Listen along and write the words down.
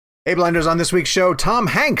Hey Blenders, on this week's show, Tom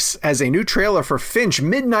Hanks as a new trailer for Finch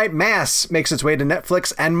Midnight Mass makes its way to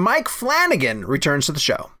Netflix, and Mike Flanagan returns to the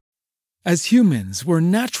show. As humans, we're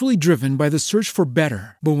naturally driven by the search for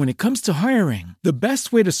better. But when it comes to hiring, the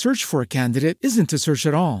best way to search for a candidate isn't to search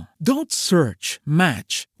at all. Don't search,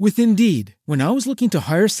 match with Indeed. When I was looking to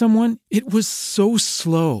hire someone, it was so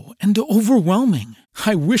slow and overwhelming.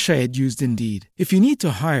 I wish I had used Indeed. If you need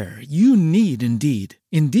to hire, you need Indeed.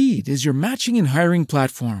 Indeed is your matching and hiring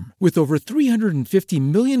platform with over 350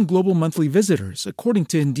 million global monthly visitors, according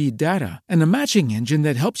to Indeed data, and a matching engine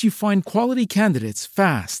that helps you find quality candidates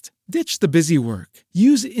fast. Ditch the busy work.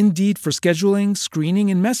 Use Indeed for scheduling,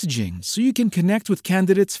 screening, and messaging so you can connect with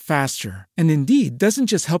candidates faster. And Indeed doesn't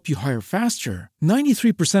just help you hire faster.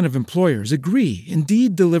 93% of employers agree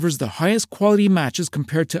Indeed delivers the highest quality matches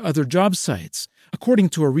compared to other job sites, according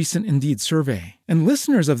to a recent Indeed survey. And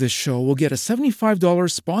listeners of this show will get a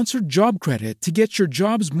 $75 sponsored job credit to get your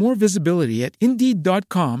jobs more visibility at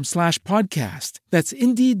Indeed.com/podcast. That's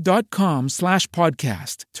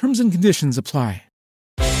Indeed.com/podcast. Terms and conditions apply.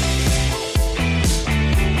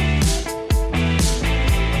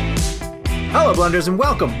 Hello Blenders and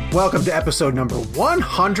welcome. Welcome to episode number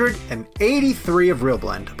 183 of Real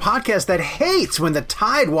Blend, a podcast that hates when the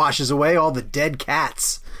tide washes away all the dead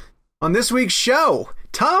cats. On this week's show,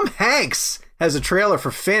 Tom Hanks has a trailer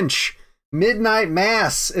for Finch. Midnight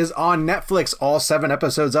Mass is on Netflix, all 7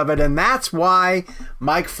 episodes of it, and that's why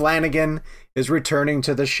Mike Flanagan is returning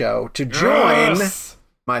to the show to join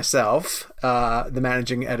myself, the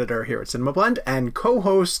managing editor here at Cinema Blend, and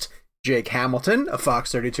co-host Jake Hamilton of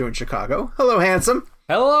Fox 32 in Chicago. Hello, handsome.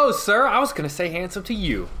 Hello, sir. I was going to say handsome to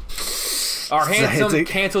you. Our handsome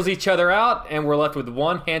cancels each other out, and we're left with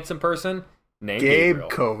one handsome person named Gabe Gabriel.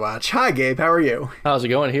 Kovach. Hi, Gabe. How are you? How's it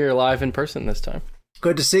going here live in person this time?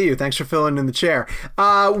 Good to see you. Thanks for filling in the chair.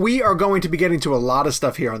 We are going to be getting to a lot of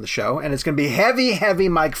stuff here on the show, and it's going to be heavy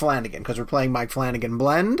Mike Flanagan, because we're playing Mike Flanagan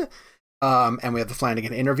Blend, and we have the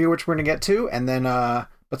Flanagan interview, which we're going to get to, and then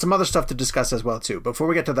but some other stuff to discuss as well, too. Before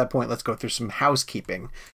we get to that point, let's go through some housekeeping.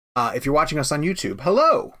 If you're watching us on YouTube,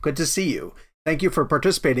 hello. Good to see you. Thank you for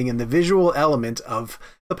participating in the visual element of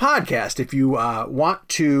the podcast. If you want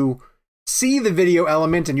to see the video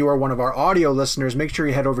element and you are one of our audio listeners, make sure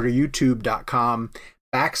you head over to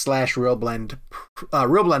youtube.com/RealBlend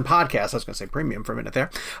podcast. I was going to say premium for a minute there.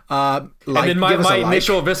 And then my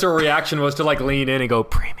initial visceral reaction was to lean in and go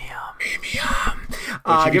premium. Which if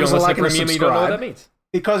give us a like and a subscribe. You don't know what that means.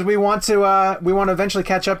 Because we want to eventually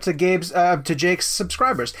catch up to Jake's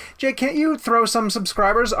subscribers. Jake, can't you throw some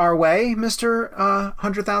subscribers our way, Mr.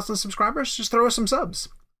 100,000 subscribers? Just throw us some subs.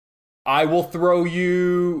 I will throw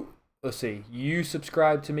you. Let's see. You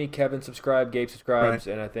subscribe to me. Kevin subscribe. Gabe subscribes,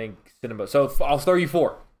 right. And I think Cinema. So I'll throw you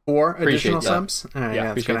 4 additional subs. All right,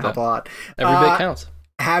 yeah, it's going to help a lot. Every bit counts.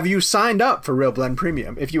 Have you signed up for Real Blend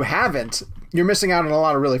Premium? If you haven't, you're missing out on a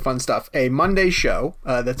lot of really fun stuff. A Monday show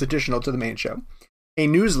that's additional to the main show. A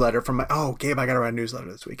newsletter from Gabe, I got to write a newsletter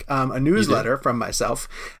this week. A newsletter from myself,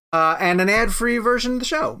 and an ad-free version of the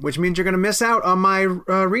show, which means you're going to miss out on my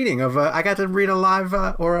reading of. I got to read a live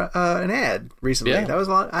an ad recently. Yeah. That was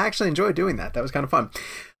a lot. I actually enjoyed doing that. That was kind of fun.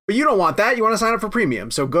 But you don't want that. You want to sign up for premium.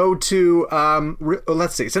 So go to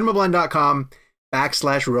let's see,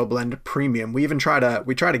 cinemablend.com/RealBlend Premium. We tried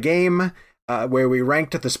a game. Where we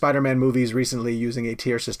ranked the Spider-Man movies recently using a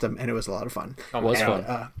tier system, and it was a lot of fun. It was fun.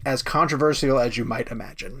 As controversial as you might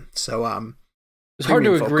imagine. So, it's hard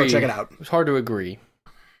to agree. Go check it out. It's hard to agree.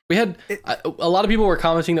 We had a lot of people were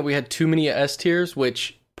commenting that we had too many S tiers,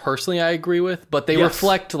 which personally I agree with, but they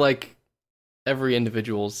reflect every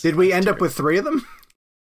individual's. Did we end up with 3 of them?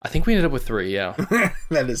 I think we ended up with 3, yeah.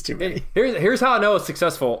 That is too many. Here's how I know it's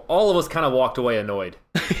successful. All of us kind of walked away annoyed.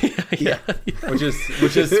 Yeah. Which is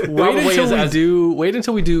wait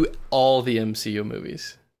until we do all the MCU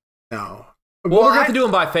movies. No. Well, we're going to have to do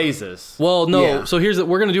them by phases. Well, no. Yeah. So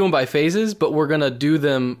we're going to do them by phases, but we're going to do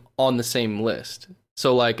them on the same list.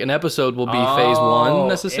 So an episode will be phase 1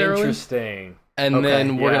 necessarily. Interesting. And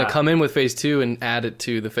then we're going to come in with phase 2 and add it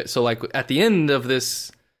to the phase. So at the end of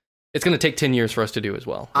this, it's going to take 10 years for us to do as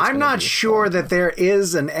well. I'm not sure that there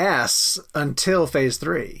is an S until phase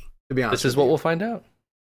 3, to be honest. This is what we'll find out.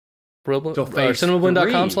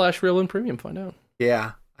 cinemablend.com/RealBlend Premium. Find out.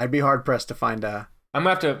 Yeah, I'd be hard pressed to find I'm gonna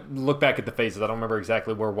have to look back at the phases. I don't remember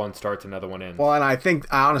exactly where one starts and another one ends. Well, and I think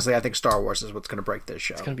Star Wars is what's gonna break this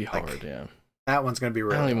show. It's gonna be hard, yeah. That one's gonna be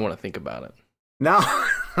real. I don't even want to think about it. No,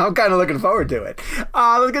 I'm kind of looking forward to it.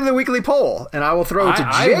 Let's get to the weekly poll, and I will throw it to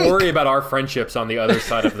Jake. I worry about our friendships on the other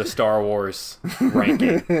side of the Star Wars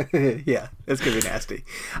ranking. Yeah, it's going to be nasty.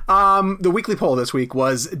 The weekly poll this week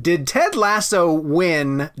was, did Ted Lasso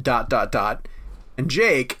win ... And And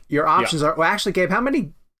Jake, your options are... Well, actually, Gabe, how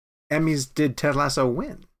many Emmys did Ted Lasso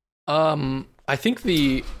win? I think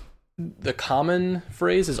the common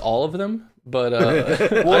phrase is all of them, but I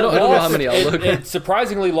don't know how many I'll look at. It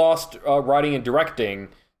surprisingly lost writing and directing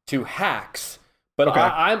to Hacks. But okay.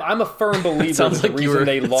 I'm a firm believer sounds that like the reason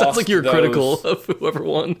they lost sounds like you're those... critical of whoever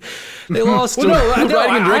won. They lost writing and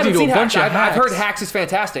directing to a bunch of Hacks. I've heard Hacks is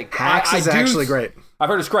fantastic. Hacks is actually great. I've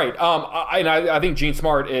heard it's great. I think Gene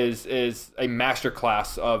Smart is a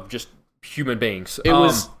masterclass of just human beings. It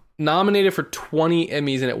was nominated for 20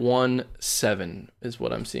 Emmys and it won 7, is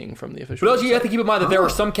what I'm seeing from the official. But also, you have to keep in mind that there were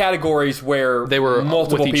some categories where they were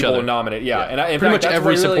multiple with each people other. were nominated. Yeah, and in pretty fact, much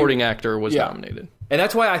every supporting actor was nominated. And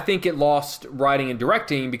that's why I think it lost writing and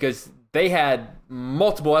directing, because they had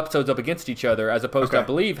multiple episodes up against each other, as opposed to, I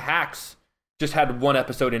believe, Hacks just had one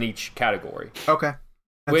episode in each category. Okay.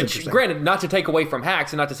 Which, granted, not to take away from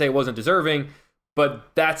Hacks and not to say it wasn't deserving,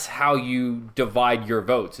 but that's how you divide your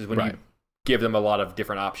votes, is when you give them a lot of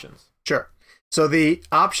different options. Sure. So the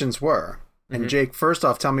options were, and Jake, first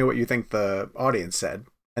off, tell me what you think the audience said,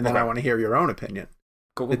 and then I want to hear your own opinion.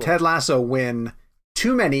 Did Ted Lasso win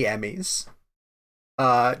too many Emmys?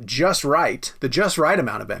 Just right, the just right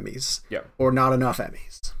amount of Emmys, or not enough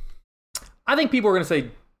Emmys? I think people are going to say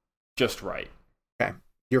just right. Okay,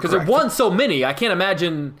 because it won so many. I can't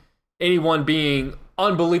imagine anyone being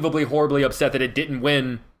unbelievably horribly upset that it didn't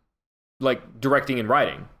win, like, directing and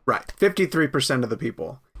writing. Right, 53% of the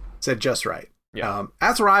people said just right. Yeah,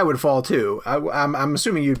 that's where I would fall too. I'm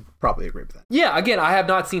assuming you'd probably agree with that. Yeah, again, I have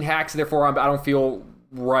not seen Hacks, therefore I don't feel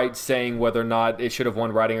right saying whether or not it should have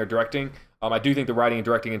won writing or directing. I do think the writing and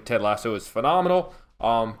directing in Ted Lasso is phenomenal,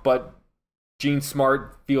 but Gene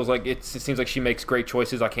Smart feels like it seems like she makes great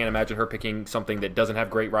choices. I can't imagine her picking something that doesn't have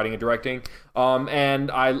great writing and directing. And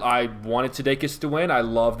I wanted Sudeikis to win. I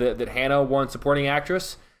love that Hannah won supporting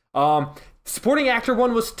actress. Supporting actor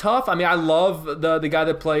one was tough. I mean, I love the guy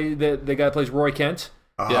that plays Roy Kent.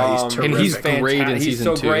 Yeah, he's terrific. And he's great in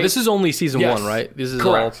season 2. Great. This is only season 1, right? This is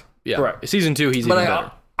correct. Correct. Season 2, he's even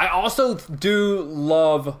better. I also do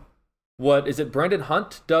love what is it Brendan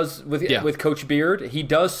Hunt does with Coach Beard. He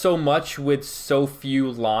does so much with so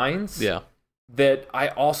few lines. Yeah. That I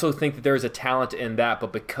also think that there's a talent in that,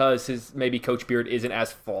 but because maybe Coach Beard isn't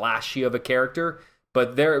as flashy of a character,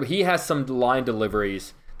 but he has some line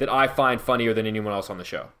deliveries that I find funnier than anyone else on the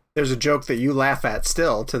show. There's a joke that you laugh at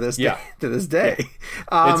still to this day. To this day.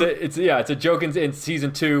 Yeah. It's a joke in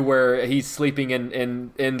season 2 where he's sleeping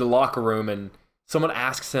in the locker room and someone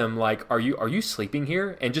asks him, like, are you sleeping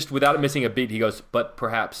here? And just without missing a beat, he goes, but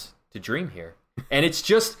perhaps to dream here. And it's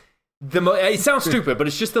just it sounds stupid, but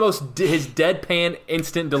it's just the most his deadpan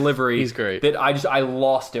instant delivery. He's great. That I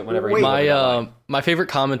lost it whenever he my favorite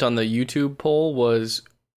comment on the YouTube poll was,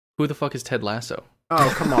 who the fuck is Ted Lasso?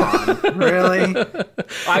 Oh, come on. Really?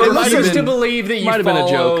 I refuse to believe that you follow... been a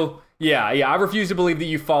joke. Yeah, I refuse to believe that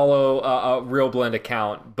you follow a Real Blend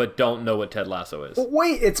account, but don't know what Ted Lasso is. Well,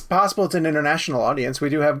 wait, it's possible it's an international audience. We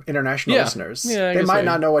do have international listeners. Yeah, they might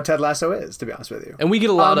not know what Ted Lasso is, to be honest with you. And we get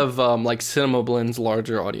a lot of like Cinema Blend's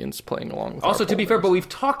larger audience playing along with also, to be fair, but we've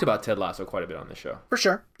talked about Ted Lasso quite a bit on the show. For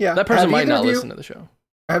sure, yeah. That person might not listen to the show.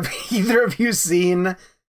 Have either of you seen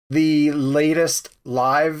the latest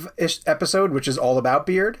live-ish episode, which is all about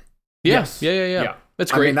Beard? Yes. Yeah.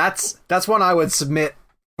 That's great. I mean, that's one I would submit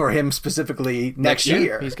for him specifically next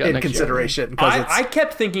year in consideration. I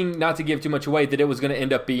kept thinking, not to give too much away, that it was going to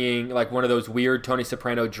end up being like one of those weird Tony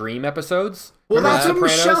Soprano dream episodes. Well, that's what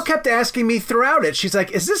Michelle kept asking me throughout it. She's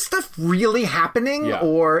like, is this stuff really happening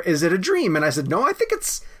or is it a dream? And I said, no, I think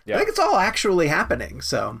it's all actually happening.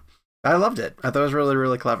 So I loved it. I thought it was really,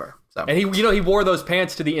 really clever. So. And he wore those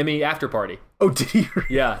pants to the Emmy after party. Oh, did he?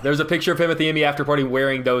 Yeah, there's a picture of him at the Emmy after party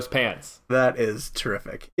wearing those pants. That is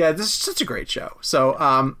terrific. Yeah, this is such a great show. So,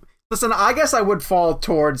 listen, I guess I would fall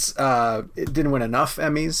towards it didn't win enough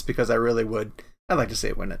Emmys because I'd like to see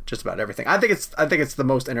it win just about everything. I think it's the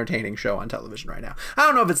most entertaining show on television right now. I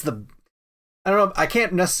don't know. I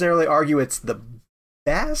can't necessarily argue it's the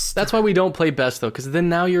best. That's why we don't play best though, because then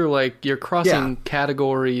now you're crossing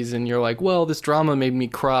categories and you're like, well, this drama made me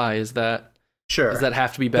cry. Does that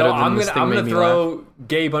have to be better than this thing made me laugh? I'm gonna throw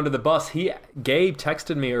Gabe under the bus. Gabe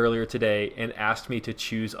texted me earlier today and asked me to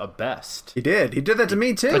choose a best. He did that to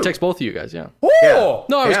me too. I text both of you guys. Yeah. Oh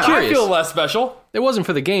no, I was curious. I feel less special. It wasn't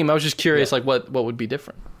for the game. I was just curious, like what would be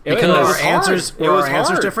different. Because our answers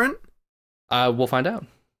different. We'll find out.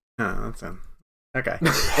 Oh, that's okay.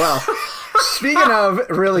 Well. Speaking of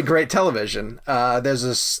really great television, there's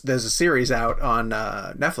a series out on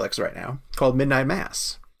Netflix right now called Midnight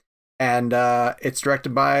Mass, and it's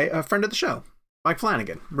directed by a friend of the show, Mike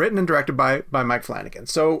Flanagan. Written and directed by Mike Flanagan.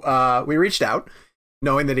 So we reached out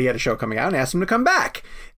knowing that he had a show coming out, and asked him to come back.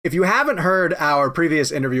 If you haven't heard our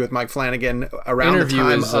previous interview with Mike Flanagan around the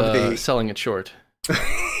time of the selling it short.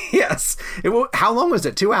 Yes. How long was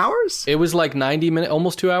it? 2 hours? It was like 90 minutes,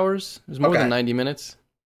 almost 2 hours. It was more than 90 minutes.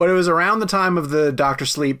 But it was around the time of the Dr.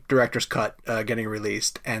 Sleep director's cut getting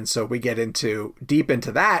released. And so we get deep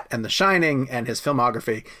into that and The Shining and his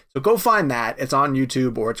filmography. So go find that. It's on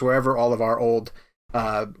YouTube or it's wherever all of our old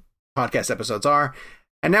podcast episodes are.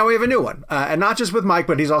 And now we have a new one. And not just with Mike,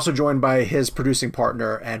 but he's also joined by his producing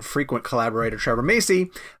partner and frequent collaborator, Trevor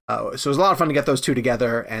Macy. So it was a lot of fun to get those two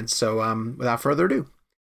together. And so without further ado,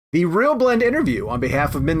 the Real Blend interview on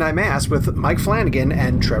behalf of Midnight Mass with Mike Flanagan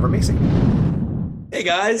and Trevor Macy. Hey,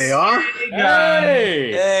 guys. They are?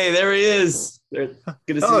 Hey, there he is. Good to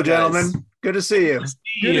see you. Hello, gentlemen. Good to see you.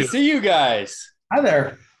 Good to see you guys. Hi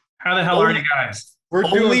there. How the hell are you guys? We're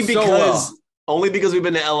doing so well. Only because we've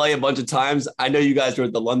been to LA a bunch of times. I know you guys were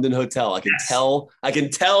at the London Hotel. I can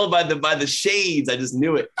tell by the shades. I just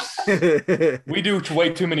knew it. We do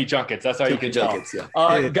way too many junkets. That's how you can tell.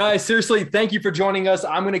 Yeah. Guys, seriously, thank you for joining us.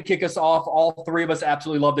 I'm going to kick us off. All three of us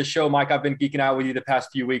absolutely love this show. Mike, I've been geeking out with you the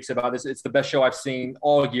past few weeks about this. It's the best show I've seen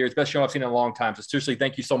all year. It's the best show I've seen in a long time. So seriously,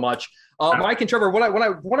 thank you so much. Mike and Trevor, what I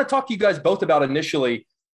want to talk to you guys both about initially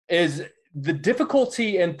is the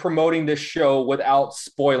difficulty in promoting this show without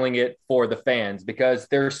spoiling it for the fans, because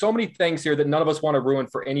there are so many things here that none of us want to ruin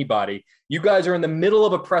for anybody. You guys are in the middle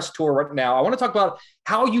of a press tour right now. I want to talk about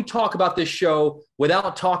how you talk about this show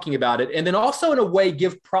without talking about it. And then also in a way,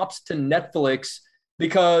 give props to Netflix,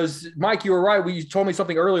 because Mike, you were right. You told me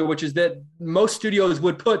something earlier, which is that most studios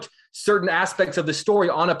would put certain aspects of the story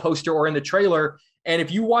on a poster or in the trailer. And if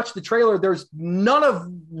you watch the trailer, there's none of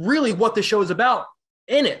really what the show is about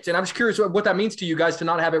in it. And I'm just curious what that means to you guys to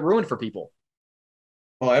not have it ruined for people.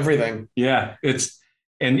 Well, everything. Yeah,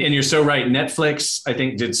 and you're so right. Netflix, I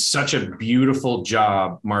think, did such a beautiful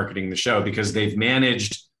job marketing the show because they've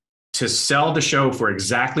managed to sell the show for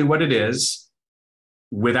exactly what it is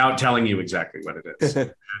without telling you exactly what it is.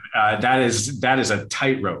 That is a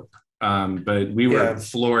tightrope. But we were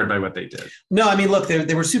floored by what they did. No, I mean, look,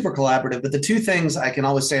 they were super collaborative. But the two things I can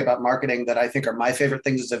always say about marketing that I think are my favorite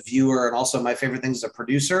things as a viewer and also my favorite things as a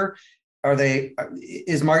producer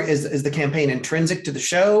is the campaign intrinsic to the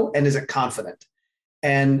show, and is it confident?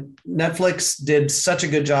 And Netflix did such a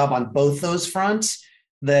good job on both those fronts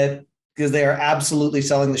that because they are absolutely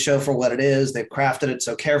selling the show for what it is. They've crafted it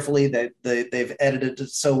so carefully. They've edited it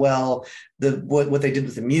so well. What they did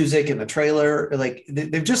with the music and the trailer, like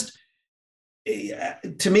they've just.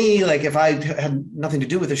 To me, like if I had nothing to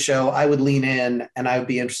do with the show, I would lean in and I would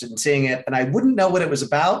be interested in seeing it, and I wouldn't know what it was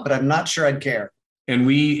about, but I'm not sure I'd care. And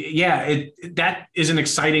that is an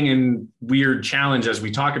exciting and weird challenge as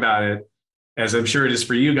we talk about it, as I'm sure it is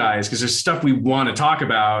for you guys, because there's stuff we want to talk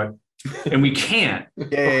about and we can't.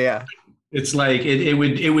 Yeah. It's like it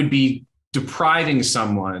would be depriving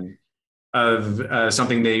someone of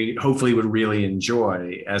something they hopefully would really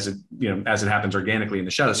enjoy as it happens organically in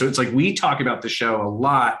the show. So it's like we talk about the show a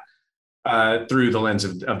lot through the lens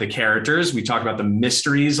of the characters. We talk about the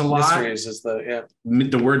mysteries a lot. Mysteries is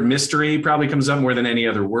the word mystery probably comes up more than any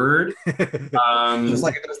other word. Just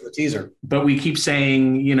like it does in the teaser. But we keep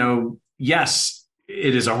saying, yes,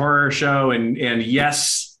 it is a horror show, and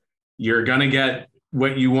yes, you're gonna get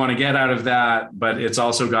what you want to get out of that, but it's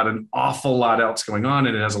also got an awful lot else going on,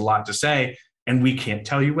 and it has a lot to say, and we can't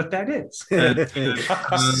tell you what that is.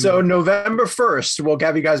 So November 1st, we'll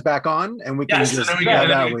have you guys back on, and we can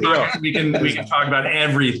we can talk about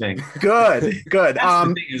everything. Good.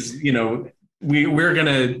 The thing is,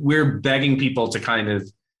 we're begging people to kind of,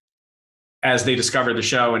 as they discover the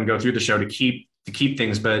show and go through the show, to keep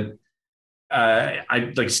things, but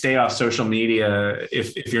I like stay off social media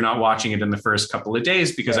if you're not watching it in the first couple of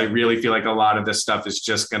days, because I really feel like a lot of this stuff is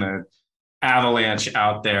just going to avalanche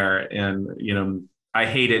out there. And, I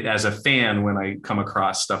hate it as a fan when I come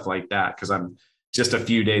across stuff like that, because I'm just a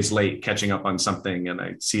few days late catching up on something and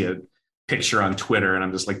I see a picture on Twitter and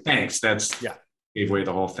I'm just like, thanks. Gave away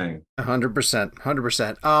the whole thing.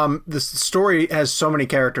 100%. This story has so many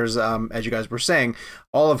characters, as you guys were saying,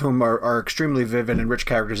 all of whom are extremely vivid and rich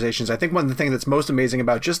characterizations. I think one of the things that's most amazing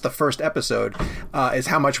about just the first episode is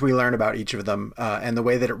how much we learn about each of them and the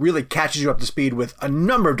way that it really catches you up to speed with a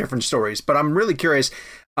number of different stories. But I'm really curious.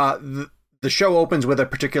 The show opens with a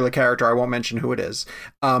particular character. I won't mention who it is.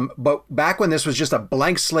 But back when this was just a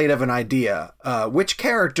blank slate of an idea, which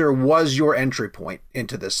character was your entry point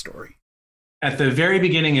into this story? At the very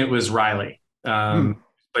beginning, it was Riley,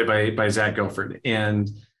 played by Zach Guilford. And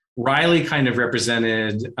Riley kind of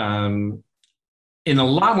represented, in a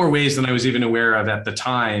lot more ways than I was even aware of at the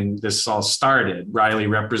time this all started, Riley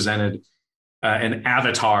represented an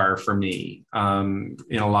avatar for me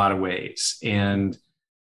in a lot of ways. And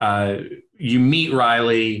you meet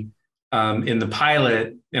Riley in the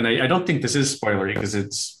pilot, and I don't think this is spoilery because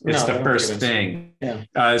it's the first thing.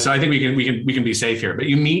 Yeah. So I think we can be safe here. But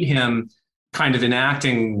you meet him kind of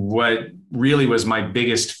enacting what really was my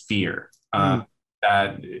biggest fear.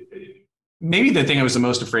 That maybe the thing I was the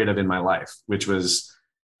most afraid of in my life, which was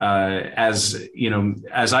as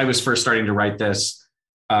I was first starting to write this,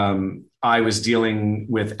 I was dealing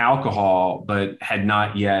with alcohol, but had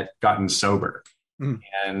not yet gotten sober.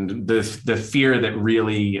 And the fear that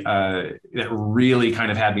really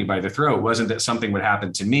kind of had me by the throat wasn't that something would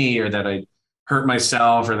happen to me or that I'd hurt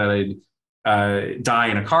myself or that I'd die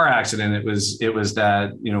in a car accident. It was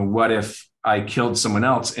that, what if I killed someone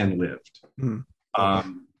else and lived?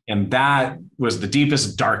 And that was the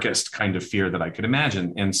deepest, darkest kind of fear that I could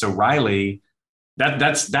imagine. And so Riley,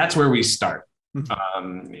 that's where we start.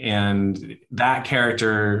 And that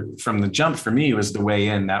character from the jump for me was the way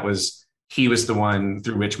in. He was the one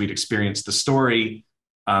through which we'd experience the story.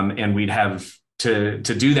 And we'd have to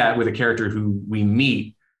do that with a character who we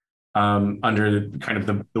meet under kind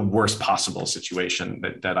of the worst possible situation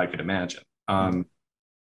that I could imagine.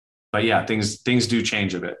 But yeah, things do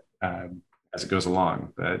change a bit as it goes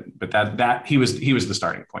along. But that he was the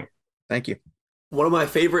starting point. Thank you. One of my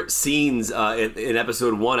favorite scenes in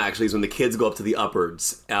episode 1 actually is when the kids go up to the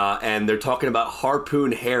Uppards and they're talking about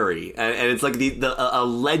Harpoon Harry, and it's like a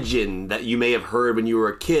legend that you may have heard when you were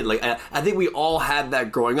a kid. Like I think we all had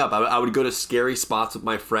that growing up. I would go to scary spots with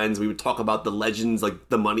my friends. We would talk about the legends, like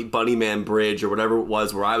the Bunny Man Bridge or whatever it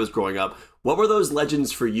was where I was growing up. What were those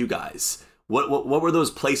legends for you guys? What were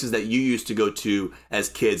those places that you used to go to as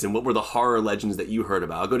kids, and what were the horror legends that you heard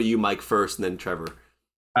about? I'll go to you, Mike, first, and then Trevor.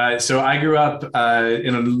 So I grew up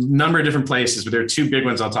in a number of different places, but there are two big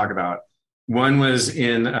ones I'll talk about. One was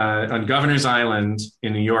on Governor's Island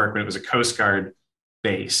in New York when it was a Coast Guard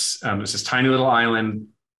base. It was this tiny little island.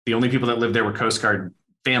 The only people that lived there were Coast Guard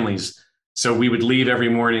families. So we would leave every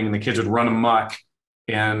morning and the kids would run amok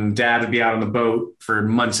and dad would be out on the boat for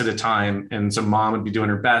months at a time. And so mom would be doing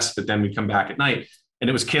her best, but then we'd come back at night and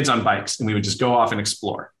it was kids on bikes and we would just go off and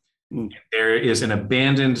explore. There is an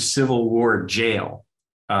abandoned Civil War jail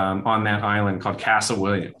on that island called Castle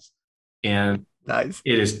Williams. And nice.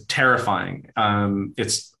 It is terrifying.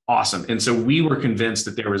 It's awesome. And so we were convinced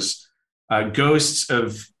that there was ghosts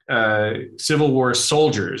of Civil War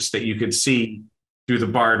soldiers that you could see through the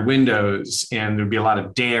barred windows. And there'd be a lot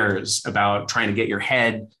of dares about trying to get your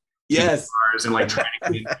head. Yes. Bars and like trying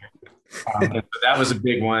to get and so that was a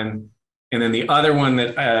big one. And then the other one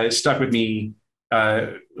that stuck with me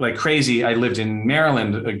like crazy, I lived in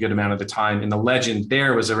Maryland a good amount of the time, and the legend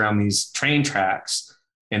there was around these train tracks,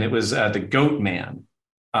 and it was the Goat Man.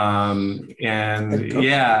 It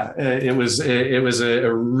was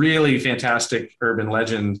a really fantastic urban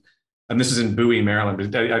legend. And this is in Bowie, Maryland,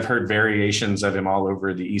 but I've heard variations of him all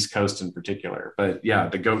over the East Coast in particular. But yeah,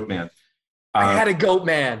 the Goat Man. I had a goat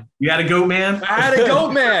man. You had a goat man? I had a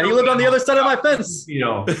goat man. He lived on the other side of my fence.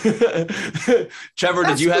 Trevor,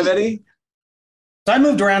 did you have any? So I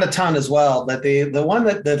moved around a ton as well, but the one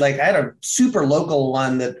that like I had a super local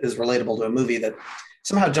one that is relatable to a movie that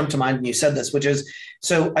somehow jumped to mind when you said this, which is,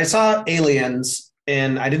 so I saw Aliens,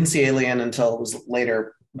 and I didn't see Alien until it was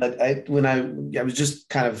later, but when I was just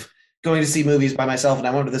kind of going to see movies by myself, and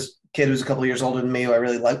I went to this kid who's a couple of years older than me who I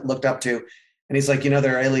really looked up to, and he's like,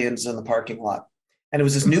 there are aliens in the parking lot. And it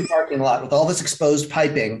was this new parking lot with all this exposed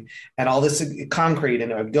piping and all this concrete,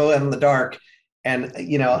 and it would go out in the dark. And,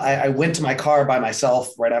 I went to my car by myself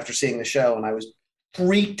right after seeing the show, and I was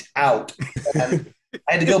freaked out. And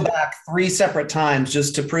I had to go back 3 separate times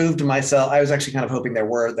just to prove to myself. I was actually kind of hoping they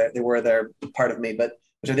were there part of me, but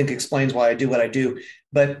which I think explains why I do what I do.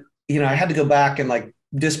 But, I had to go back and like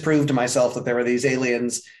disprove to myself that there were these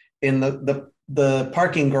aliens in the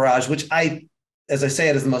parking garage, which as I say,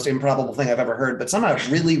 it is the most improbable thing I've ever heard, but somehow it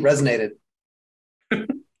really resonated.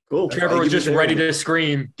 Cool. Trevor was just ready to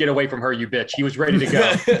scream, "Get away from her, you bitch." He was ready to go.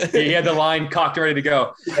 He had the line cocked and ready to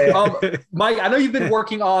go. Mike, I know you've been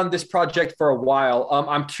working on this project for a while.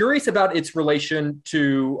 I'm curious about its relation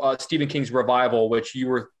to Stephen King's Revival, which you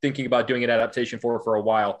were thinking about doing an adaptation for a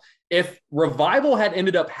while. If Revival had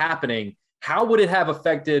ended up happening, how would it have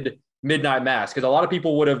affected Midnight Mass? Because a lot of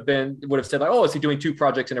people would have said like, "Oh, is he doing 2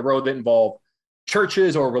 projects in a row that involve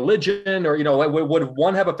churches or religion, or would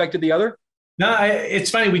one have affected the other?" No,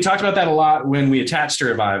 it's funny. We talked about that a lot when we attached to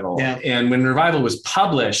Revival. Yeah. And when Revival was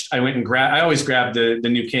published, I went and I always grabbed the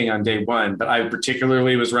new King on day one, but I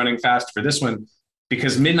particularly was running fast for this one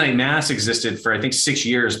because Midnight Mass existed for, I think, 6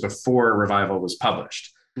 years before Revival was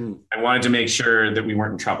published. I wanted to make sure that we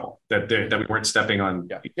weren't in trouble, that we weren't stepping on.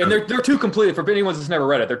 Yeah. And they're two completely, for anyone that's never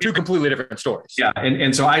read it, they're two completely different stories. Yeah.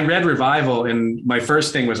 And so I read Revival, and my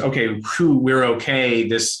first thing was, okay, we're okay.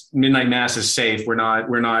 This Midnight Mass is safe. We're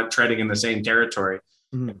not treading in the same territory.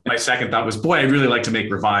 Mm-hmm. My second thought was, boy, I'd really like to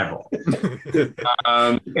make Revival.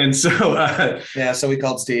 And so, so we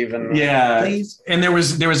called Steve and please. And there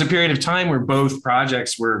was a period of time where both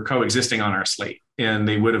projects were coexisting on our slate, and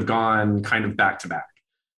they would have gone kind of back to back.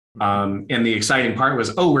 And the exciting part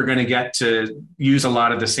was, we're going to get to use a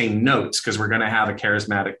lot of the same notes because we're going to have a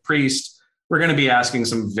charismatic priest. We're going to be asking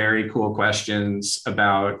some very cool questions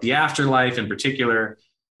about the afterlife in particular.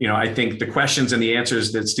 I think the questions and the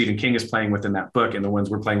answers that Stephen King is playing with in that book and the ones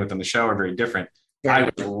we're playing with in the show are very different. Yeah. I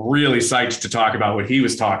was really psyched to talk about what he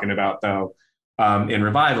was talking about, though, in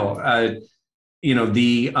Revival.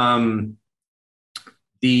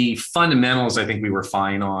 The fundamentals, I think we were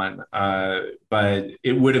fine on, but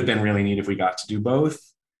it would have been really neat if we got to do both.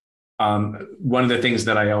 One of the things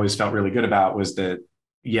that I always felt really good about was that,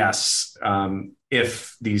 yes,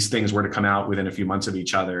 if these things were to come out within a few months of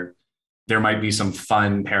each other, there might be some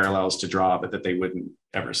fun parallels to draw, but that they wouldn't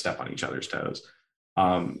ever step on each other's toes.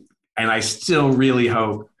 And I still really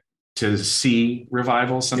hope to see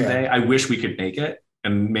Revival someday. Yeah. I wish we could make it,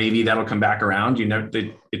 and maybe that'll come back around.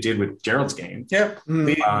 It did with Gerald's Game. Yeah,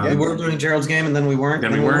 we were doing Gerald's Game, and then we weren't.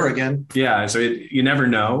 Then we were again. Yeah, so you never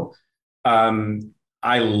know.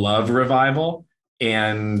 I love Revival,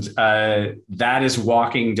 and that is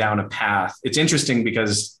walking down a path. It's interesting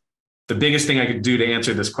because the biggest thing I could do to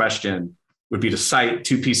answer this question would be to cite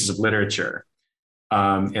two pieces of literature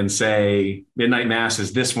and say Midnight Mass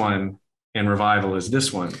is this one and Revival is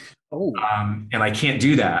this one. And I can't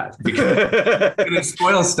do that because it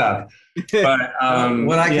spoils stuff. But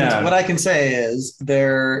what I can say is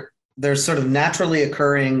there's sort of naturally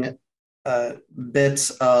occurring bits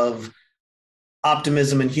of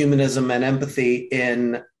optimism and humanism and empathy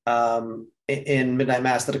in Midnight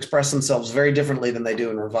Mass that express themselves very differently than they do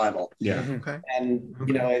in Revival. Yeah. Okay. And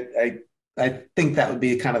I think that would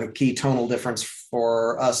be kind of the key tonal difference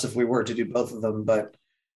for us if we were to do both of them. But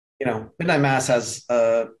Midnight Mass has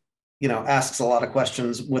asks a lot of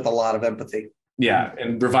questions with a lot of empathy. Yeah,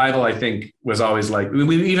 and Revival, I think, was always like,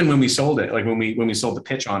 even when we sold it, like when we sold the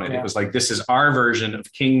pitch on it, It was like, this is our version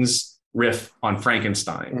of King's riff on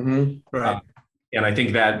Frankenstein. Mm-hmm. Right. And I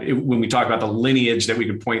think that when we talk about the lineage that we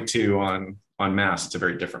could point to on Mass, it's a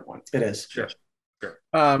very different one. It is. Sure.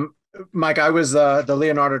 Mike, I was the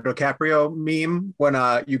Leonardo DiCaprio meme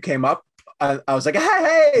when you came up. I was like,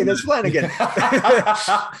 hey, there's Flanagan.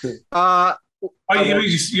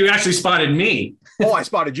 You actually spotted me. Oh, I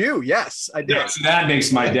spotted you. Yes, I did. So that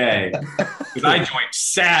makes my day. Because I joined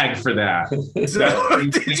SAG for that. So,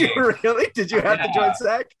 did you really? Did you have to join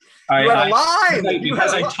SAG? You had a line.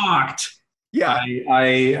 Because I talked. Yeah.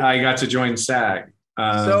 I got to join SAG.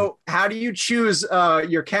 So how do you choose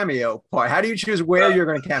your cameo part? How do you choose where you're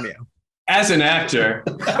going to cameo? As an actor.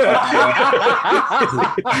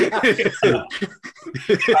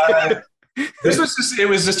 It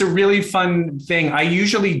was just a really fun thing. I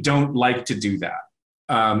usually don't like to do that.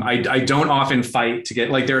 I don't often fight to get,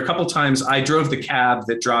 like, there are a couple times I drove the cab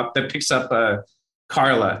that picks up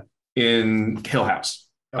Carla in Hill House.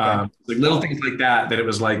 Okay. Like little things like that it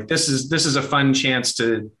was like, this is a fun chance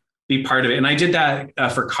to be part of it. And I did that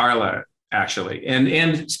for Carla, actually,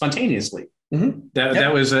 and spontaneously. Mm-hmm.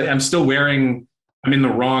 That was, I'm in the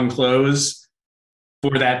wrong clothes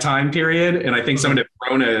for that time period. And I think someone had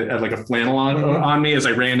thrown a flannel on me as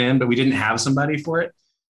I ran in, but we didn't have somebody for it.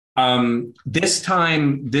 This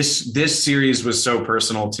time, this series was so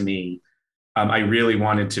personal to me. I really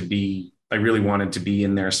wanted to be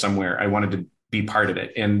in there somewhere. I wanted to be part of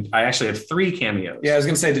it. And I actually have 3 cameos. Yeah, I was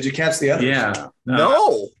going to say, did you catch the others? Yeah.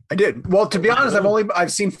 No, I did. Well, to be honest,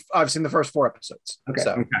 I've seen the first 4 episodes. Okay.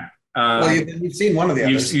 So. Okay. Well, you've seen one of the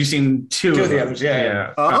others. You've seen two of the others.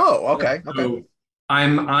 Yeah. Oh, okay. So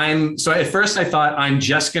so at first I thought I'm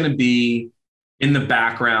just going to be in the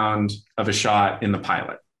background of a shot in the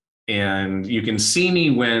pilot. And you can see me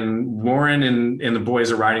when Warren and the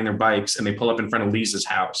boys are riding their bikes and they pull up in front of Lisa's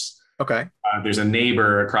house. Okay. There's a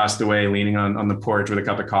neighbor across the way leaning on the porch with a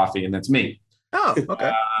cup of coffee, and that's me. Oh,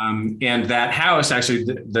 okay. And that house, actually,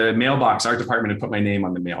 the mailbox, art department had put my name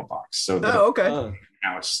on the mailbox. So the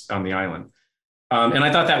house on the island. And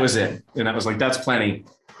I thought that was it. And I was like, that's plenty.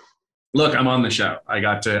 Look, I'm on the show. I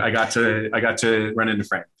got to run into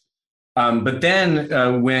Frank. But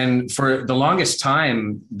then when, for the longest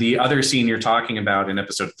time, the other scene you're talking about in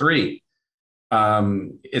episode 3,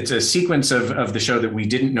 it's a sequence of the show that we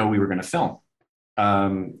didn't know we were going to film.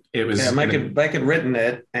 It was Mike had written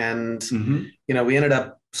it, and we ended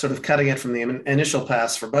up sort of cutting it from the initial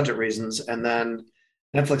pass for budget reasons, and then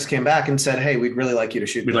Netflix came back and said, "Hey, we'd really like you to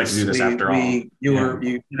shoot. We'd like to do this after all.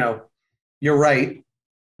 You're right.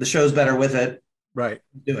 The show's better with it. Right.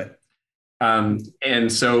 Do it."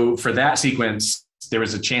 And so for that sequence, there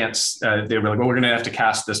was a chance they were like, "Well, we're going to have to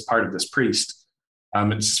cast this part of this priest.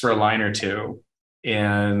 It's for a line or two."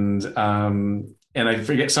 And I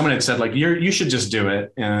forget, someone had said like, you should just do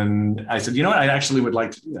it. And I said, you know what? I actually would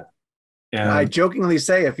like to do that. And I jokingly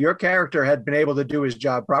say, if your character had been able to do his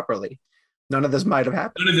job properly, none of this might have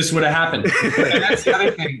happened. None of this would have happened. And that's the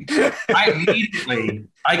other thing.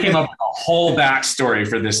 I came up with a whole backstory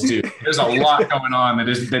for this dude. There's a lot going on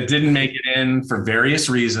that didn't make it in for various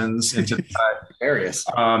reasons. Because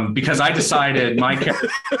I decided my character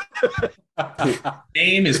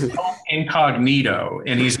name is Pope Incognito,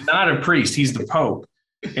 and he's not a priest. He's the Pope,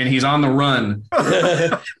 and he's on the run.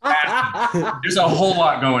 There's a whole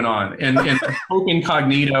lot going on. And Pope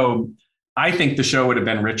Incognito, I think the show would have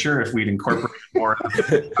been richer if we'd incorporated more of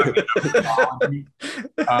the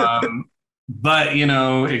but,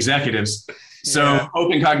 executives. So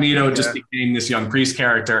Pope Incognito just became this young priest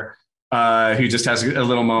character who just has a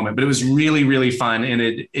little moment. But it was really, really fun.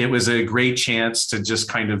 And it was a great chance to just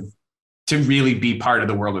kind of to really be part of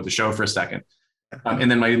the world of the show for a second. And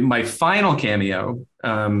then my final cameo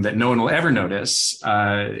that no one will ever notice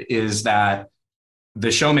is that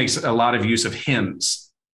the show makes a lot of use of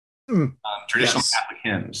hymns, traditional Catholic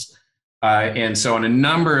hymns. And so on a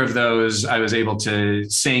number of those, I was able to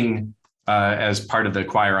sing as part of the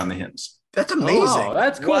choir on the hymns. That's amazing. Oh,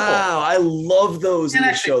 that's cool. Wow, I love those in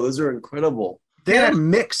the show. Those are incredible. They're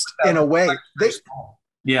mixed in a way.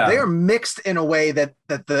 They are mixed in a way that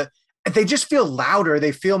they just feel louder.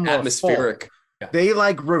 They feel more atmospheric. Full. They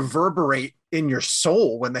like reverberate in your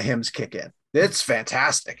soul when the hymns kick in. It's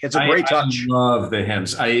fantastic. It's a great touch. I love the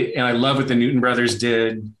hymns. I love what the Newton brothers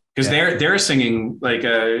did, because they're singing like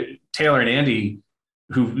Taylor and Andy,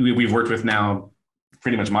 who we've worked with now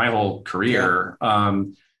pretty much my whole career.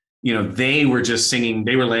 They were just singing.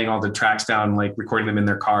 They were laying all the tracks down, like recording them in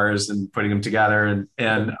their cars and putting them together.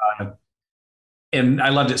 And I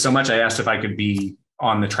loved it so much. I asked if I could be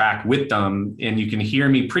on the track with them, and you can hear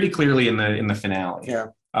me pretty clearly in the finale.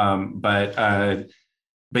 But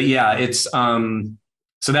yeah, it's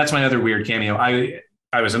so that's my other weird cameo.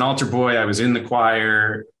 I was an altar boy. I was in the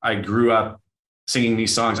choir. I grew up singing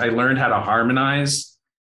these songs. I learned how to harmonize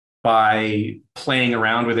by playing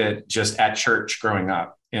around with it just at church growing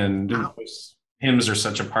up. And hymns are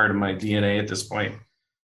such a part of my DNA at this point.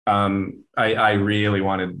 I really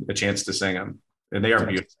wanted a chance to sing them. And they are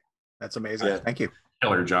beautiful. That's amazing. Thank you.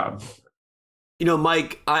 Killer job.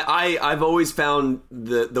 Mike, I've always found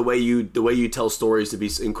the way you tell stories to be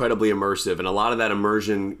incredibly immersive, and a lot of that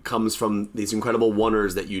immersion comes from these incredible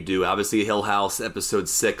one-ers that you do. Obviously, Hill House episode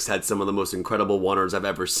 6 had some of the most incredible one-ers I've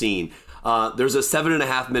ever seen. There's a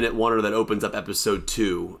 7.5-minute one-er that opens up episode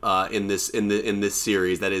 2 in this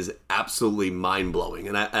series that is absolutely mind-blowing.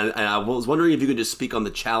 And I was wondering if you could just speak on the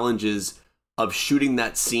challenges of shooting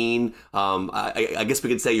that scene. I guess we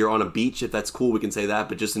could say you're on a beach, if that's cool, we can say that,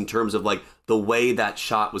 but just in terms of like the way that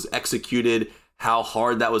shot was executed, how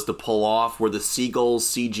hard that was to pull off, were the seagulls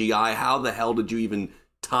CGI, how the hell did you even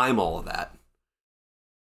time all of that?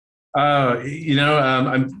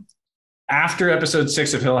 After episode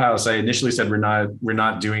 6 of Hill House, I initially said we're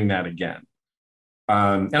not doing that again.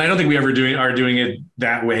 And I don't think we ever are doing it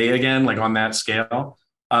that way again, like on that scale.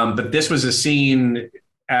 But this was a scene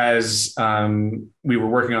as we were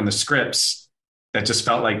working on the scripts that just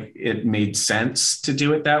felt like it made sense to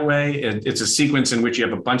do it that way. It's a sequence in which you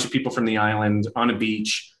have a bunch of people from the island on a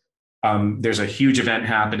beach. There's a huge event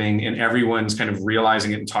happening and everyone's kind of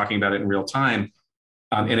realizing it and talking about it in real time.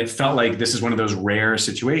 And it felt like this is one of those rare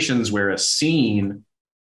situations where a scene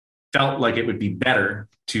felt like it would be better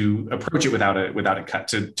to approach it without a cut,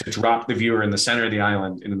 to drop the viewer in the center of the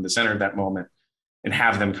island and in the center of that moment and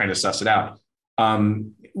have them kind of suss it out.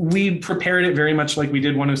 We prepared it very much like we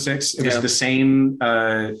did 106. It was the same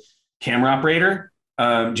camera operator,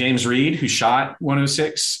 James Reed, who shot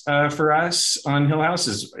 106 for us on Hill House,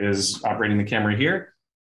 is operating the camera here.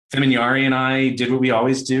 Femignari and I did what we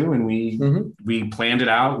always do, and we planned it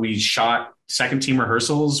out. We shot second team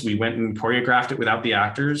rehearsals. We went and choreographed it without the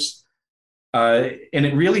actors. And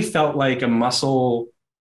it really felt like a muscle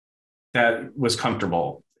that was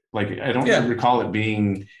comfortable. Like, I don't recall it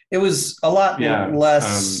being... It was a lot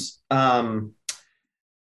less... I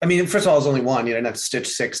mean, first of all, it was only one. You didn't have to stitch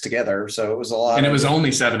 6 together, so it was a lot. And it was only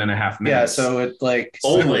 7.5 minutes. Yeah, so it like...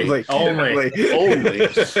 Only.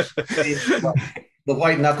 The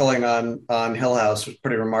white knuckling on Hill House was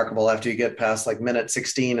pretty remarkable after you get past like minute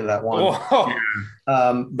 16 of that one.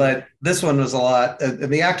 But this one was a lot.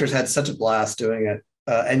 And the actors had such a blast doing it.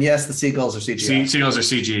 And yes, the seagulls are CGI. Seagulls are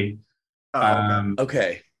CG.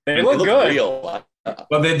 Okay. They look good. Real.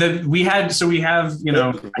 Well, we have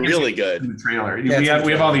really good in the trailer. Yeah,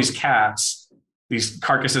 we have all these cats, these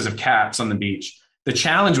carcasses of cats on the beach. The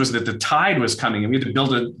challenge was that the tide was coming, and we had to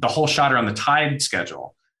build the whole shot around the tide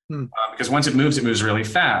schedule because once it moves really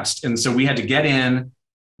fast. And so we had to get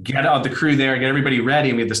out the crew there, get everybody ready,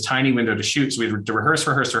 and we had this tiny window to shoot. So we had to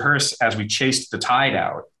rehearse as we chased the tide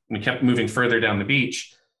out. And we kept moving further down the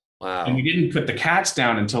beach. Wow. And we didn't put the cats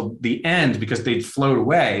down until the end because they'd float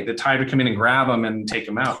away. The tide would come in and grab them and take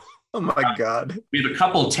them out. Oh my God. We have a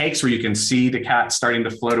couple of takes where you can see the cats starting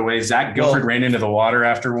to float away. Zach Guilford ran into the water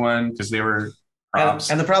after one because they were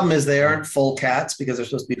props. And the problem is they aren't full cats because they're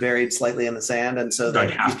supposed to be buried slightly in the sand. And so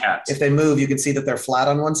like half cats. If they move, you can see that they're flat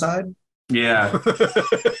on one side. Yeah.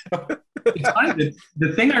 It's funny,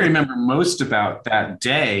 the thing I remember most about that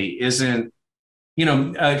day isn't,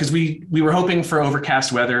 because we were hoping for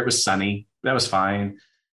overcast weather. It was sunny. That was fine.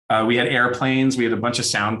 We had airplanes. We had a bunch of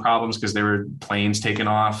sound problems because there were planes taking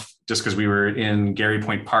off just because we were in Gary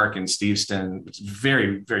Point Park in Steveston. It's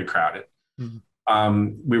very, very crowded.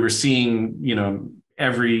 Mm-hmm. We were seeing,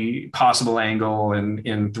 every possible angle and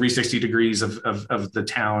in 360 degrees of the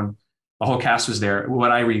town. The whole cast was there.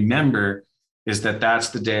 What I remember is that's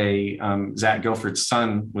the day Zach Guilford's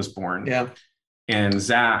son was born. Yeah. And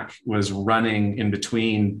Zach was running in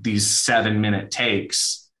between these 7-minute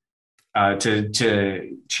takes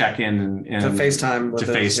to check in and to FaceTime.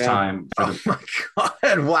 FaceTime. Oh my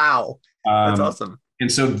God. Wow. That's awesome.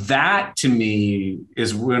 And so that to me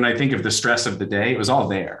is when I think of the stress of the day, it was all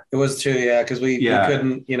there. It was too, yeah. Cause we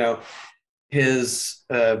couldn't, he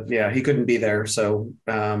couldn't be there. So,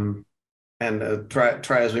 try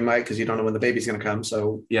as we might, cause you don't know when the baby's going to come.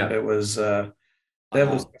 So it was, that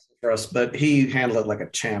was for us, but he handled it like a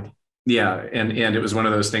champ. Yeah. And it was one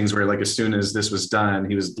of those things where like, as soon as this was done,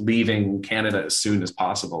 he was leaving Canada as soon as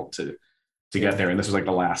possible to get there. And this was like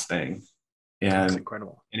the last thing. And that's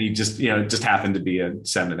incredible. And he just, it just happened to be a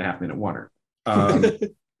 7.5-minute oneer.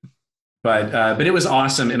 But it was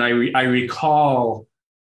awesome. And I recall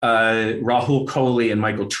Rahul Kohli and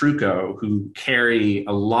Michael Trucco, who carry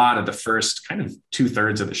a lot of the first kind of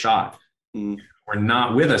 2/3 of the shot, were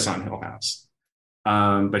not with us on Hill House.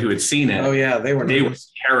 But who had seen it. Oh yeah, they were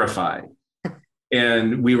terrified.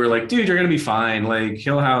 And we were like, dude, you're going to be fine. Like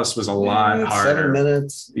Hill House was a lot harder. 7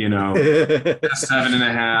 minutes.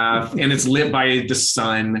 7.5. And it's lit by the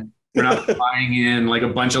sun. We're not flying in like a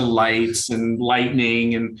bunch of lights and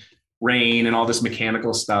lightning and rain and all this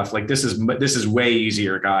mechanical stuff. Like this is way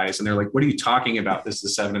easier, guys. And they're like, what are you talking about? This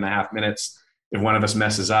is 7.5 minutes. If one of us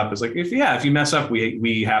messes up, it's like, if you mess up,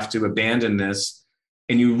 we have to abandon this.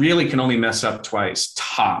 And you really can only mess up twice,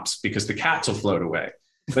 tops, because the cats will float away.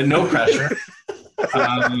 But no pressure.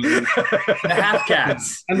 The half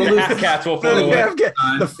cats. And the half cats will float away.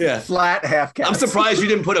 The flat half cats. I'm surprised you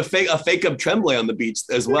didn't put a fake up Tremblay on the beach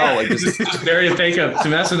as well. Like just bury a fake up to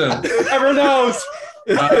mess with them. Never knows.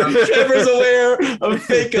 Trevor's aware of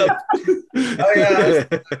fake up. Oh yeah.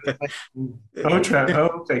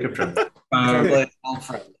 Fake up Tremblay.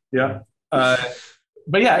 Yeah.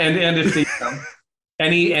 But yeah, and if the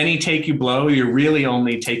any take you blow, you're really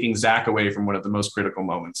only taking Zach away from one of the most critical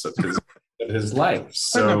moments of his life.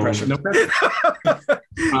 So no pressure. But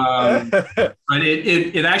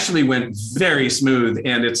it actually went very smooth,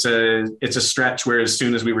 and it's a stretch where as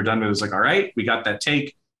soon as we were done, it was like, all right, we got that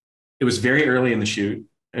take. It was very early in the shoot,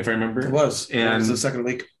 if I remember. It was the second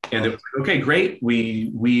week. And it was like, okay, great.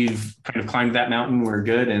 We've kind of climbed that mountain. We're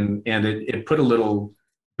good, and it put a little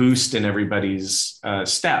boost in everybody's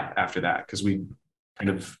step after that, because we kind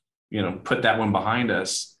of put that one behind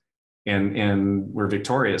us, and we're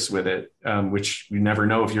victorious with it, which you never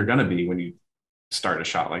know if you're going to be when you start a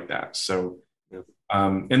shot like that. So,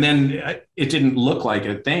 and then it didn't look like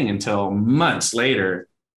a thing until months later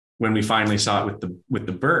when we finally saw it with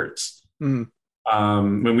the birds. Mm.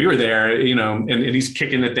 When we were there, and he's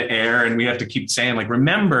kicking at the air, and we have to keep saying, like,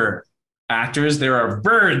 remember, actors, there are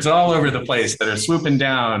birds all over the place that are swooping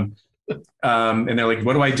down. And they're like,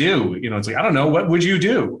 what do I do? It's like, I don't know. What would you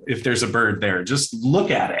do if there's a bird there? Just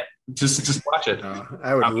look at it. Just watch it.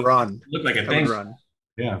 I would run. Look like a thing. Run.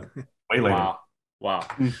 Yeah. Way later. Wow.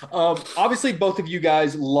 Obviously, both of you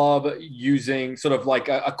guys love using sort of like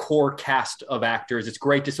a core cast of actors. It's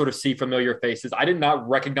great to sort of see familiar faces. I did not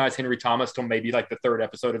recognize Henry Thomas till maybe like the 3rd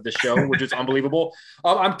episode of this show, which is unbelievable.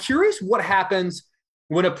 I'm curious what happens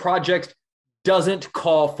when a project doesn't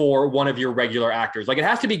call for one of your regular actors. Like, it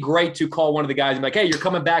has to be great to call one of the guys and be like, hey, you're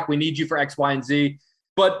coming back. We need you for X, Y, and Z.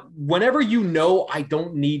 But whenever you know I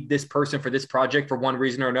don't need this person for this project for one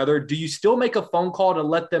reason or another, do you still make a phone call to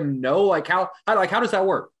let them know? Like, how does that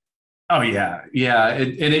work? Oh, yeah. Yeah.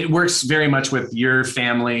 And it works very much with your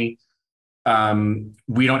family.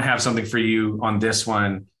 We don't have something for you on this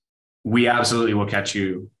one. We absolutely will catch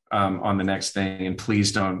you on the next thing. And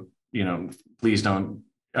please don't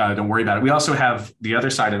worry about it. We also have the other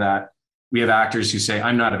side of that. We have actors who say,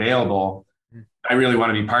 I'm not available. I really want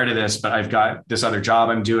to be part of this, but I've got this other job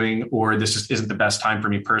I'm doing, or this just isn't the best time for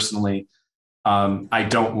me personally. I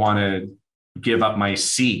don't want to give up my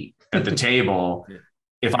seat at the table.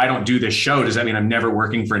 If I don't do this show, does that mean I'm never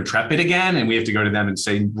working for Intrepid again? And we have to go to them and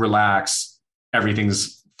say, relax,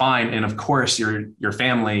 everything's fine. And of course, your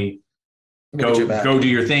family, go do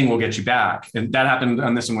your thing. We'll get you back. And that happened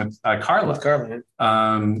on this one with Carla,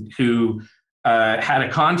 who had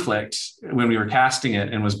a conflict when we were casting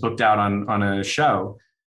it and was booked out on a show.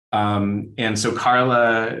 And so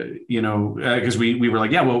Carla, because we were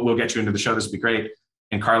like, yeah, we'll get you into the show. This would be great.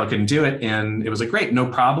 And Carla couldn't do it. And it was like, great, no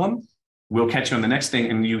problem. We'll catch you on the next thing.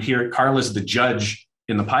 And you hear Carla's the judge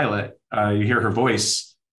in the pilot. You hear her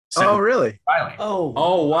voice. Oh, really?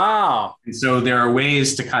 Oh, wow. And so there are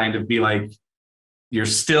ways to kind of be like, you're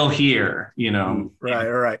still here,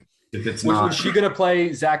 Right. If it's Was she going to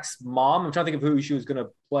play Zach's mom? I'm trying to think of who she was going to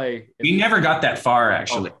play. We never got that far,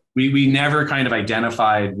 actually. Okay. We never kind of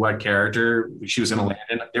identified what character she was going to land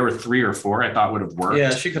in. There were 3 or 4 I thought would have worked. Yeah,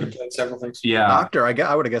 she could have played several things. Yeah. Doctor,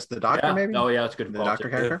 I would have guessed the doctor, maybe? Oh, yeah, that's good. The doctor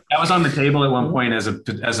character? That was on the table at one point as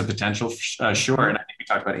a potential short. And I think we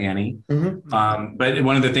talked about Annie. Mm-hmm. But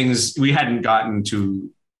one of the things we hadn't gotten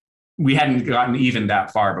even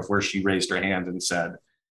that far before she raised her hand and said,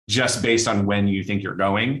 just based on when you think you're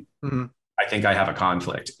going, I think I have a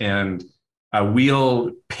conflict. And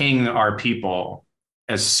we'll ping our people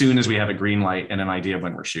as soon as we have a green light and an idea of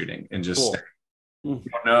when we're shooting, and just say, we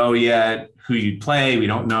don't know yet who you'd play. We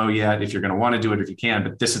don't know yet if you're going to want to do it, if you can,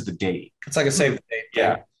 but this is the date. It's like a save the date.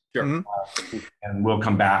 Yeah. Sure. And we'll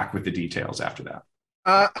come back with the details after that.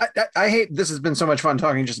 I hate, this has been so much fun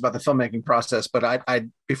talking just about the filmmaking process, but I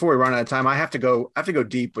before we run out of time, I have to go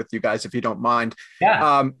deep with you guys, if you don't mind.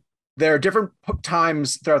 Yeah. There are different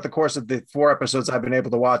times throughout the course of the 4 episodes I've been able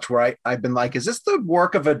to watch where I've been like, is this the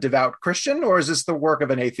work of a devout Christian or is this the work of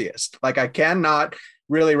an atheist? Like, I cannot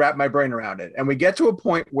really wrap my brain around it. And we get to a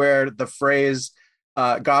point where the phrase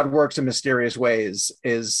God works in mysterious ways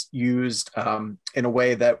is used in a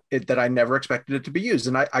way that I never expected it to be used.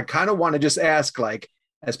 And I kind of want to just ask, like,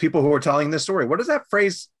 as people who are telling this story, what does that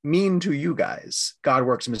phrase mean to you guys? God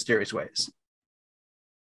works in mysterious ways.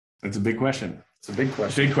 That's a big question. It's a big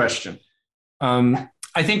question. Big question.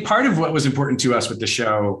 I think part of what was important to us with the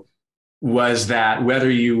show was that whether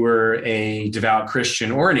you were a devout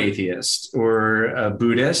Christian or an atheist or a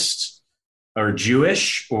Buddhist or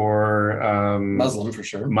Jewish or Muslim for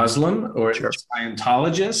sure, Muslim or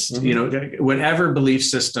Scientologist, whatever belief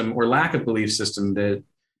system or lack of belief system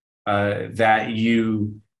that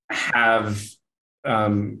you have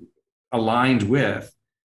aligned with,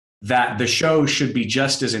 that the show should be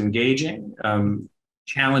just as engaging,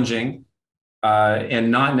 challenging,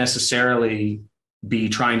 and not necessarily be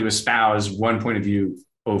trying to espouse one point of view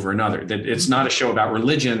over another. That it's not a show about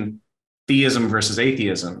religion, theism versus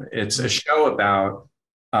atheism. It's a show about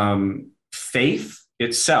faith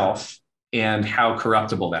itself and how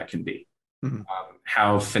corruptible that can be.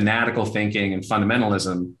 How fanatical thinking and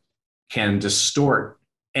fundamentalism can distort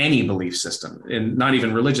any belief system, and not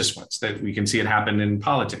even religious ones. That we can see it happen in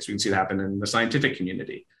politics. We can see it happen in the scientific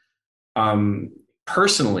community.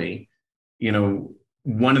 Personally,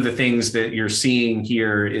 one of the things that you're seeing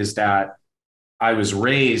here is that I was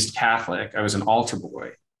raised Catholic. I was an altar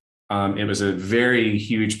boy. It was a very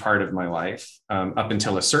huge part of my life up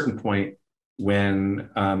until a certain point when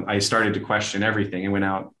I started to question everything and went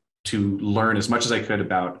out to learn as much as I could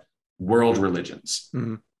about world religions.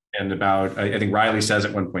 And about, I think Riley says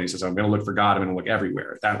at one point, he says, I'm going to look for God. I'm going to look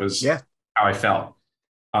everywhere. That was how I felt.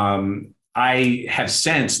 I have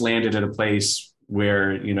since landed at a place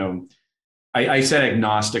where, I said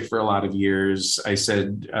agnostic for a lot of years. I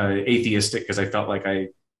said atheistic because I felt like I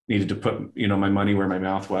needed to put, my money where my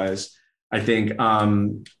mouth was. I think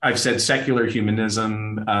I've said secular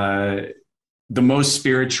humanism. The most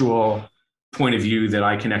spiritual point of view that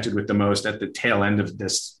I connected with the most at the tail end of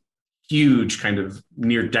this huge kind of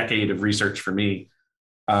near decade of research for me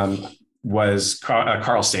was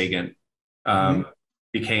Carl Sagan.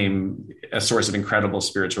 Became a source of incredible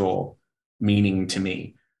spiritual meaning to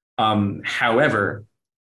me. However,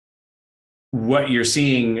 what you're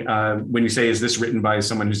seeing when you say, is this written by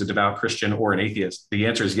someone who's a devout Christian or an atheist? The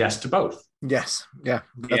answer is yes to both. Yes. Yeah.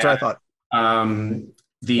 That's what I thought.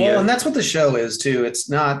 And that's what the show is too. It's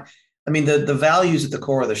not, I mean, the values at the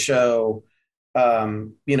core of the show,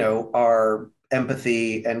 are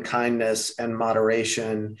empathy and kindness and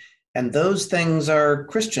moderation. And those things are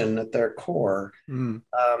Christian at their core.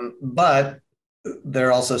 But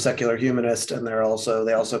they're also secular humanist, and they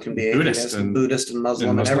also can be atheist and Buddhist and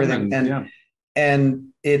Muslim and everything.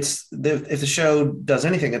 And it's if the show does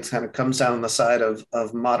anything, it's kind of comes down on the side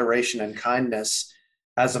of moderation and kindness,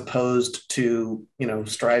 as opposed to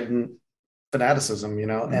strident fanaticism.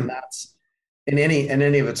 And that's in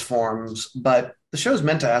any of its forms. But the show's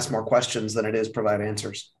meant to ask more questions than it is provide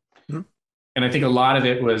answers. And I think a lot of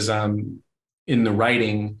it was in the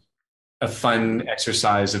writing, a fun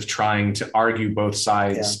exercise of trying to argue both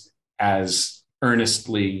sides as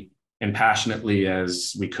earnestly and passionately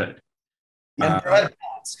as we could. And provide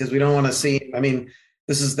balance, because we don't want to see, I mean,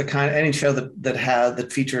 this is the kind of, any show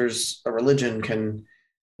that features a religion can,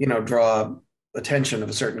 draw attention of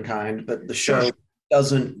a certain kind, but the show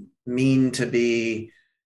doesn't mean to be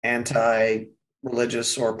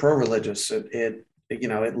anti-religious or pro-religious. It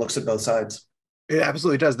looks at both sides. It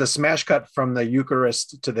absolutely does. The smash cut from the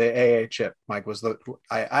Eucharist to the AA chip, Mike, was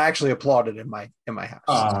I actually applauded in my house.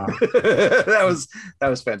 that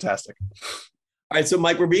was fantastic. All right, so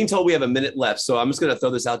Mike, we're being told we have a minute left, so I'm just going to throw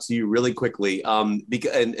this out to you really quickly. And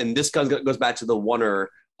this goes back to the oneer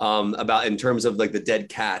about in terms of like the dead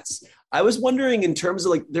cats. I was wondering in terms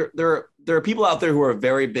of like there are people out there who are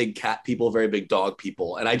very big cat people, very big dog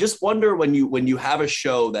people, and I just wonder when you have a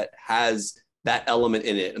show that has that element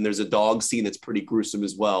in it, and there's a dog scene that's pretty gruesome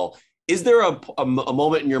as well. Is there a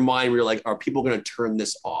moment in your mind where you're like, are people going to turn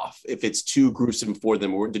this off if it's too gruesome for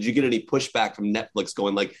them? Or did you get any pushback from Netflix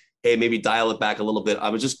going like, hey, maybe dial it back a little bit? I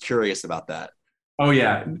was just curious about that. Oh,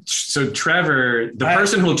 yeah. So Trevor, the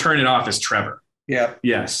person who'll turn it off is Trevor. Yeah.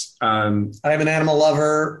 Yes. I'm an animal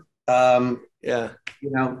lover. I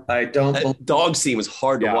don't. That dog scene was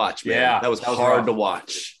hard to watch, man. Yeah, that was hard to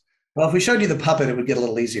watch. Well, if we showed you the puppet, it would get a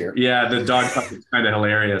little easier. Yeah, the dog puppet's kind of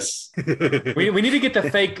hilarious. We need to get the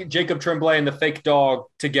fake Jacob Tremblay and the fake dog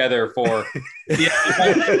together for. We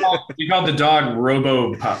called the dog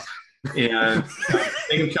Robo Pup, and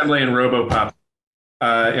Jacob Tremblay and Robo Pup.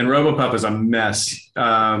 And Robo Pup is a mess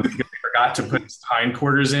because he forgot to put his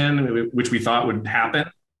hindquarters in, which we thought would happen.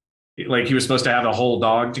 Like he was supposed to have a whole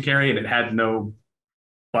dog to carry, and it had no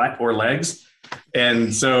butt or legs.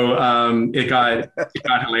 And so it got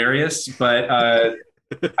hilarious, but I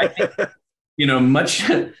think much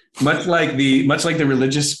like the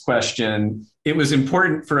religious question, it was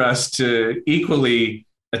important for us to equally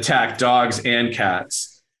attack dogs and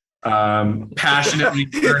cats passionately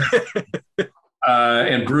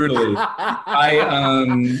and brutally.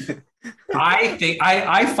 I think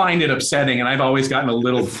I find it upsetting, and I've always gotten a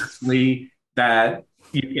little bristly that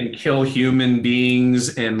you can kill human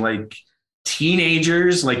beings and like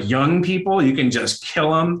teenagers, like young people, you can just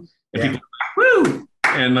kill them, and people are like, woo,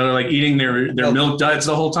 and they're like eating their milk duds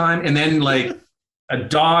the whole time, and then like a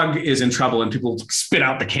dog is in trouble and people spit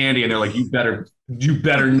out the candy and they're like, you better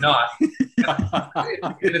not.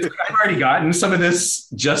 I've already gotten some of this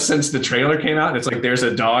just since the trailer came out. It's like there's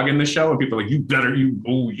a dog in the show and people are like, you better.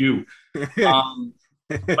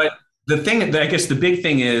 But the thing, I guess the big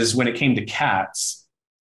thing is when it came to cats,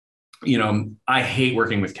 I hate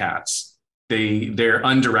working with cats. They're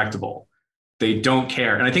undirectable. They don't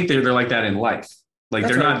care. And I think they're like that in life. Like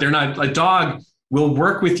they're not a dog will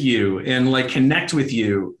work with you and like connect with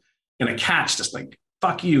you. And a cat's just like,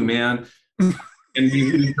 fuck you, man. And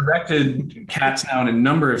we've directed cats now in a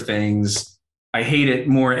number of things. I hate it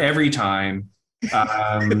more every time. By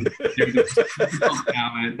the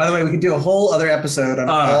way, we could do a whole other episode on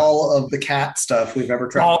all of the cat stuff we've ever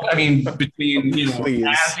tried. Between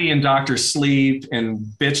Azzy and Dr. Sleep and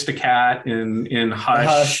Bitch the cat in Hush.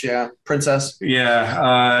 Hush, yeah. Princess.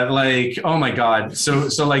 Yeah. Oh my God. So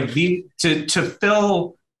like to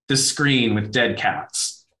fill the screen with dead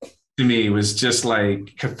cats to me was just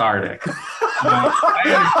like cathartic. That's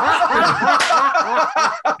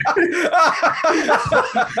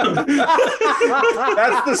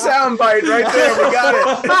the sound bite right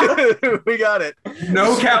there. We got it.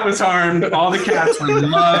 No cat was harmed. All the cats were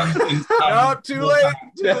loved. No, too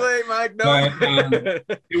late, Mike. No. But,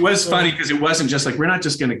 it was funny because it wasn't just like, we're not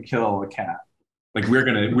just going to kill a cat. Like we're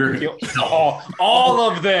gonna kill all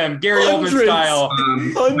of them, Gary Oldman style.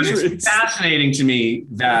 But it's fascinating to me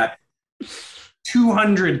that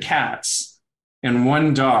 200 cats and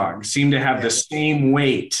one dog seem to have the same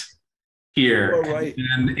weight here. Oh, right.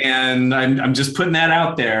 And I'm just putting that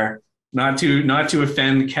out there. not to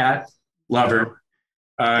offend cat lover.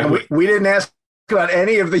 And we didn't ask about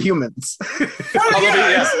any of the humans.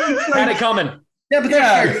 Had it coming. Yeah, but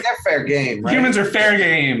they're fair game, right? Humans are fair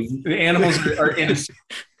game. The animals are innocent,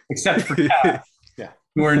 except for cats,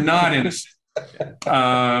 who are not innocent.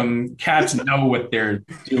 Cats know what they're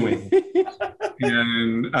doing,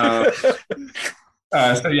 and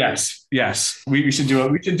so yes, we should do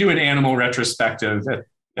it. We should do an animal retrospective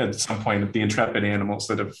at some point of the intrepid animals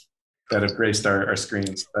that have graced our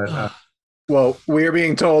screens. But well, we are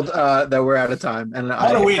being told that we're out of time, and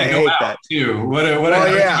what a way to go out too. What a way to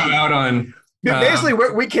go out on. Basically,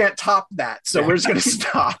 we can't top that, so we're just going to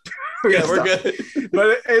stop. We're good.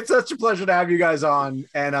 But it's such a pleasure to have you guys on,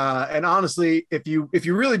 and honestly, if you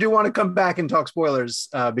really do want to come back and talk spoilers,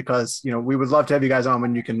 because we would love to have you guys on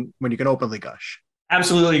when you can openly gush.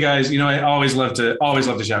 Absolutely, guys. I always love to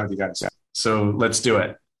chat with you guys. So let's do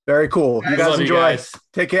it. Very cool. You guys enjoy.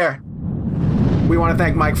 Take care. We want to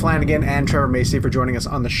thank Mike Flanagan and Trevor Macy for joining us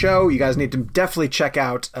on the show. You guys need to definitely check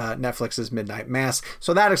out Netflix's Midnight Mass.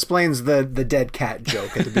 So that explains the dead cat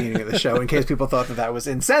joke at the beginning of the show, in case people thought that was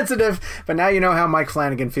insensitive. But now you know how Mike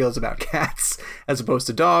Flanagan feels about cats as opposed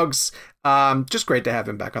to dogs. Just great to have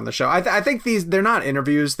him back on the show. I think they're not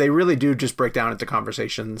interviews. They really do just break down into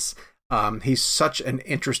conversations. He's such an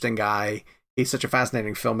interesting guy. He's such a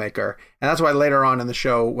fascinating filmmaker. And that's why later on in the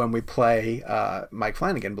show, when we play Mike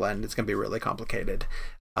Flanagan Blend, it's going to be really complicated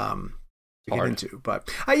to get into.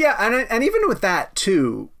 But and even with that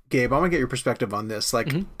too, Gabe, I want to get your perspective on this.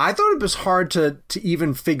 Like, I thought it was hard to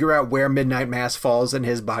even figure out where Midnight Mass falls in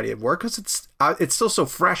his body of work, because it's still so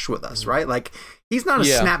fresh with us, right? Like, he's not a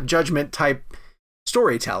snap judgment type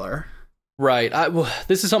storyteller. Right.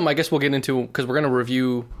 This is something I guess we'll get into, because we're going to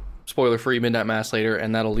review spoiler-free Midnight Mass later,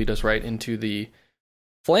 and that'll lead us right into the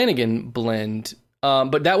Flanagan Blend.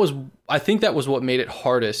 But I think that was what made it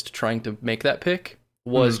hardest trying to make that pick,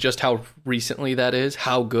 was just how recently that is,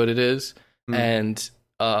 how good it is, and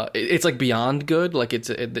it's like beyond good. Like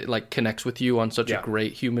it like connects with you on such a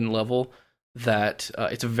great human level that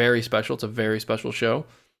it's very special. It's a very special show.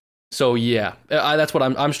 So that's what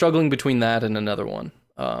I'm struggling between that and another one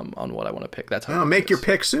on what I want to pick. That's how. Make your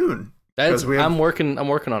pick soon. I'm working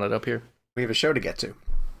on it up here. We have a show to get to.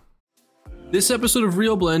 This episode of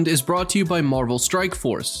Real Blend is brought to you by Marvel Strike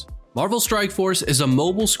Force. Marvel Strike Force is a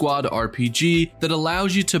mobile squad RPG that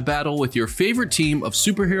allows you to battle with your favorite team of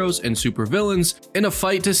superheroes and supervillains in a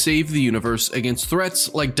fight to save the universe against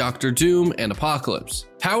threats like Doctor Doom and Apocalypse.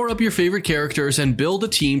 Power up your favorite characters and build a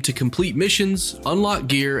team to complete missions, unlock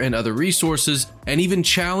gear and other resources, and even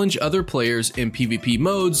challenge other players in PvP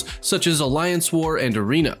modes such as Alliance War and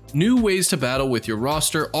Arena. New ways to battle with your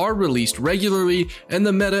roster are released regularly, and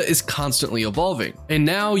the meta is constantly evolving. And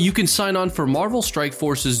now you can sign on for Marvel Strike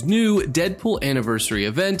Force's new Deadpool Anniversary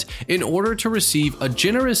event in order to receive a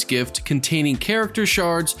generous gift containing character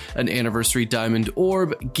shards, an Anniversary Diamond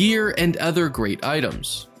Orb, gear, and other great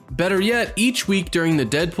items. Better yet, each week during the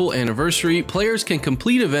Deadpool Anniversary, players can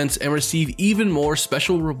complete events and receive even more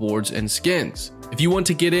special rewards and skins. If you want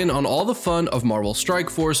to get in on all the fun of Marvel Strike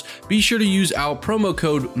Force, be sure to use our promo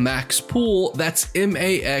code MAXPOOL, that's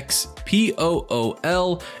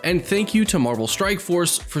MAXPOOL, and thank you to Marvel Strike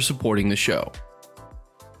Force for supporting the show.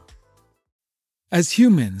 As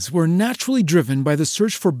humans, we're naturally driven by the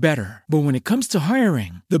search for better. But when it comes to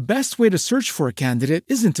hiring, the best way to search for a candidate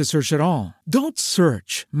isn't to search at all. Don't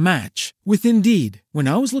search, match with Indeed. When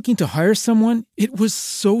I was looking to hire someone, it was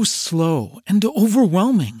so slow and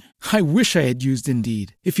overwhelming. I wish I had used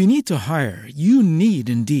Indeed. If you need to hire, you need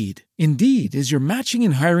Indeed. Indeed is your matching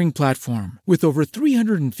and hiring platform with over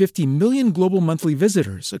 350 million global monthly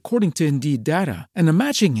visitors, according to Indeed data, and a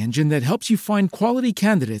matching engine that helps you find quality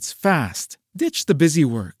candidates fast. Ditch the busy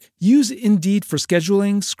work. Use Indeed for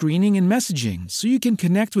scheduling, screening, and messaging so you can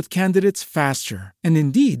connect with candidates faster. And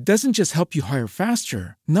Indeed doesn't just help you hire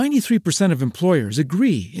faster. 93% of employers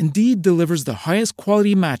agree Indeed delivers the highest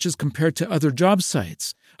quality matches compared to other job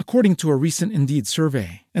sites, according to a recent Indeed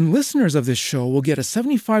survey. And listeners of this show will get a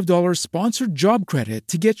 $75 sponsored job credit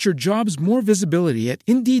to get your jobs more visibility at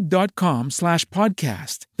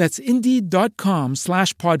Indeed.com/podcast. That's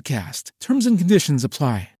Indeed.com/podcast. Terms and conditions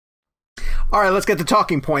apply. All right, let's get to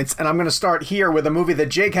talking points, and I'm going to start here with a movie that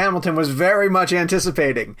Jake Hamilton was very much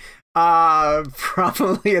anticipating.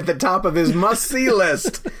 Probably at the top of his must-see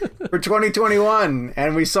list for 2021,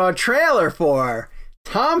 and we saw a trailer for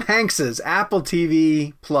Tom Hanks's Apple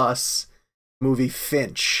TV Plus movie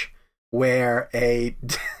Finch, where a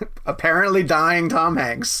apparently dying Tom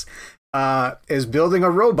Hanks is building a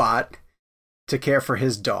robot to care for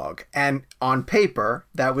his dog. And on paper,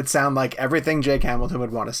 that would sound like everything Jake Hamilton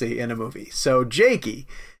would want to see in a movie. So, Jakey,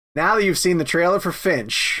 Now that you've seen the trailer for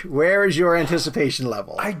Finch, where is your anticipation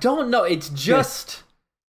level? I don't know. It's just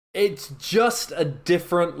a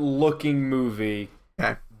different looking movie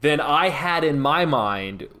than I had in my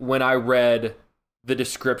mind when I read the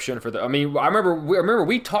description for the. I mean, I remember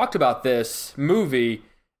we talked about this movie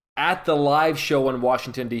at the live show in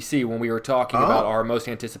Washington D.C. when we were talking about our most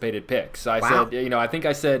anticipated picks. I said, I think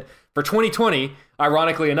I said for 2020,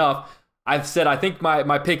 ironically enough, I've said I think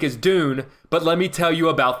my pick is Dune, but let me tell you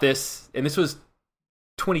about this. And this was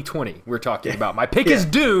 2020 we're talking about. My pick is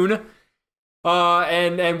Dune.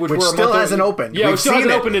 And which we're still hasn't opened. Yeah, it still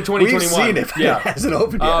hasn't opened in 2021. We've seen it. Yeah, it hasn't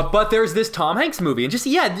opened yet. But there's this Tom Hanks movie, and just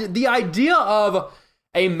the idea of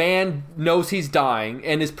a man knows he's dying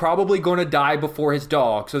and is probably going to die before his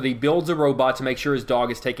dog, so that he builds a robot to make sure his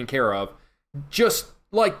dog is taken care of. Just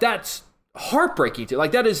like that's heartbreaking.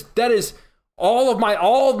 Like that is all of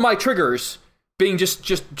my triggers being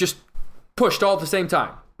just pushed all at the same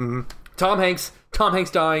time. Mm-hmm. Tom Hanks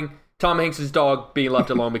dying. Tom Hanks' dog being left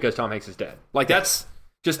alone because Tom Hanks is dead. Like that's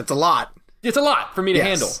it's a lot. It's a lot for me to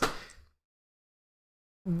handle.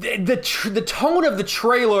 The tone of the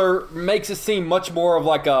trailer makes it seem much more of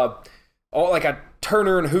like a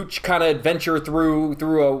Turner and Hooch kind of adventure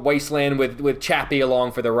through a wasteland with Chappie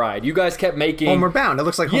along for the ride. You guys kept making Homeward Bound. It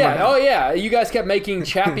looks like Homeward Bound. Oh yeah. You guys kept making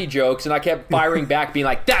Chappie jokes, and I kept firing back, being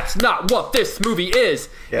like, "That's not what this movie is."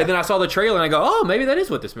 Yeah. And then I saw the trailer, and I go, "Oh, maybe that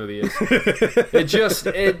is what this movie is." It's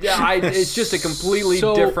just a completely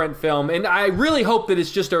different film, and I really hope that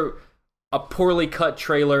it's just a poorly cut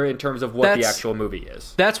trailer in terms of what the actual movie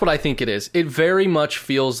is. That's what I think it is. It very much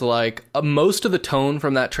feels like most of the tone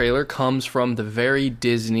from that trailer comes from the very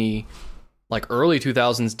Disney, like early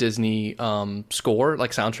 2000s Disney score,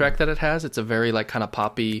 like soundtrack that it has. It's a very like kind of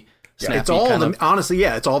poppy, snappy it's all kind the, of, honestly,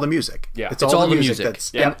 it's all the music. Yeah, it's all the music.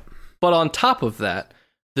 That's, But on top of that,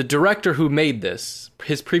 the director who made this,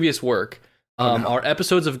 his previous work, are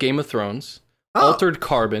episodes of Game of Thrones, Altered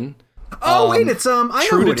Carbon. Wait, it's I know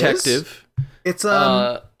True who Detective. It's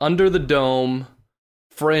Under the Dome,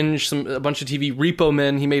 Fringe, a bunch of TV. Repo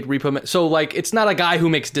Man. He made Repo Man. So like, it's not a guy who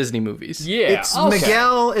makes Disney movies. Yeah, it's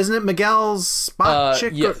Miguel. Isn't it Miguel's spot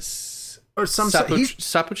chick? Yes. Or some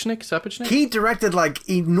Sapochnik. He directed like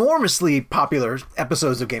enormously popular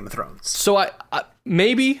episodes of Game of Thrones. So I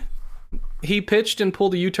maybe he pitched and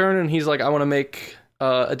pulled a U-turn, and he's like, I want to make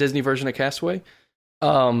a Disney version of Castaway.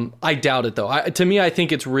 I doubt it though. To me, I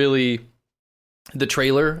think it's really the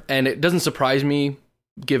trailer, and it doesn't surprise me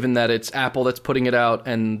given that it's Apple that's putting it out,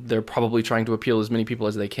 and they're probably trying to appeal as many people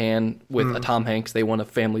as they can with a Tom Hanks. They want a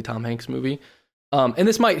family Tom Hanks movie. And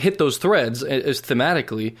this might hit those threads as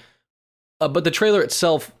thematically, but the trailer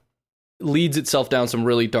itself leads itself down some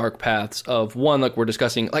really dark paths of one, like we're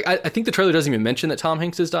discussing. Like I think the trailer doesn't even mention that Tom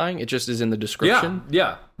Hanks is dying. It just is in the description.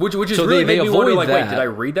 Yeah. Which is so really they made me wonder, like, that. wait, did I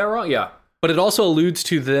read that wrong? Yeah. But it also alludes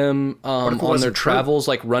to them on their travels,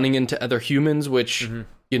 like running into other humans, which,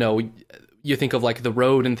 you know, you think of like The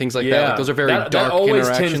Road and things like that. Like, those are very dark that always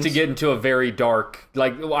interactions. tends to get into a very dark,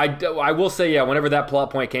 like, I will say, whenever that plot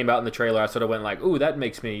point came out in the trailer, I sort of went like, ooh, that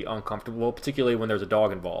makes me uncomfortable, particularly when there's a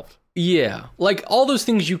dog involved. Yeah. Like, all those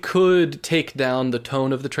things you could take down the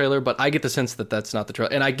tone of the trailer, but I get the sense that that's not the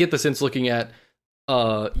trailer. And I get the sense looking at,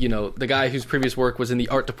 you know, the guy whose previous work was in the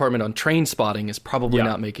art department on Train Spotting is probably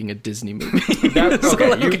not making a Disney movie.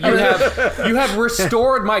 You have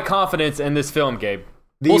restored my confidence in this film, Gabe.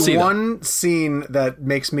 The one scene that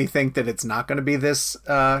makes me think that it's not going to be this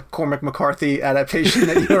Cormac McCarthy adaptation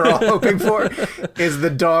that you're all hoping for is the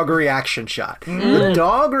dog reaction shot. The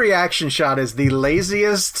dog reaction shot is the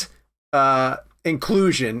laziest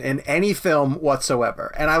inclusion in any film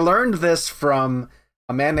whatsoever. And I learned this from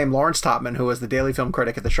a man named Lawrence Topman, who was the daily film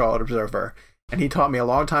critic at the Charlotte Observer. And he taught me a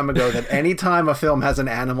long time ago that anytime a film has an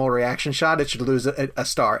animal reaction shot, it should lose a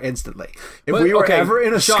star instantly. If we were ever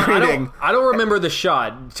in a screening... I don't remember the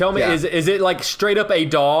shot. Tell me, is it like straight up a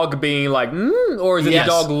dog being like, or is it the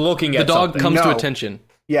dog looking at something? The dog comes to attention.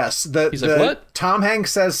 Yes. He's like, what? Tom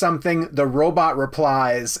Hanks says something, the robot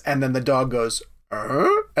replies, and then the dog goes,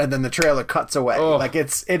 and then the trailer cuts away. Like,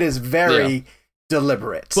 it is very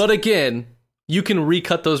deliberate. But again... You can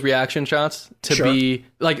recut those reaction shots to be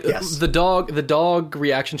like the dog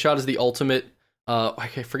reaction shot is the ultimate. I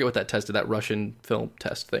forget what that test did, that Russian film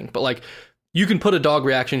test thing. But like, you can put a dog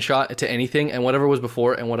reaction shot to anything, and whatever was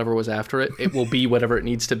before and whatever was after it, it will be whatever it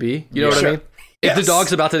needs to be. You know what I mean? If the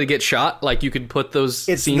dog's about to get shot, like you could put those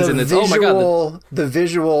scenes in. It's oh my god, the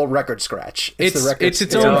visual record scratch. It's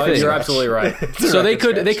its own thing. You're absolutely right. So they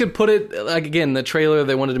could put it like, again, the trailer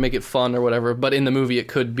they wanted to make it fun or whatever, but in the movie it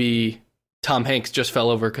could be Tom Hanks just fell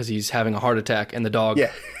over because he's having a heart attack, and the dog.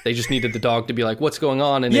 Yeah. They just needed the dog to be like, "What's going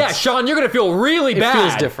on?" And Yeah, Sean, you're gonna feel really bad.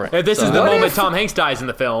 feels different. If this is So- the What moment if- Tom Hanks dies in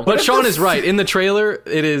the film. But Sean is right. In the trailer,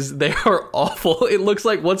 they are awful. It looks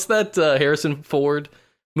like, what's that Harrison Ford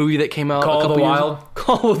movie that came out Call a of couple the years Wild?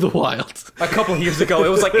 Call of the Wild. A couple of years ago, it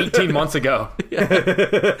was like 18 months ago.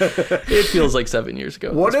 It feels like 7 years ago.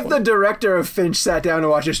 at What this if the point. director of Finch sat down to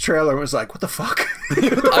watch his trailer and was like, "What the fuck?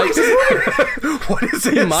 What is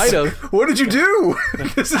this? He might have. What did you do?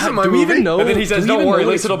 This isn't my Do we movie." even know? And then he says, do we "Don't even worry, know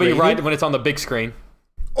at least it's it'll be rated? right when it's on the big screen."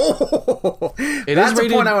 Oh, It that's is the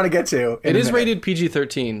rated- point I want to get to. It is rated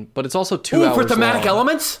PG-13, but it's also 2 Ooh, hours for thematic long.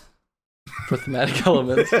 elements? For thematic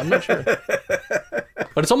elements. I'm not sure.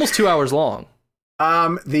 But it's almost 2 hours long.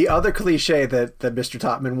 The other cliche that Mr.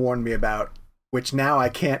 Topman warned me about, which now I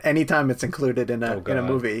can't. Anytime it's included in a God.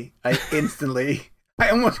 movie, I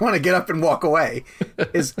almost want to get up and walk away.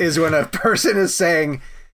 Is when a person is saying,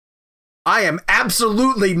 "I am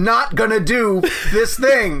absolutely not gonna do this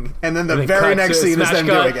thing," and then the And then very cut next to scene is smash them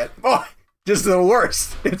cut. doing it. Oh, just the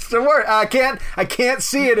worst. It's the worst. I can't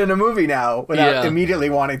see it in a movie now without Yeah. immediately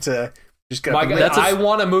wanting to just get up My and God, leave. That's a- I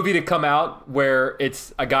want a movie to come out where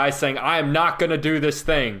it's a guy saying, "I am not going to do this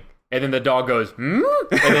thing," and then the dog goes, "Hmm,"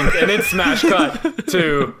 and then smash cut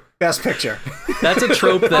to Best picture. That's a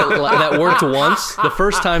trope that worked once. The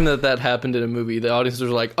first time that happened in a movie, the audience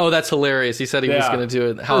was like, "Oh, that's hilarious. He said he was Yeah. going to do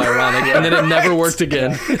it. How ironic." And then it never worked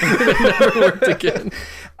again. It never worked again.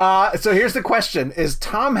 So here's the question: is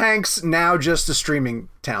Tom Hanks now just a streaming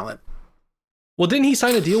talent? Well, didn't he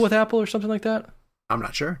sign a deal with Apple or something like that? I'm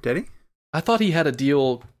not sure. Did he? I thought he had a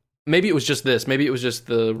deal. Maybe it was just this. Maybe it was just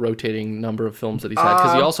the rotating number of films that he's had.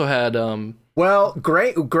 Because he also had... Well,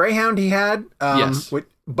 Greyhound he had. Yes.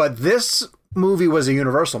 But this movie was a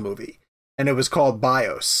Universal movie, and it was called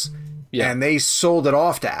BIOS. Yeah. And they sold it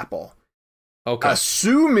off to Apple. Okay.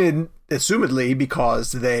 Assumedly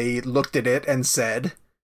because they looked at it and said,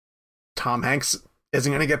 Tom Hanks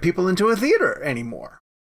isn't going to get people into a theater anymore.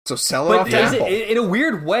 So sell it off But to is Apple. it, in a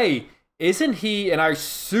weird way, isn't he? And I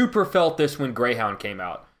super felt this when Greyhound came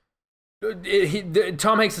out.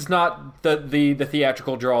 Tom Hanks is not the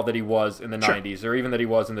theatrical draw that he was in the Sure. 90s or even that he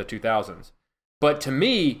was in the 2000s. But to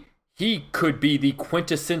me, he could be the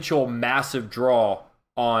quintessential massive draw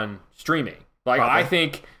on streaming. Like, Probably. I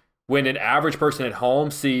think when an average person at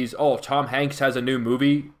home sees, oh, Tom Hanks has a new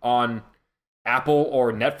movie on Apple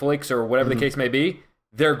or Netflix or whatever the case may be,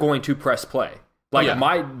 they're going to press play. Like, Yeah.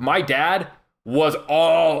 my dad was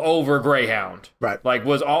all over Greyhound. Right. Like,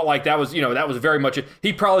 was all, like, that was, that was very much,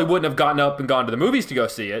 he probably wouldn't have gotten up and gone to the movies to go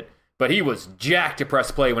see it, but he was jacked to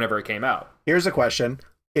press play whenever it came out. Here's a question.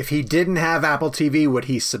 If he didn't have Apple TV, would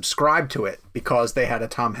he subscribe to it because they had a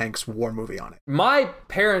Tom Hanks war movie on it? My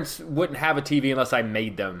parents wouldn't have a TV unless I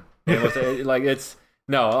made them. It was like, it's,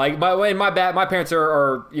 no, like my parents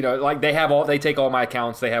are like they take all my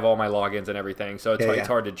accounts, they have all my logins and everything, so it's it's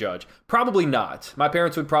hard to judge. Probably not. My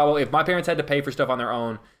parents would probably, if my parents had to pay for stuff on their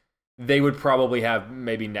own, they would probably have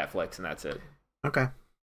maybe Netflix and that's it. Okay.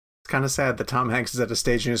 It's kind of sad that Tom Hanks is at a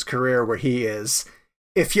stage in his career where he is,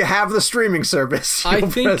 if you have the streaming service, I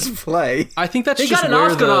you'll think- press play. I think that's They just got an where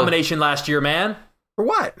Oscar the... nomination last year, man, For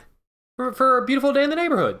what? for A Beautiful Day in the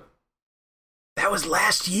Neighborhood. That was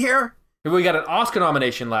last year? We got an Oscar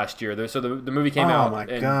nomination last year, so the movie came out Oh my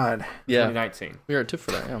in God. Yeah. 2019. We were at TIFF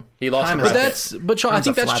for that, yeah. He lost Time to is Brad But Pitt. Sean, I Time's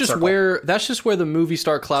think a that's flat just circle. where the movie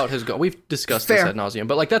star clout has gone. We've discussed Fair. this ad nauseum,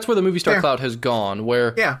 but like that's where the movie star Fair. clout has gone.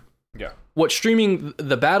 Where Yeah. Yeah. what streaming,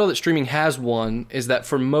 the battle that streaming has won is that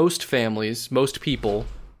for most families, most people,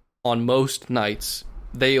 on most nights,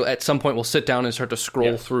 they at some point will sit down and start to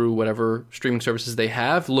scroll through whatever streaming services they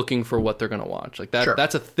have, looking for what they're going to watch. Like that. Sure.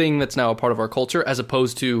 That's a thing that's now a part of our culture, as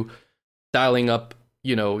opposed to dialing up,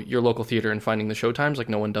 your local theater and finding the showtimes. Like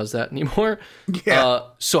no one does that anymore. Yeah.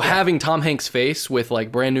 So having Tom Hanks' face with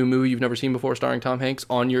like brand new movie you've never seen before starring Tom Hanks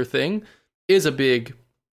on your thing is a big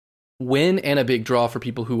win and a big draw for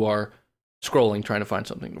people who are scrolling trying to find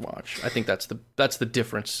something to watch. I think that's the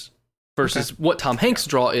difference versus what Tom Hanks'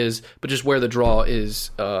 draw is, but just where the draw is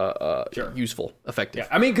useful, effective.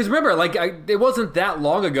 Yeah, I mean, because remember, like, it wasn't that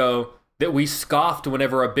long ago that we scoffed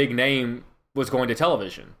whenever a big name was going to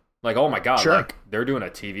television. Like, oh my God, Sure. like they're doing a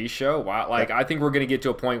TV show. Wow, like I think we're going to get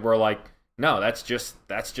to a point where, like, no, that's just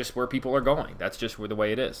where people are going. That's just where the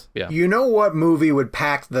way it is. Yeah. You know what movie would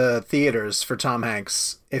pack the theaters for Tom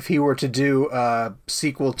Hanks if he were to do a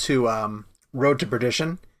sequel to Road to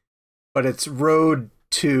Perdition? But it's Road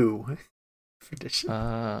to Perdition.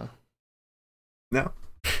 I No?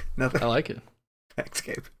 Nothing? like it. Thanks,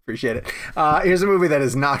 Gabe. Appreciate it. Here's a movie that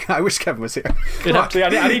is not. I wish Kevin was here. Actually,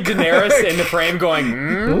 I need Daenerys in the frame going.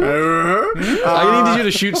 I need you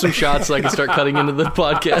to shoot some shots so I can start cutting into the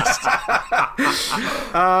podcast.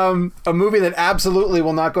 A movie that absolutely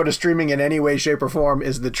will not go to streaming in any way, shape, or form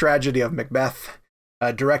is The Tragedy of Macbeth,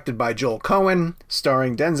 directed by Joel Cohen,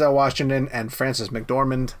 starring Denzel Washington and Frances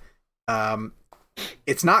McDormand.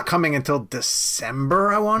 It's not coming until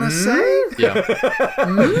December, I want to say. Yeah.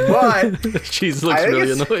 But She looks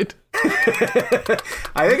really annoyed.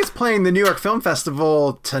 I think it's playing the New York Film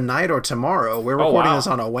Festival tonight or tomorrow. We're recording this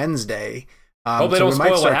on a Wednesday. Hope they don't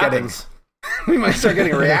spoil what happens. We might start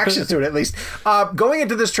getting reactions to it at least. Going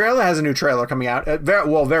into this trailer, has a new trailer coming out.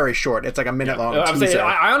 Very short. It's like a minute long. I'm saying,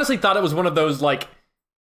 I honestly thought it was one of those like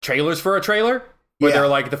trailers for a trailer where they're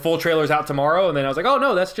like the full trailer's out tomorrow, and then I was like, oh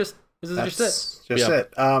no, this is just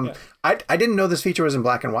it. I didn't know this feature was in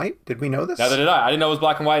black and white. Did we know this? Neither did I. I didn't know it was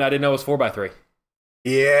black and white. And I didn't know it was 4x3.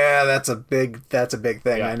 Yeah, that's a big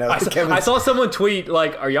thing. Yeah. I know. I saw someone tweet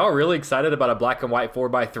like, "Are y'all really excited about a black and white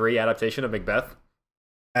 4x3 adaptation of Macbeth?"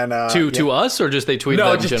 And to us, or just they tweeted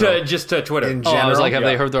no, that just to Twitter. In I was like, have Yeah.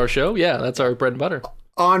 they heard our show? Yeah, that's our bread and butter.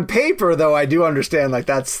 On paper, though, I do understand like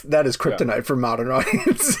that is kryptonite for modern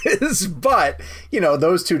audiences. But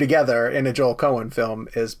those two together in a Joel Cohen film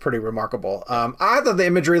is pretty remarkable. I thought the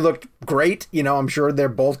imagery looked great. I'm sure they're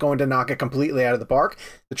both going to knock it completely out of the park.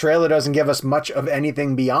 The trailer doesn't give us much of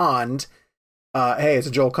anything beyond. Hey, it's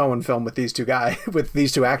a Joel Cohen film with these two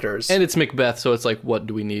actors, And it's Macbeth, so it's like, what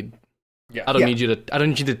do we need? Yeah. I don't need you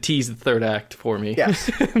to tease the third act for me. Yes.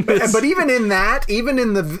 But even in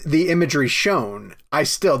the imagery shown,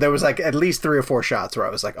 there was like at least 3 or 4 shots where I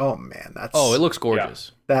was like, oh man, it looks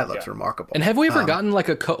gorgeous. That looks remarkable. And have we ever gotten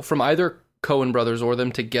like from either Coen brothers or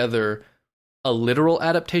them together a literal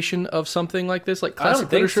adaptation of something like this, like classic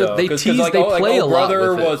literature? So. They tease, they play a lot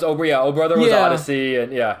with it. Oh Brother was Odyssey,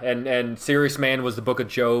 and Serious Man was the Book of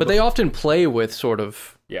Job. But they often play with sort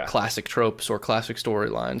of classic tropes or classic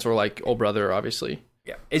storylines, or like Oh Brother, obviously.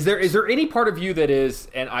 Yeah. Is there any part of you that is,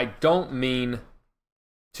 and I don't mean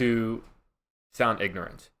to sound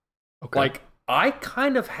ignorant. Okay. Like I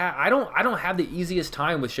kind of I don't have the easiest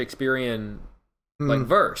time with Shakespearean like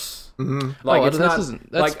verse. Mm-hmm. Like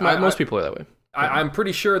most people are that way. I'm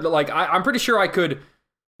pretty sure that I'm pretty sure I could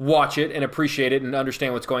watch it and appreciate it and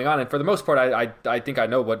understand what's going on. And for the most part, I think I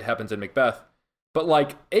know what happens in Macbeth, but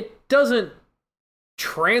like it doesn't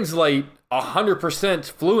translate 100%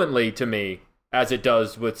 fluently to me as it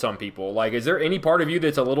does with some people. Like, is there any part of you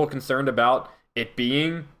that's a little concerned about it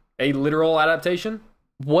being a literal adaptation?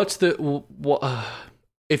 If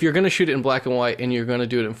you're going to shoot it in black and white and you're going to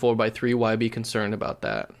do it in 4x3, why be concerned about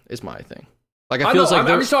that? Is my thing. Like, I feel like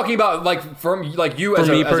I'm just talking about like from like you as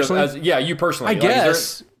me personally. You personally. I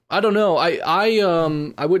guess I don't know.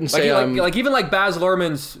 I wouldn't say like even like Baz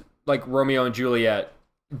Luhrmann's like Romeo and Juliet,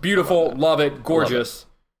 beautiful, love it, gorgeous,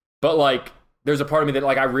 but like there's a part of me that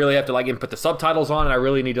like I really have to like input the subtitles on, and I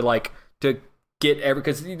really need to like to get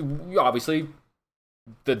because obviously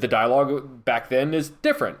the dialogue back then is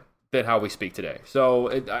different than how we speak today. So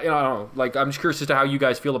I don't know. Like I'm just curious as to how you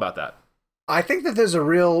guys feel about that. I think that there's a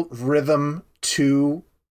real rhythm to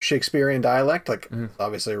Shakespearean dialect. Like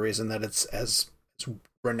obviously a reason that it's as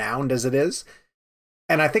renowned as it is.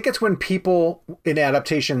 And I think it's when people in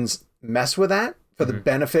adaptations mess with that for the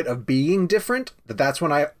benefit of being different, that's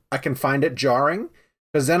when I can find it jarring.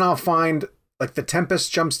 Because then I'll find like The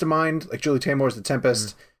Tempest jumps to mind, like Julie Taymor's The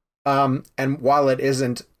Tempest. And while it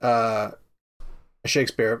isn't a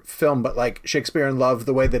Shakespeare film, but like Shakespeare in Love,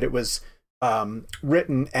 the way that it was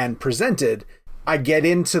written and presented, I get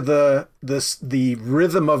into the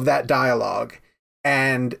rhythm of that dialogue,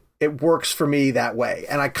 and it works for me that way.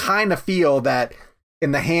 And I kind of feel that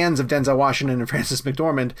in the hands of Denzel Washington and Frances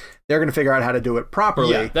McDormand, they're going to figure out how to do it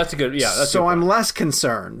properly. Yeah, that's a good. Yeah, that's so I'm less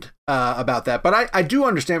concerned about that. But I do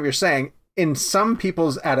understand what you're saying. In some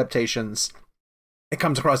people's adaptations, it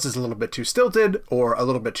comes across as a little bit too stilted or a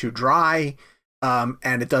little bit too dry,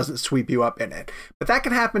 and it doesn't sweep you up in it. But that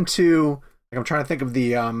could happen to. Like I'm trying to think of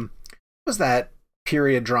the what was that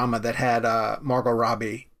period drama that had Margot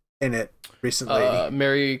Robbie in it recently?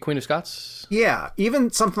 Mary Queen of Scots. Yeah,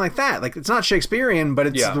 even something like that. Like it's not Shakespearean, but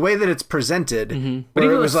it's the way that it's presented. But Where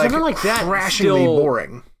even it was like that, crashingly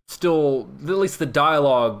boring. Still, at least the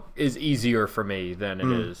dialogue is easier for me than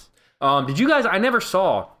it is. Did you guys? I never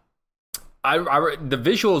saw. The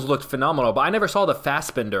visuals looked phenomenal, but I never saw the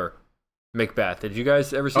Fassbender Macbeth. Did you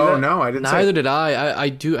guys ever see that? Oh no, I didn't. Neither did I. I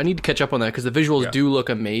need to catch up on that because the visuals do look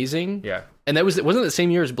amazing. Yeah, and wasn't it the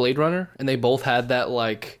same year as Blade Runner, and they both had that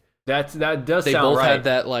like that does. They sound both right. had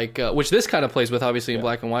that like which this kind of plays with obviously in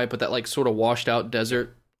black and white, but that like sort of washed out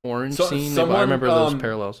desert orange scene. I Someone, remember those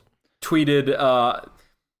parallels. tweeted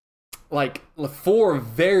like 4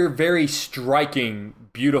 very, very striking,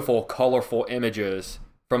 beautiful, colorful images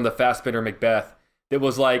from the Fassbinder Macbeth. That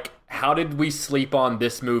was like, how did we sleep on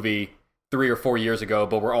this movie 3 or 4 years ago,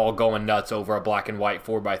 but we're all going nuts over a black and white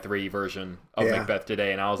 4:3 version of Macbeth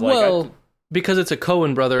today? And I was like, well, because it's a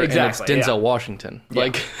Coen brother Exactly, and it's Denzel yeah. Washington. Yeah.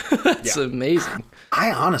 Like, it's amazing.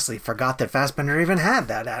 I honestly forgot that Fassbinder even had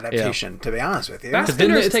that adaptation, to be honest with you.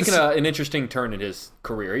 Fassbinder has it's taken an interesting turn in his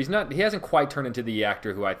career. He hasn't quite turned into the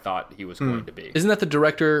actor who I thought he was going to be. Isn't that the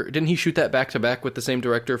director? Didn't he shoot that back to back with the same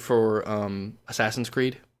director for Assassin's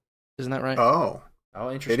Creed? Isn't that right? Oh,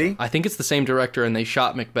 interesting. did he? I think it's the same director, and they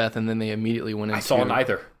shot Macbeth, and then they immediately went into I saw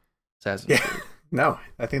neither. Assassin's Creed. No,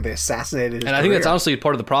 I think they assassinated his And I think that's career. honestly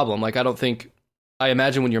part of the problem. Like, I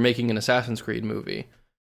imagine when you're making an Assassin's Creed movie,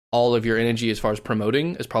 all of your energy as far as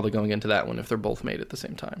promoting is probably going into that one if they're both made at the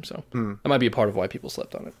same time. So that might be a part of why people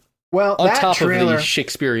slept on it. Well, On that top trailer, of the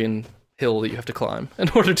Shakespearean hill that you have to climb in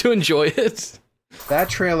order to enjoy it. That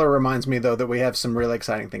trailer reminds me, though, that we have some really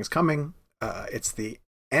exciting things coming. It's the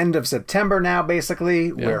end of September now, basically.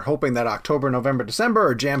 Yeah. We're hoping that October, November, December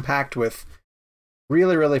are jam-packed with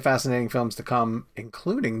really, really fascinating films to come,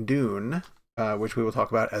 including Dune, which we will talk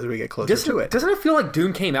about as we get closer to it. Doesn't it feel like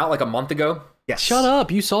Dune came out like a month ago? Yes. Shut up.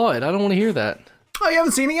 You saw it. I don't want to hear that. Oh, you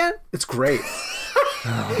haven't seen it yet? It's great.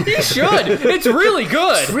 You should. It's really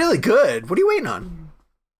good. It's really good. What are you waiting on?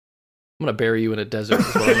 I'm going to bury you in a desert. Is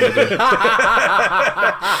what I'm going to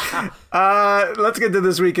do. Let's get to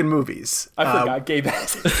this week in movies. I forgot Gabe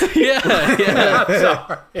has it. Yeah. I'm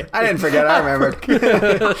sorry. I didn't forget. I remembered.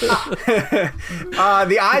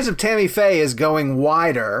 The Eyes of Tammy Faye is going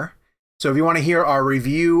wider. So if you want to hear our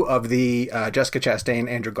review of the Jessica Chastain,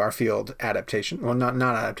 Andrew Garfield adaptation, well, not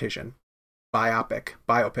adaptation, biopic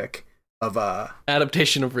of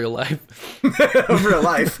Adaptation of real life. of real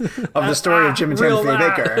life of the story of Jim and Tammy Faye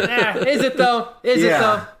Baker. Is it though? Is it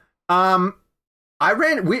though?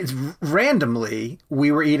 Randomly,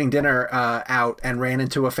 we were eating dinner out and ran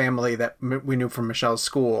into a family that we knew from Michelle's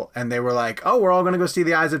school, and they were like, "Oh, we're all going to go see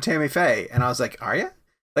The Eyes of Tammy Faye," and I was like, "Are you?"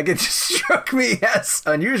 Like, it just struck me as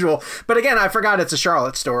unusual. But again, I forgot it's a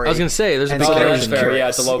Charlotte story. I was going to say, there's a And big so they were connection just there. fair. Yeah,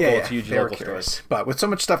 it's a local, it's a huge they were local story. curious. But with so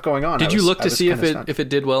much stuff going on, Did you look I to was see if kinda stunned. it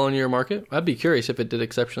did well in your market? I'd be curious if it did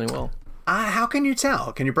exceptionally well. How can you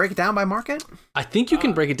tell? Can you break it down by market? I think you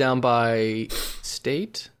can break it down by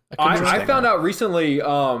state. I found out recently,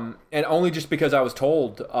 and only just because I was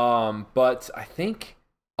told, but I think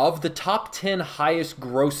of the top 10 highest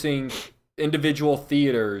grossing individual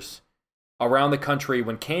theaters around the country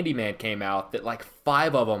when Candyman came out, that like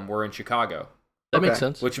 5 of them were in Chicago. That makes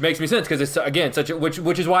sense. Which makes me sense because it's, again, which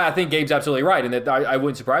is why I think Gabe's absolutely right, and that I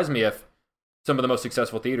wouldn't surprise me if some of the most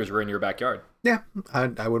successful theaters were in your backyard. Yeah, I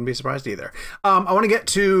wouldn't be surprised either. I want to get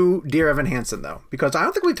to Dear Evan Hansen, though, because I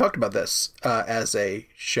don't think we talked about this as a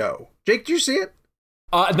show. Jake, did you see it?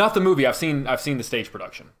 Not the movie. I've seen the stage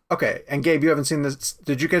production. Okay, and Gabe, you haven't seen this.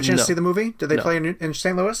 Did you get a chance to see the movie? Did they play in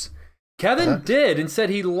St. Louis? Kevin did and said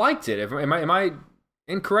he liked it. Am I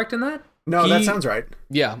incorrect in that? No, that sounds right.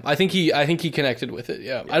 Yeah, I think he connected with it.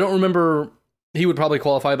 Yeah. I don't remember. He would probably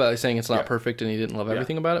qualify by saying it's not perfect and he didn't love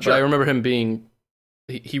everything about it. But I remember him being.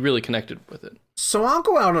 He really connected with it. So I'll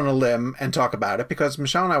go out on a limb and talk about it because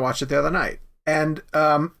Michelle and I watched it the other night. And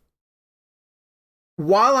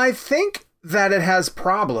while I think that it has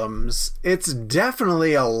problems, it's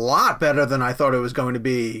definitely a lot better than I thought it was going to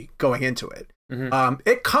be going into it. Mm-hmm.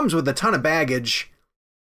 It comes with a ton of baggage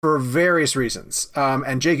for various reasons.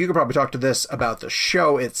 And Jake, you could probably talk to this about the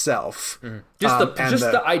show itself. Mm-hmm.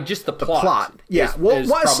 Just the plot. Yeah.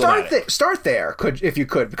 Is start there, if you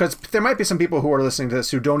could, because there might be some people who are listening to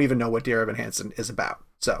this who don't even know what Dear Evan Hansen is about.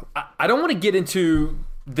 So I don't want to get into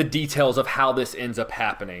the details of how this ends up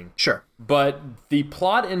happening. Sure. But the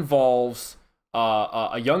plot involves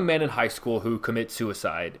a young man in high school who commits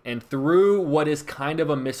suicide, and through what is kind of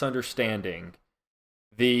a misunderstanding,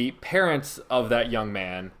 the parents of that young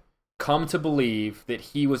man come to believe that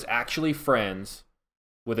he was actually friends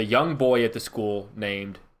with a young boy at the school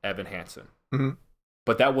named Evan Hansen. Mm-hmm.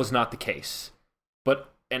 But that was not the case.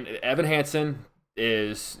 And Evan Hansen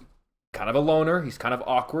is kind of a loner. He's kind of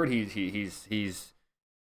awkward. He's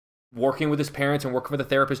working with his parents and working with a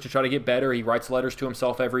therapist to try to get better. He writes letters to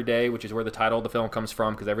himself every day, which is where the title of the film comes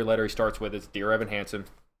from, because every letter he starts with is Dear Evan Hansen.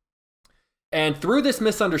 And through this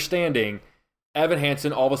misunderstanding, Evan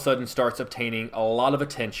Hansen all of a sudden starts obtaining a lot of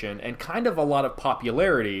attention and kind of a lot of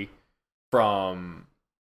popularity from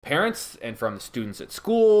parents and from the students at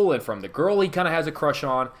school and from the girl he kind of has a crush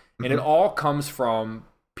on. Mm-hmm. And it all comes from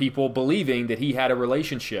people believing that he had a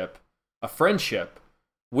relationship, a friendship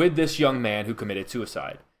with this young man who committed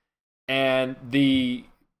suicide. And the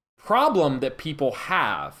problem that people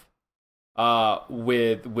have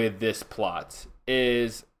with this plot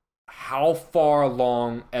is how far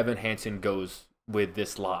along Evan Hansen goes with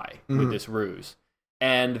this lie, with this ruse.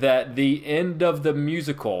 And that the end of the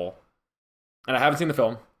musical, and I haven't seen the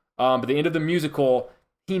film, but the end of the musical,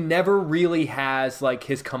 he never really has like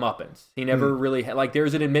his comeuppance. He never really like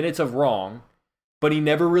there's an admittance of wrong, but he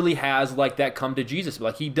never really has like that come to Jesus.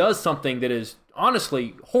 Like he does something that is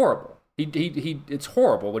honestly horrible. He it's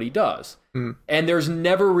horrible what he does. And there's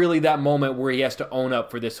never really that moment where he has to own up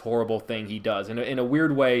for this horrible thing he does. And in a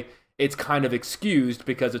weird way, it's kind of excused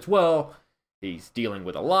because it's, well, he's dealing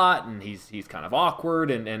with a lot and he's kind of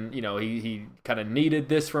awkward and you know, he kind of needed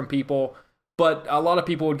this from people. But a lot of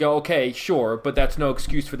people would go, okay, sure, but that's no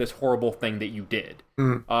excuse for this horrible thing that you did.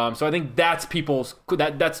 So I think that's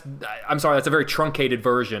I'm sorry, that's a very truncated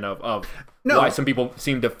version of why some people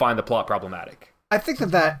seem to find the plot problematic. I think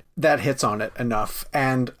that hits on it enough.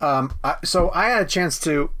 And so I had a chance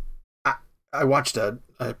to, I watched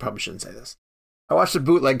I probably shouldn't say this. I watched a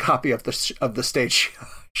bootleg copy of the stage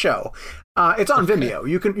show. It's on Vimeo.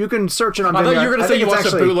 You can search it on Vimeo. I thought you were going to say you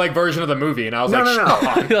watched a bootleg version of the movie, and I was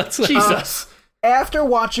no. Jesus. After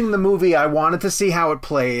watching the movie, I wanted to see how it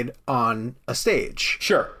played on a stage.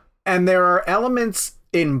 Sure. And there are elements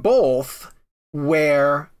in both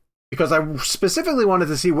where, because I specifically wanted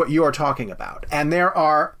to see what you're talking about, and there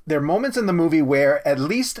are moments in the movie where, at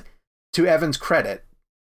least to Evan's credit,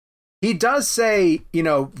 he does say, you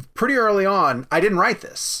know, pretty early on, I didn't write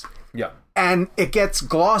this. Yeah. And it gets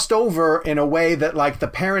glossed over in a way that, like, the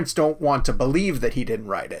parents don't want to believe that he didn't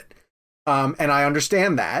write it. And I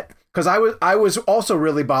understand that, because I was also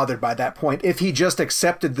really bothered by that point if he just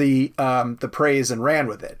accepted the praise and ran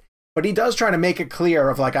with it. But he does try to make it clear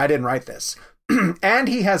of, like, I didn't write this. And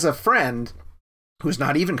he has a friend who's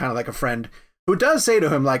not even kind of like a friend who does say to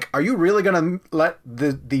him, like, are you really going to let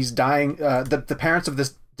these dying, the parents of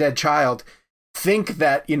this dead child think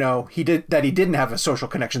that, you know, he didn't have a social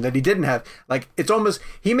connection, that he didn't have, like, it's almost,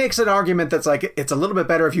 he makes an argument that's like, it's a little bit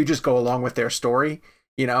better if you just go along with their story,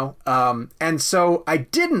 you know? And so I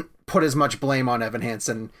didn't put as much blame on Evan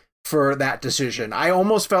Hansen for that decision. I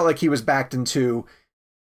almost felt like he was backed into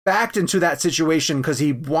that situation because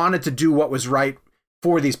he wanted to do what was right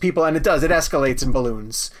for these people. And it escalates in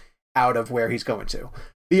balloons out of where he's going to.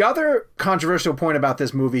 The other controversial point about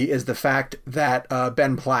this movie is the fact that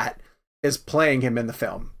Ben Platt is playing him in the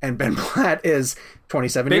film. And Ben Platt is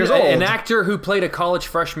 27 years old. An actor who played a college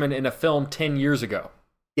freshman in a film 10 years ago.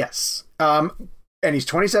 Yes. And he's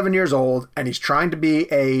 27 years old, and he's trying to be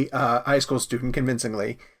a high school student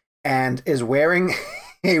convincingly, and is wearing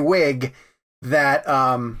a wig that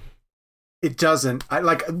it doesn't,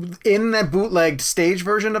 like, in the bootlegged stage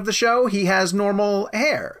version of the show, he has normal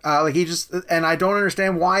hair. Like, he just, and I don't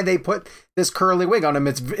understand why they put this curly wig on him.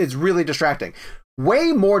 It's really distracting.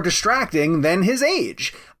 Way more distracting than his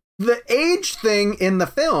age. The age thing in the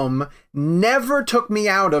film never took me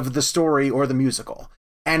out of the story or the musical.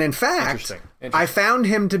 And in fact, I found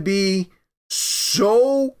him to be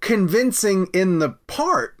so convincing in the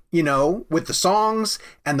part, you know, with the songs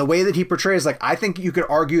and the way that he portrays. Like, I think you could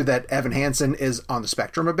argue that Evan Hansen is on the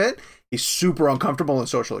spectrum a bit. He's super uncomfortable in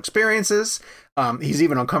social experiences. He's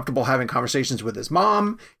even uncomfortable having conversations with his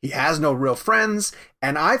mom. He has no real friends.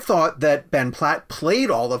 And I thought that Ben Platt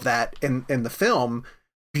played all of that in the film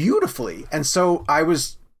beautifully. And so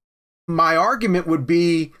my argument would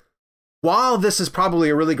be, while this is probably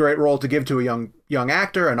a really great role to give to a young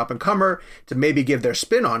actor, an up-and-comer, to maybe give their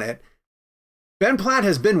spin on it, Ben Platt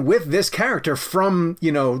has been with this character from,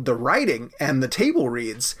 you know, the writing and the table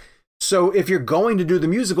reads. So if you're going to do the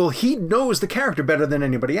musical, he knows the character better than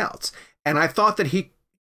anybody else. And I thought that I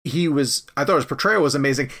thought his portrayal was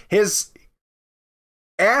amazing.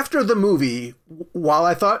 After the movie, while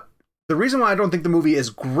I thought, the reason why I don't think the movie is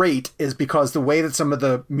great is because the way that some of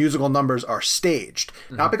the musical numbers are staged,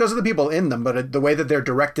 not because of the people in them, but the way that they're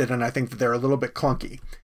directed. And I think that they're a little bit clunky.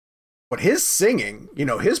 But his singing, you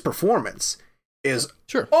know, his performance is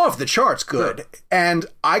off the charts good. Sure. And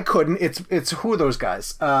I couldn't, it's who are those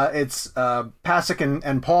guys? It's Pasek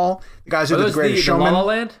and Paul, the guys who did The Greatest Showman. La La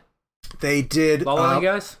Land? They did La La Land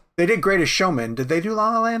guys? They did Greatest Showman. Did they do La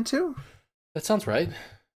La Land too? That sounds right.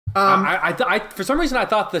 I for some reason I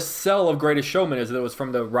thought the sell of Greatest Showman is that it was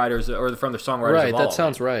from the writers or from the songwriters. Right, of La La that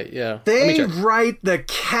sounds Land. right. Yeah, they write the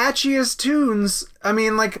catchiest tunes. I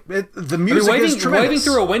mean, like the music is tremendous. Waving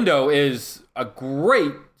Through a Window is a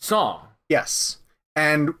great song. Yes,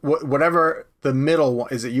 and whatever the middle one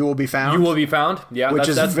is, it You Will Be Found. You Will Be Found. Yeah, which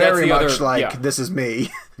is very much like This Is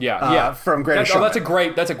Me. Yeah, from Greatest Showman.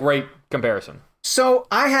 That's a great comparison. So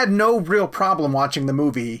I had no real problem watching the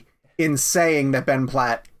movie in saying that Ben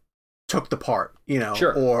Platt took the part,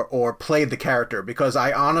 Sure. or played the character, because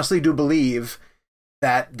I honestly do believe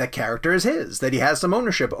that the character is his, that he has some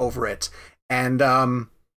ownership over it. And,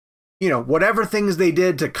 whatever things they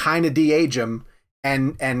did to kind of de-age him,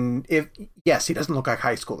 and if, yes, he doesn't look like a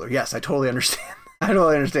high schooler. Yes, I totally understand. I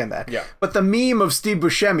totally understand that. Yeah. But the meme of Steve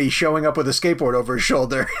Buscemi showing up with a skateboard over his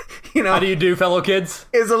shoulder, How do you do, fellow kids?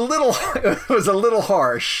 was a little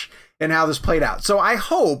harsh in how this played out. So I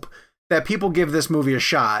hope that people give this movie a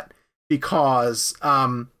shot, because,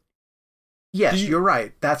 yes, you're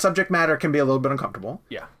right. That subject matter can be a little bit uncomfortable.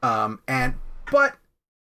 Yeah. But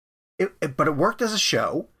it worked as a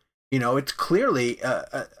show. It's clearly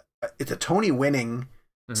it's a Tony-winning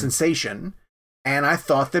sensation, and I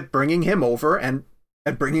thought that bringing him over and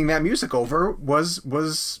bringing that music over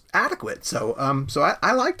was adequate. So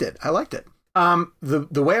I liked it.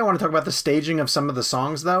 The way I want to talk about the staging of some of the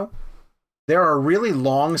songs, though, there are really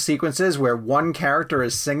long sequences where one character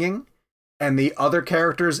is singing and the other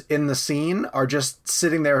characters in the scene are just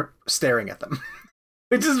sitting there staring at them,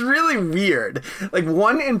 which is really weird. Like,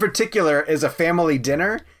 one in particular is a family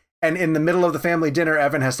dinner, and in the middle of the family dinner,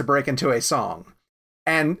 Evan has to break into a song.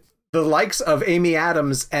 And the likes of Amy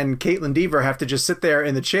Adams and Caitlin Dever have to just sit there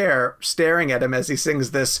in the chair staring at him as he sings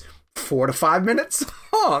this 4 to 5 minute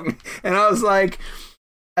song. And I was like,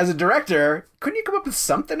 as a director, couldn't you come up with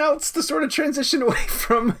something else to sort of transition away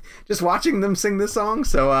from just watching them sing this song?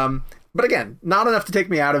 So, but again, not enough to take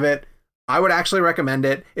me out of it. I would actually recommend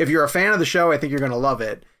it. If you're a fan of the show, I think you're going to love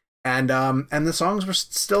it. And the songs were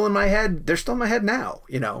still in my head. They're still in my head now,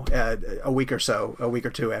 a week or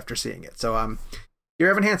two after seeing it. So,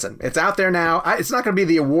 Dear Evan Hansen, it's out there now. It's not going to be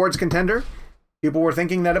the awards contender. People were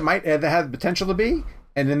thinking that it might have the potential to be.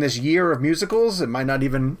 And in this year of musicals, it might not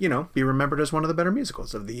even, be remembered as one of the better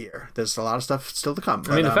musicals of the year. There's a lot of stuff still to come.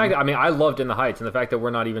 But, I loved In the Heights, and the fact that we're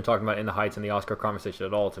not even talking about In the Heights in the Oscar conversation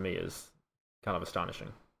at all, to me, is kind of astonishing.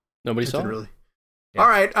 Nobody saw it? Really. Yeah. All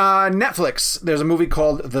right, Netflix. There's a movie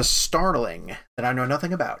called The Starling that I know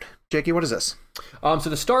nothing about. Jakey, what is this? So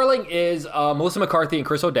The Starling is Melissa McCarthy and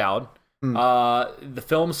Chris O'Dowd. The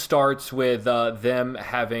film starts with them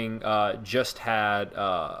having just had,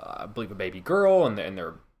 I believe, a baby girl, and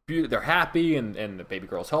they're happy, and the baby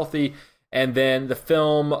girl's healthy. And then the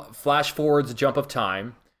film flash forwards a jump of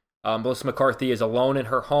time. Melissa McCarthy is alone in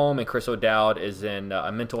her home, and Chris O'Dowd is in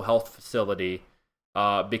a mental health facility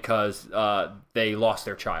because they lost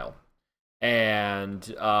their child. And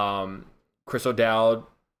Chris O'Dowd,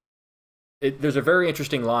 there's a very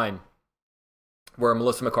interesting line where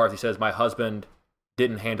Melissa McCarthy says, "My husband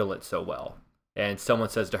didn't handle it so well." And someone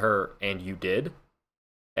says to her, "And you did?"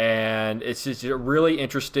 And it's just a really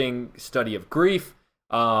interesting study of grief.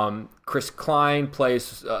 Chris Klein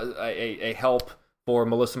plays a help for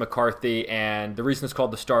Melissa McCarthy, and the reason it's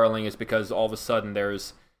called The Starling is because all of a sudden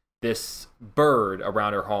there's this bird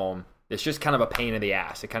around her home. It's just kind of a pain in the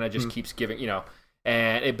ass. It kind of just keeps giving,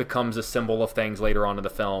 and it becomes a symbol of things later on in the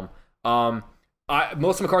film.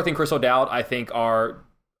 Melissa McCarthy and Chris O'Dowd, I think, are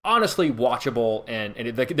honestly watchable, and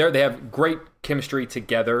they have great chemistry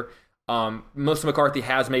together. Melissa McCarthy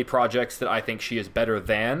has made projects that I think she is better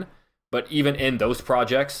than, but even in those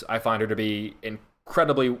projects, I find her to be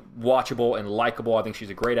incredibly watchable and likable. I think she's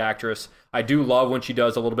a great actress. I do love when she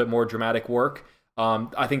does a little bit more dramatic work.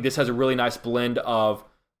 I think this has a really nice blend of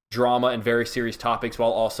drama and very serious topics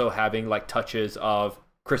while also having like touches of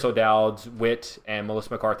Chris O'Dowd's wit and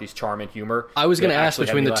Melissa McCarthy's charm and humor. I was going to ask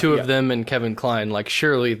between the two of them and Kevin Kline, like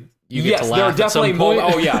surely you get to laugh there are definitely at some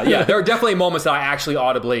point. There are definitely moments that I actually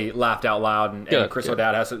audibly laughed out loud, and Chris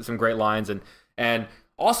O'Dowd has some great lines, and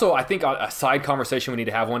also I think a side conversation we need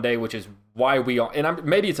to have one day, which is why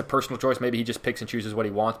maybe it's a personal choice, maybe he just picks and chooses what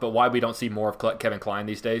he wants, but why we don't see more of Kevin Kline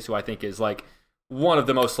these days, who I think is like one of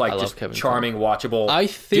the most like just charming, watchable. I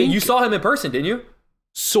think you saw him in person, didn't you?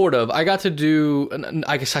 Sort of. I got to do.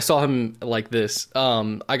 I guess I saw him like this.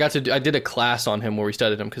 I did a class on him where we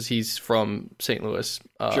studied him because he's from St. Louis.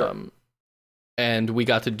 Sure. And we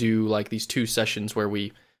got to do like these 2 sessions where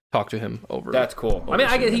we talked to him over. That's cool. I mean,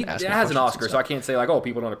 I get he has an Oscar, so I can't say like, oh,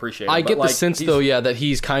 people don't appreciate it. I get the sense though, that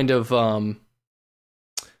he's kind of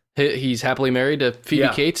he's happily married to Phoebe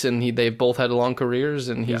Cates, and they've both had long careers,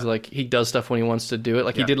 and he's like he does stuff when he wants to do it.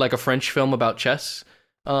 Like he did like a French film about chess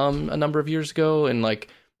a number of years ago, and like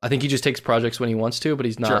I think he just takes projects when he wants to, but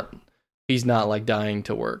he's not like dying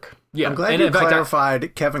to work. I'm glad you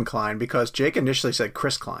clarified Kevin Kline, because Jake initially said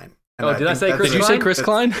Chris Klein. And Oh, did I think say that's- Chris Did you say Chris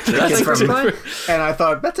Klein? Did I say Chris Klein? And I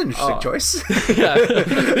thought that's an interesting choice.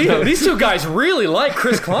 Yeah. These two guys really like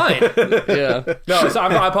Chris Klein. Yeah. No, so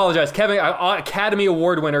I apologize. Academy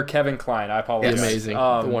Award winner Kevin Kline. I apologize. Amazing.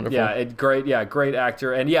 Wonderful. Yeah, great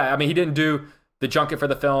actor. And yeah, I mean, he didn't do the junket for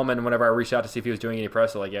the film, and whenever I reached out to see if he was doing any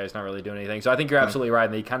press, they're like, yeah, he's not really doing anything. So I think you're absolutely right,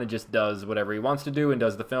 and he kind of just does whatever he wants to do and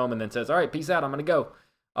does the film, and then says, all right, peace out, I'm gonna go.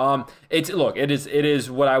 It is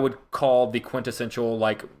what I would call the quintessential,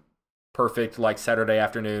 like, perfect, like, Saturday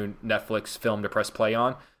afternoon Netflix film to press play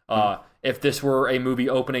on. If this were a movie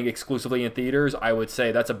opening exclusively in theaters, I would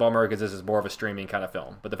say that's a bummer because this is more of a streaming kind of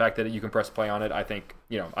film. But the fact that you can press play on it, I think,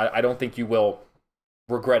 I don't think you will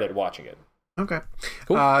regret it watching it. Okay.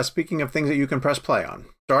 Cool. Speaking of things that you can press play on,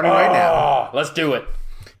 starting right now. Let's do it.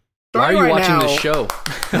 Why are Starting you right watching now- this show?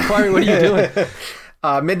 What are you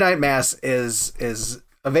doing? Midnight Mass is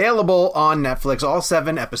available on Netflix, all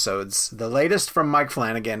 7 episodes, the latest from Mike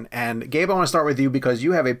Flanagan. And Gabe, I want to start with you because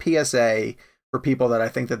you have a PSA for people that I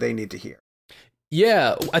think that they need to hear.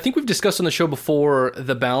 Yeah, I think we've discussed on the show before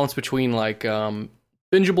the balance between like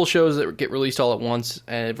bingeable shows that get released all at once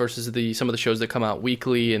and versus some of the shows that come out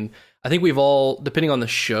weekly. And I think we've all, depending on the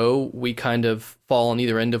show, we kind of fall on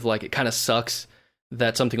either end of like it kind of sucks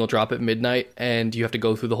that something will drop at midnight and you have to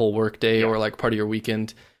go through the whole workday or like part of your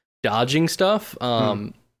weekend dodging stuff.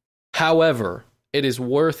 However, it is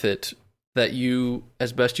worth it that you,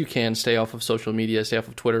 as best you can, stay off of social media, stay off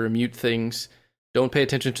of Twitter, and mute things. Don't pay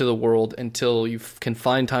attention to the world until you can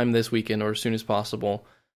find time this weekend or as soon as possible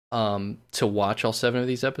to watch all 7 of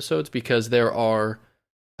these episodes, because there are,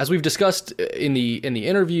 as we've discussed in the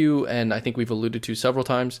interview, and I think we've alluded to several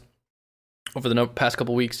times over the past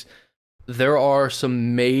couple weeks, there are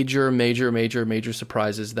some major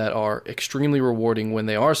surprises that are extremely rewarding when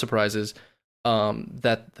they are surprises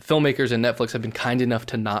that the filmmakers and Netflix have been kind enough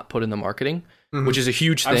to not put in the marketing, which is a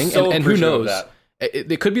huge thing. I'm so and who appreciative of knows?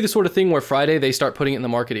 that. It could be the sort of thing where Friday they start putting it in the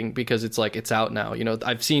marketing because it's like it's out now.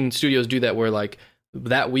 I've seen studios do that where like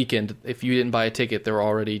that weekend, if you didn't buy a ticket, they're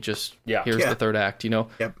already just here's the third act.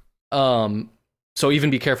 Yep. So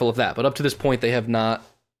even be careful of that. But up to this point, they have not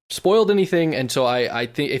spoiled anything, and so I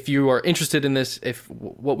think if you are interested in this, if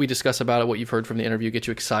what we discuss about it, what you've heard from the interview gets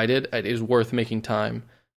you excited, it is worth making time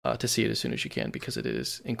to see it as soon as you can because it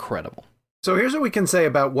is incredible. So here's what we can say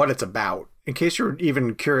about what it's about, in case you're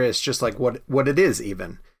even curious, just like what it is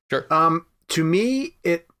even. Sure. To me,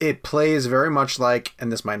 it plays very much like,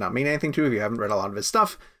 and this might not mean anything to you if you haven't read a lot of his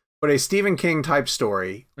stuff, but a Stephen King type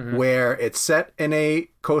story where it's set in a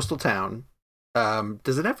coastal town.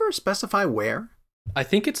 Does it ever specify where? I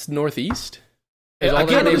think it's Northeast.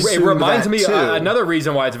 Again, it assume reminds that me too. Another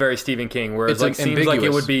reason why it's very Stephen King, where It's like seems like it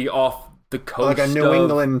ambiguous. would be off the coast, Like a New of,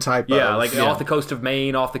 England type of... like off the coast of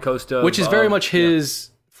Maine, off the coast of Which is very much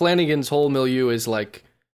his Flanagan's whole milieu is like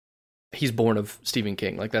he's born of Stephen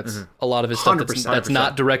King. Like that's a lot of his stuff 100%. that's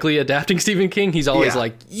not directly adapting Stephen King. He's always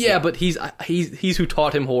Yeah. like, but he's who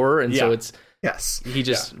taught him horror, and so it's Yes. he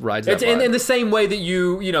just rides that It's vibe. in the same way that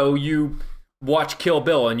you watch Kill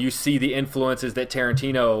Bill and you see the influences that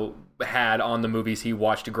Tarantino had on the movies he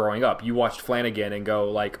watched growing up. You watched Flanagan and go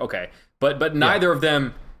like, okay, but neither of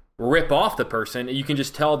them rip off the person. You can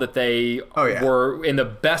just tell that they were in the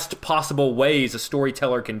best possible ways a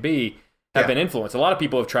storyteller can be have been influenced. A lot of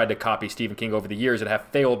people have tried to copy Stephen King over the years and have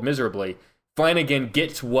failed miserably. Flanagan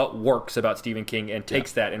gets what works about Stephen King and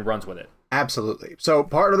takes that and runs with it. Absolutely. So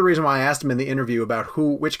part of the reason why I asked him in the interview about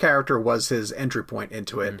which character was his entry point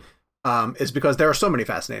into it is because there are so many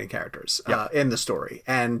fascinating characters in the story,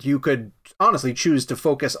 and you could honestly choose to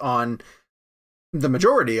focus on the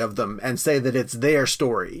majority of them and say that it's their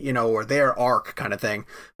story, or their arc kind of thing.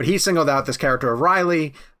 But he singled out this character of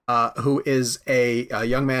Riley, who is a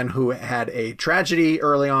young man who had a tragedy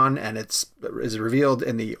early on, and is revealed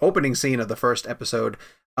in the opening scene of the first episode,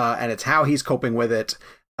 and it's how he's coping with it.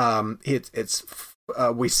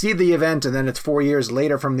 We see the event, and then it's 4 years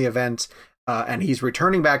later from the event, and he's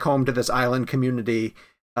returning back home to this island community,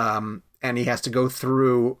 and he has to go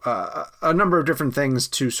through a number of different things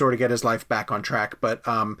to sort of get his life back on track. But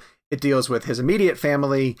it deals with his immediate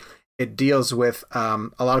family. It deals with a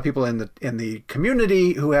lot of people in the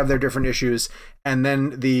community who have their different issues, and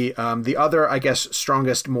then the other, I guess,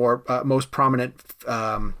 strongest, most prominent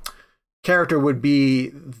character would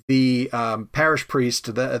be the parish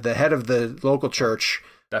priest, the head of the local church,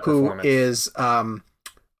 who is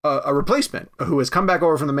a replacement who has come back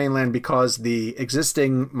over from the mainland because the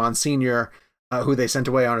existing Monsignor, who they sent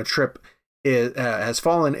away on a trip, has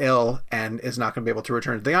fallen ill and is not going to be able to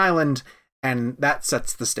return to the island. and that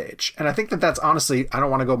sets the stage. And I think that's honestly, I don't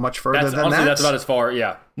want to go much further than honestly, that. That's about as far,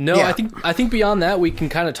 yeah. No, Yeah. I think beyond that we can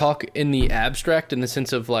kind of talk in the abstract in the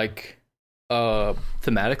sense of like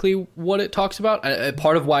thematically what it talks about.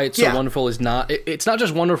 Part of why it's so wonderful is it's not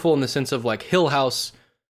just wonderful in the sense of like Hill House.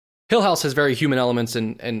 Hill House has very human elements,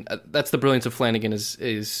 and that's the brilliance of Flanagan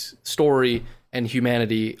is story and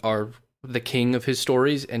humanity are the king of his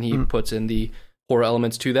stories, and he puts in the horror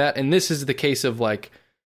elements to that. And this is the case of like,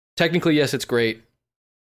 technically, yes, it's great.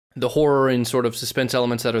 The horror and sort of suspense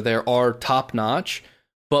elements that are there are top notch,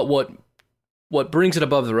 but what brings it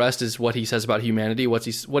above the rest is what he says about humanity, what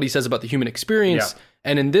he says about the human experience. Yeah.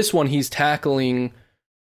 And in this one, he's tackling,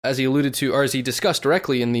 as he alluded to, or as he discussed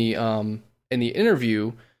directly in the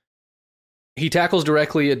interview, he tackles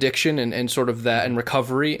directly addiction and sort of that and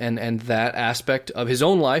recovery and that aspect of his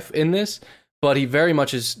own life in this, but he very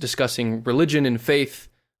much is discussing religion and faith,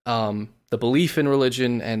 the belief in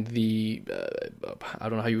religion and the, I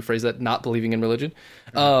don't know how you phrase that, not believing in religion,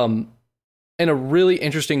 in a really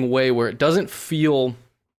interesting way where it doesn't feel...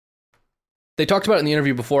 They talked about it in the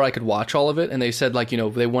interview before I could watch all of it, and they said, like, you know,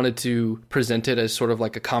 they wanted to present it as sort of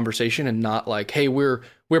like a conversation and not like, hey, we're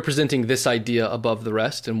presenting this idea above the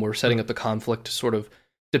rest, and we're setting up the conflict to sort of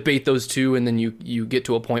debate those two, and then you get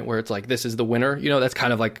to a point where it's like, this is the winner. You know, that's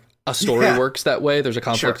kind of like a story works that way. There's a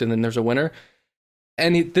conflict, and then there's a winner.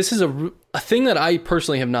 And this is a thing that I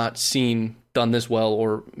personally have not seen done this well,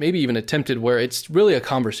 or maybe even attempted, where it's really a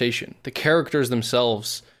conversation. The characters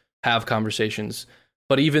themselves have conversations.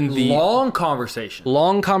 But even the long conversations,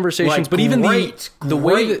 like, but even the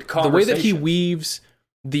way that he weaves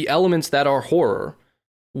the elements that are horror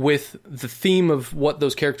with the theme of what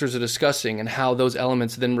those characters are discussing and how those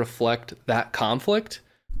elements then reflect that conflict,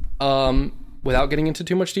 without getting into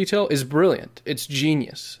too much detail, is brilliant. It's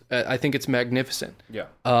genius. I think it's magnificent. Yeah.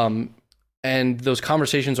 And those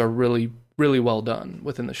conversations are really, really well done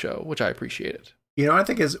within the show, which I appreciated. You know, I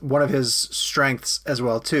think is one of his strengths as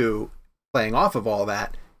well too, playing off of all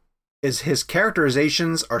that, is his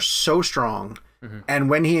characterizations are so strong. Mm-hmm. And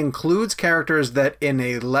when he includes characters that in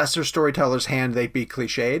a lesser storyteller's hand, they'd be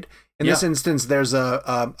cliched. In this instance, there's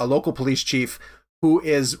a local police chief who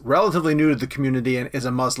is relatively new to the community and is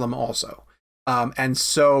a Muslim also. And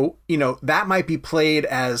so, you know, that might be played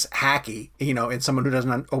as hacky, you know, in someone who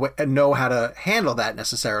doesn't know how to handle that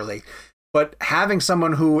necessarily. But having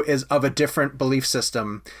someone who is of a different belief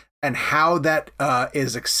system and how that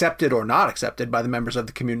is accepted or not accepted by the members of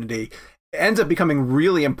the community ends up becoming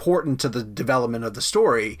really important to the development of the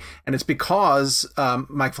story. And it's because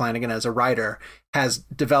Mike Flanagan, as a writer, has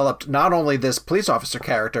developed not only this police officer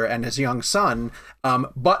character and his young son,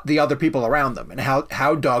 but the other people around them and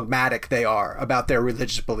how dogmatic they are about their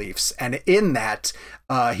religious beliefs. And in that,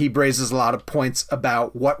 he raises a lot of points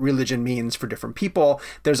about what religion means for different people.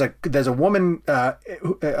 There's a woman,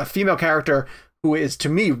 a female character, who is, to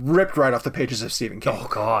me, ripped right off the pages of Stephen King. Oh,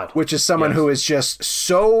 God. Which is someone who is just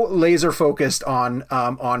so laser focused on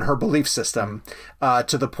her belief system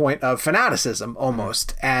to the point of fanaticism,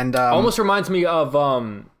 almost. And almost reminds me of,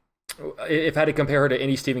 if I had to compare her to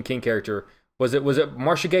any Stephen King character, was it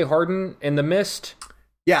Marcia Gay Harden in The Mist?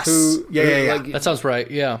 Yes. Yeah. Like, that sounds right.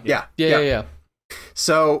 Yeah. Yeah.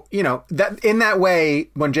 So, you know, that in that way,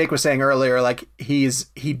 when Jake was saying earlier, like he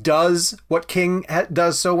does what King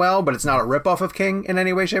does so well, but it's not a ripoff of King in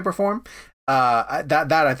any way, shape, or form.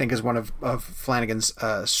 That I think is one of Flanagan's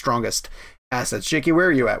strongest assets. Jakey, where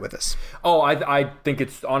are you at with this? Oh, I think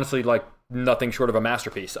it's honestly like nothing short of a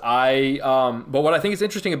masterpiece. But what I think is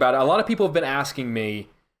interesting about it, a lot of people have been asking me,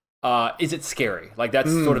 is it scary? Like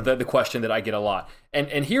that's sort of the question that I get a lot.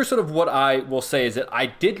 And here's sort of what I will say is that I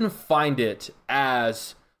didn't find it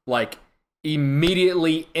as like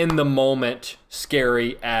immediately in the moment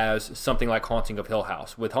scary as something like Haunting of Hill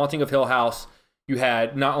House. With Haunting of Hill House, you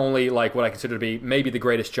had not only like what I consider to be maybe the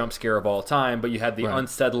greatest jump scare of all time, but you had the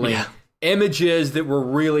unsettling images that were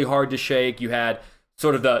really hard to shake. You had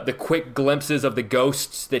sort of the quick glimpses of the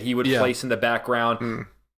ghosts that he would place in the background.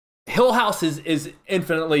 Hill House is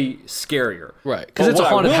infinitely scarier. Right, because it's a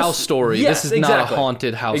haunted house story. Yes, this is not a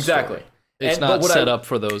haunted house story. It's not set up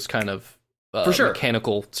for those kind of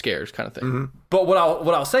mechanical scares kind of thing. Mm-hmm. But what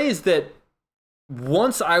I'll say is that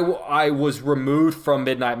once I was removed from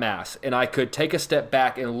Midnight Mass and I could take a step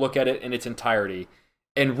back and look at it in its entirety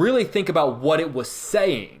and really think about what it was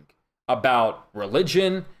saying about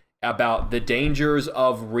religion, about the dangers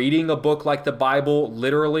of reading a book like the Bible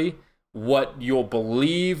literally, what you'll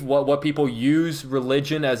believe, what people use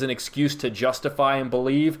religion as an excuse to justify and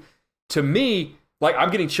believe. To me, like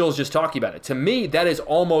I'm getting chills just talking about it. To me, that is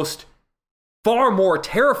almost far more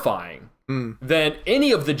terrifying than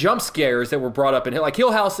any of the jump scares that were brought up in Hill. Like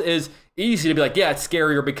Hill House is easy to be like, yeah, it's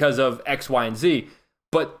scarier because of X, Y, and Z.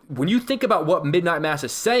 But when you think about what Midnight Mass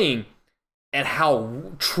is saying and how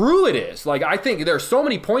true it is, like I think there are so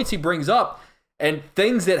many points he brings up and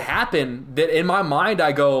things that happen that in my mind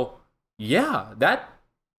I go, yeah, that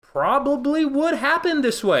probably would happen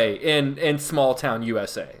this way in small town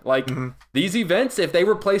USA. Like these events, if they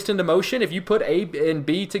were placed into motion, if you put A and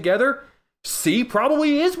B together, C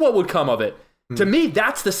probably is what would come of it. To me,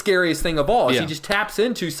 that's the scariest thing of all. He just taps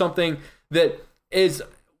into something that is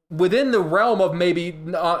within the realm of maybe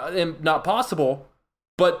not possible,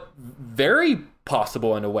 but very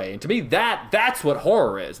possible in a way. And to me, that's what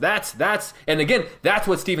horror is. That's and again, that's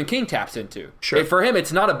what Stephen King taps into. Sure. And for him,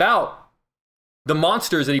 it's not about the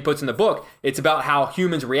monsters that he puts in the book. It's about how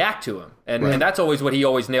humans react to him. And that's always what he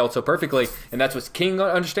always nailed so perfectly. And that's what King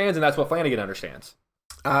understands, and that's what Flanagan understands.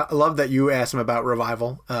 I love that you asked him about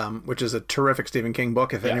Revival, which is a terrific Stephen King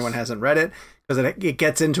book if anyone hasn't read it, because it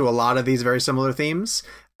gets into a lot of these very similar themes,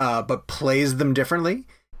 but plays them differently.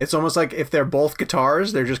 It's almost like if they're both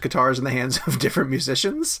guitars, they're just guitars in the hands of different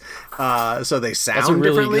musicians, so they sound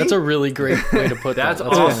differently. That's a really great way to put that. That's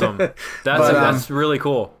awesome. That's really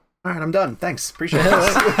cool. All right, I'm done. Thanks. Appreciate it.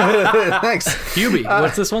 Thanks. Hubie,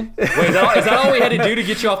 what's this one? Wait, is that all we had to do to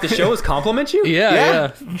get you off the show is compliment you?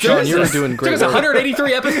 Yeah. Sean, you were doing great. It took us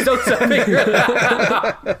 183 episodes to figure it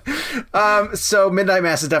out. So Midnight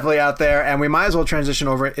Mass is definitely out there, and we might as well transition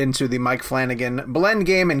over into the Mike Flanagan blend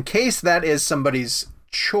game in case that is somebody's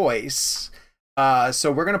choice.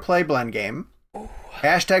 So we're going to play blend game.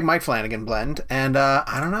 Hashtag Mike Flanagan blend, and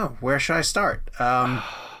I don't know. Where should I start?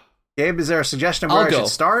 Gabe, is there a suggestion of where I should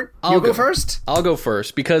start? You go first? I'll go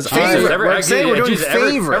first because we're doing favorites.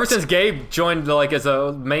 Ever since Gabe joined as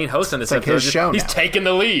a main host on this episode, his show he's now. taking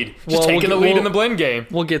the lead. Taking the lead in the blend game.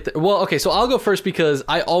 We'll get there. Well, okay, so I'll go first because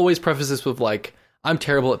I always preface this with I'm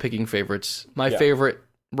terrible at picking favorites. My favorite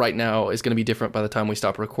right now is going to be different by the time we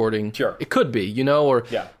stop recording. Sure. It could be, or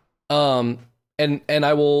and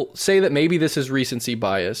I will say that maybe this is recency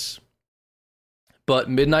bias, but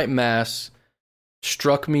Midnight Mass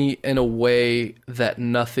struck me in a way that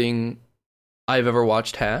nothing I've ever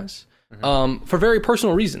watched has, for very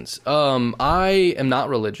personal reasons. I am not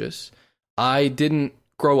religious. I didn't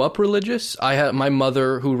grow up religious. My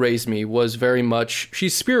mother who raised me was very much,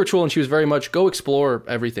 she's spiritual, and she was very much go explore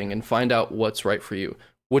everything and find out what's right for you,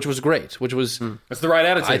 which was great, which was that's the right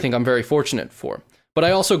attitude. I think I'm very fortunate for. But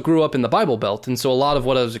I also grew up in the Bible Belt, and so a lot of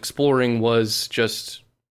what I was exploring was just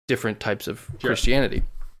different types of Christianity.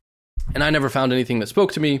 And I never found anything that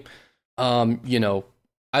spoke to me.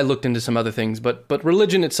 I looked into some other things, but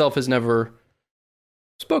religion itself has never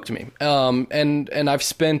spoke to me. And I've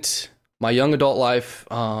spent my young adult life,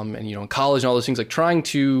 and in college and all those things, trying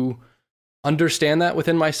to understand that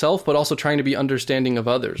within myself, but also trying to be understanding of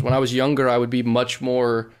others. When I was younger, I would be much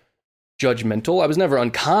more judgmental. I was never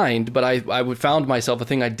unkind, but I would found myself, a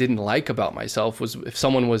thing I didn't like about myself was if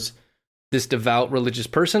someone was this devout religious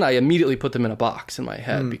person, I immediately put them in a box in my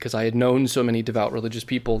head because I had known so many devout religious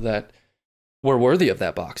people that were worthy of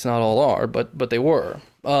that box. Not all are, but they were.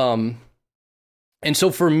 And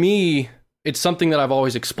so for me, it's something that I've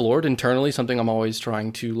always explored internally, something I'm always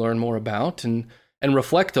trying to learn more about and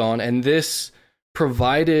reflect on. And this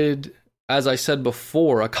provided, as I said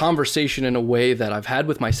before, a conversation in a way that I've had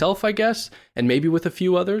with myself, I guess, and maybe with a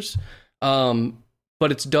few others.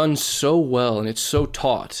 But it's done so well, and it's so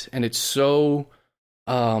taut, and it's so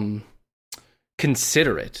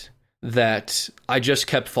considerate that I just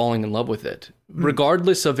kept falling in love with it.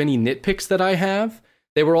 Regardless of any nitpicks that I have,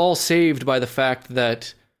 they were all saved by the fact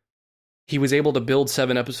that he was able to build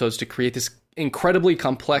 7 episodes to create this incredibly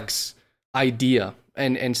complex idea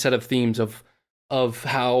and set of themes of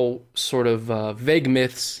how sort of vague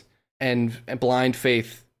myths and blind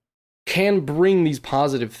faith can bring these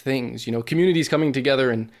positive things. Communities coming together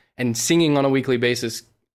and singing on a weekly basis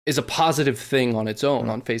is a positive thing on its own,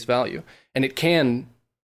 on face value. And it can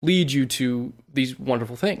lead you to these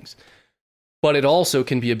wonderful things. But it also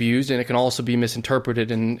can be abused, and it can also be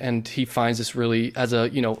misinterpreted. And he finds this really, as a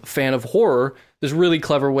fan of horror, this really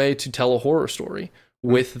clever way to tell a horror story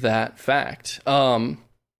with that fact. I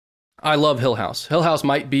love Hill House. Hill House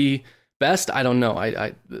might be best. I don't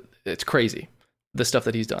know. It's crazy, the stuff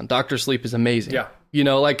that he's done. Dr. Sleep is amazing. Yeah.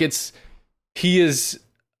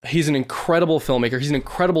 He's an incredible filmmaker. He's an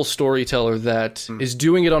incredible storyteller that is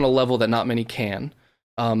doing it on a level that not many can,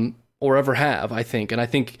 or ever have, I think. And I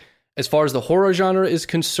think as far as the horror genre is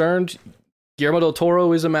concerned, Guillermo del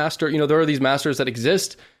Toro is a master. There are these masters that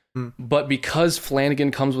exist, but because Flanagan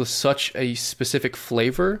comes with such a specific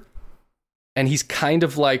flavor, and he's kind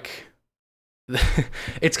of like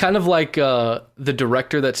it's kind of like the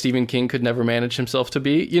director that Stephen King could never manage himself to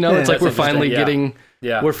be. You know, it's like That's we're finally interesting,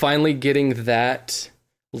 getting we're finally getting that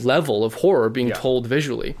level of horror being told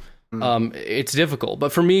visually. It's difficult,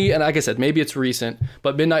 but for me, and like I said, maybe it's recent,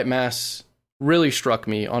 but Midnight Mass really struck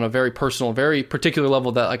me on a very personal, very particular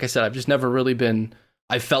level that, like I said, I've just never really been.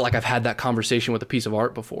 I felt like I've had that conversation with a piece of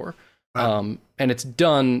art before, and it's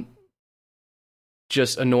done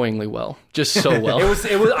just annoyingly well, just so well. It was.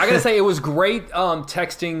 I gotta say, it was great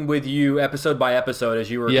texting with you episode by episode as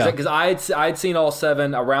you were, because I'd seen all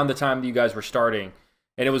 7 around the time that you guys were starting,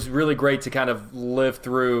 and it was really great to kind of live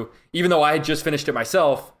through, even though I had just finished it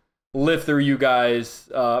myself, live through you guys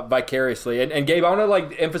vicariously. And Gabe, I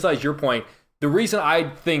want to emphasize your point. The reason I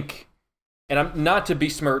think, and I'm not to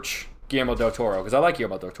besmirch Guillermo del Toro, because I like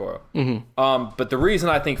Guillermo del Toro, but the reason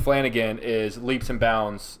I think Flanagan is leaps and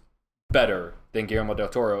bounds better than Guillermo del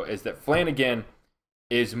Toro is that Flanagan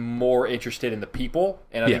is more interested in the people,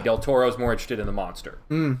 and I think del Toro is more interested in the monster.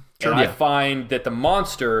 And I find that the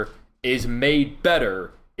monster is made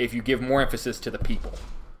better if you give more emphasis to the people.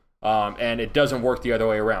 And it doesn't work the other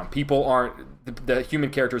way around. People aren't, the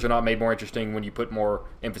human characters are not made more interesting when you put more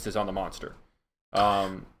emphasis on the monster.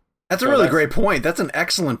 That's a really great point. That's an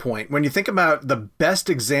excellent point. When you think about the best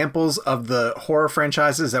examples of the horror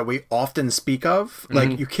franchises that we often speak of,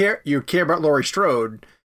 like you care about Laurie Strode,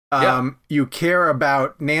 you care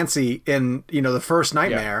about Nancy in the first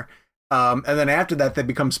Nightmare, and then after that they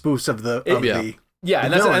become spoofs of the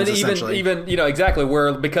and that's villains, even exactly,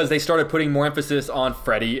 where because they started putting more emphasis on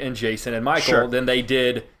Freddy and Jason and Michael than they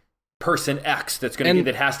did person X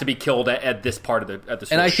that has to be killed at this part of the story.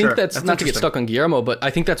 And I think that's not to get stuck on Guillermo, but I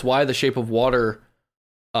think that's why The Shape of Water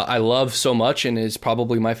I love so much and is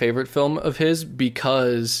probably my favorite film of his,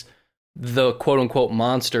 because the quote unquote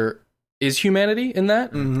monster is humanity in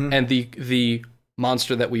that, and the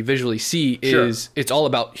monster that we visually see is it's all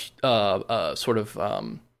about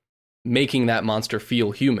making that monster feel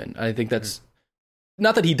human. I think that's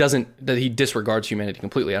not that he disregards humanity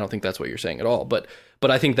completely. I don't think that's what you're saying at all. But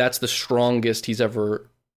I think that's the strongest he's ever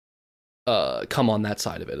come on that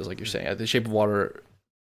side of it, is like you're saying. The Shape of Water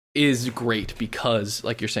is great because,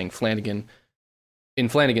 like you're saying, Flanagan, in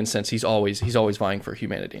Flanagan's sense, he's always vying for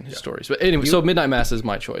humanity in his stories. But anyway, so Midnight Mass is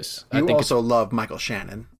my choice. I think also love Michael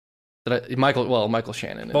Shannon. Michael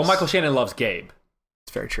Shannon. Michael Shannon loves Gabe.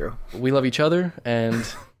 It's very true. We love each other, and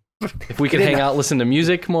if we could hang out, listen to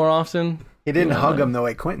music more often. He didn't hug him the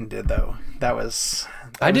way Quentin did, though. That was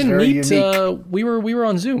unique. We were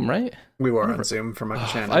on Zoom, right? We were on Zoom for Michael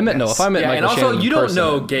Shannon. If I met Michael and also, Shannon, you don't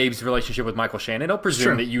know Gabe's relationship with Michael Shannon. Don't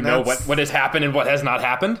presume that you know what has happened and what has not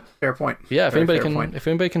happened. Fair point. Yeah, if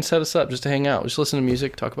anybody can set us up just to hang out, just listen to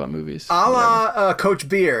music, talk about movies. A la Coach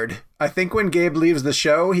Beard. I think when Gabe leaves the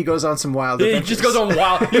show, he goes on some wild adventures. He just goes on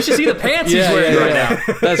wild. You should see the pants he's wearing right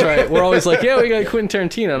now. That's right. We're always like, we got Quentin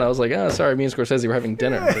Tarantino, and I was like, sorry, me and Scorsese were having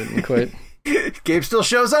dinner. I didn't quit. Gabe still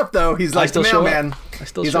shows up, though. He's like the mailman.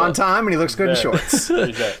 He's on time and he looks good in shorts.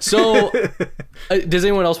 So, does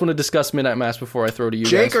anyone else want to discuss Midnight Mass before I throw to you,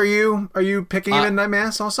 Jake, guys? are you picking Midnight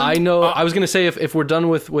Mass also? I know. I was going to say if we're done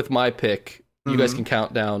with my pick, you guys can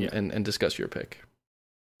count down and discuss your pick.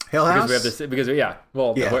 Hill House?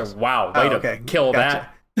 Wow, way to kill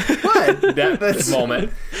that. What? that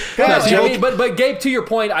moment. But Gabe, to your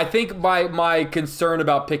point, I think my concern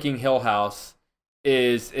about picking Hill House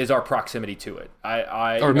is our proximity to it.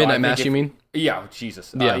 Midnight Mass, you mean? Yeah,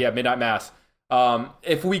 Jesus. Midnight Mass.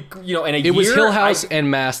 If we, in a year... It was Hill House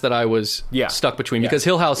and Mass that I was stuck between, because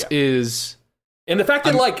Hill House is... And the fact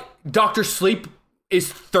that, Dr. Sleep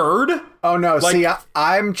is third... Oh, no. See,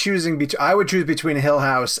 I'm choosing... I would choose between Hill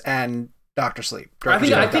House and Dr. Sleep. I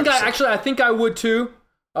think I would, too.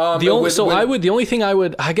 The only thing I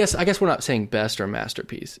would... I guess we're not saying best or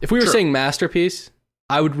masterpiece. If we were saying masterpiece...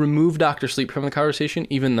 I would remove Dr. Sleep from the conversation,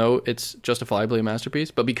 even though it's justifiably a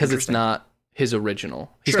masterpiece, but because it's not his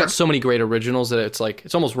original. He's got so many great originals that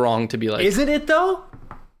it's almost wrong to be like... Isn't it, though?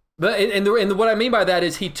 But and what I mean by that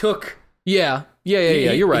is he took... Yeah,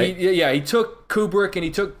 you're right. He took Kubrick and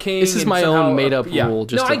he took King. This is my own made-up rule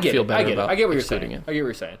just to feel better about I get what you're saying. I get what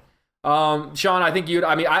you're saying. Sean, I think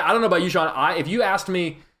I don't know about you, Sean. If you asked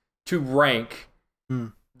me to rank...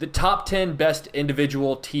 the top 10 best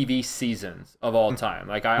individual TV seasons of all time.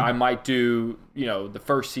 I might do, the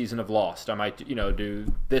first season of Lost. I might,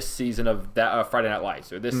 do this season of that Friday Night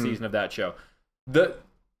Lights or this season of that show. The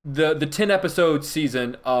 10 episode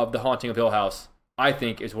season of The Haunting of Hill House, I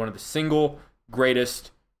think, is one of the single greatest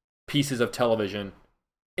pieces of television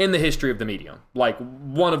in the history of the medium.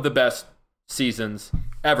 One of the best seasons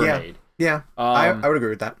ever made. Yeah, I would agree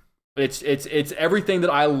with that. It's everything that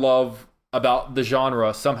I love about the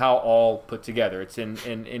genre somehow all put together. It's an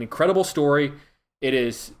incredible story. It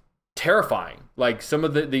is terrifying. Like some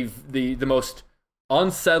of the most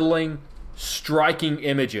unsettling, striking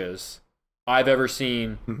images I've ever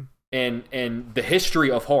seen in the history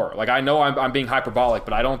of horror. Like I know I'm being hyperbolic,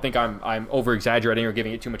 but I don't think I'm over exaggerating or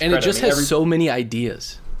giving it too much and credit. it just has so many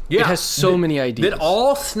ideas. Yeah, it has so many ideas that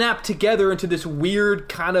all snap together into this weird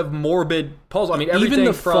kind of morbid puzzle. I mean, everything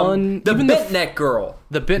even from the Bit-Neck girl,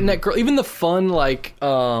 even the fun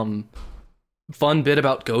fun bit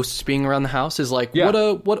about ghosts being around the house is like what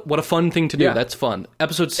a fun thing to do. Yeah. That's fun.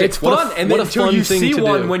 Episode 6, it's fun, and then until you see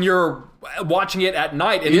one do. when you're watching it at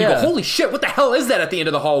night, and you go, "Holy shit! What the hell is that at the end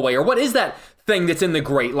of the hallway? Or what is that thing that's in the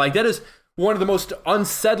grate?" Like that is one of the most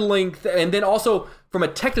unsettling. And then also from a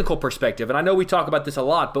technical perspective, and I know we talk about this a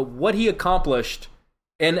lot, but what he accomplished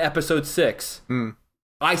in episode 6,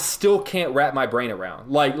 I still can't wrap my brain around.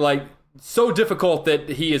 Like so difficult that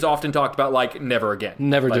he is often talked about like never again.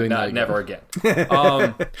 Doing that again. Never again.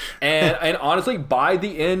 And honestly, by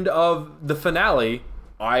the end of the finale,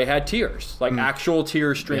 I had tears, like actual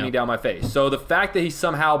tears streaming down my face. So the fact that he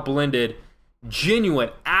somehow blended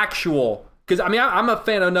genuine, actual, because I mean, I'm a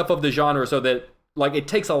fan enough of the genre so that like it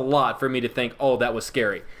takes a lot for me to think, oh, that was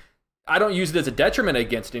scary. I don't use it as a detriment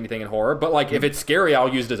against anything in horror, but like if it's scary,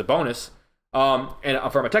 I'll use it as a bonus.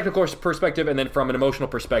 And from a technical perspective, and then from an emotional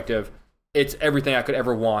perspective, it's everything I could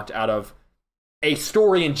ever want out of a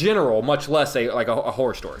story in general, much less a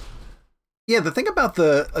horror story. Yeah, the thing about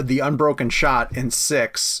the unbroken shot in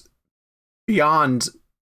 6, beyond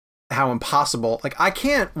how impossible, like I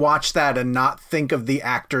can't watch that and not think of the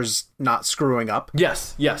actors not screwing up.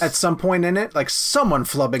 Yes. At some point in it, like someone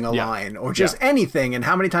flubbing a line or just anything, and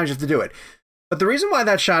how many times you have to do it. But the reason why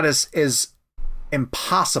that shot is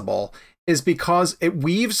impossible is because it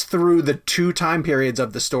weaves through the 2 time periods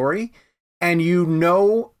of the story, and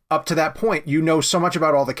up to that point, so much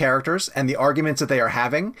about all the characters and the arguments that they are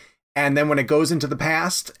having. And then when it goes into the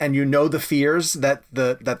past, and the fears that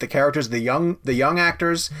the characters, the young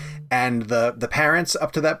actors and the parents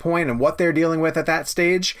up to that point, and what they're dealing with at that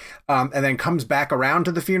stage, and then comes back around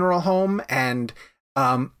to the funeral home, and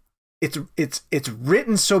it's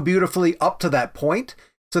written so beautifully up to that point,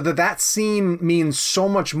 so that scene means so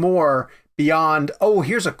much more beyond, oh,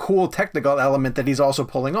 here's a cool technical element that he's also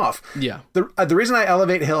pulling off. Yeah. The reason I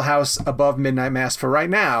elevate Hill House above Midnight Mass for right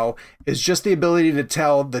now is just the ability to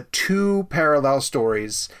tell the 2 parallel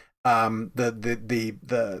stories, the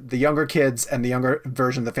younger kids and the younger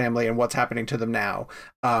version of the family and what's happening to them now,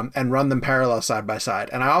 and run them parallel side by side.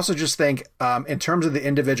 And I also just think, in terms of the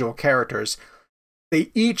individual characters, they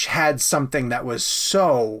each had something that was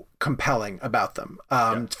so compelling about them.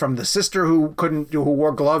 From the sister who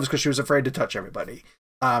wore gloves because she was afraid to touch everybody,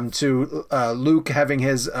 to Luke having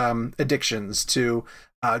his addictions, to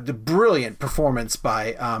the brilliant performance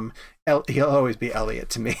by he'll always be Elliot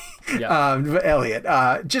to me. Elliot,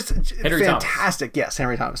 just Henry fantastic. Thomas. Yes,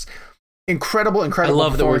 Henry Thomas. Incredible. I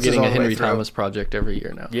love that we're getting a Henry Thomas project every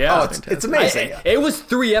year now. Yeah, it's amazing. It was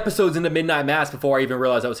 3 episodes into Midnight Mass before I even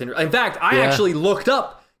realized that was Henry. In fact, I actually looked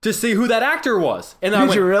up to see who that actor was, and I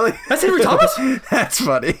went, you really? That's Henry Thomas? That's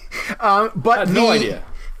funny. But I had no idea.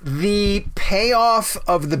 The payoff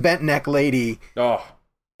of the bent neck lady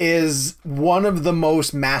is one of the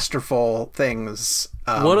most masterful things.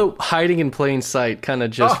 What a hiding in plain sight, kind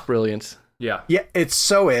of just brilliance. Yeah, it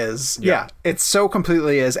so is. Yeah, it so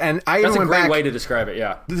completely is. And that's a great way to describe it.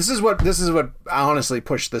 Yeah, this is what honestly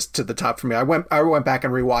pushed this to the top for me. I went back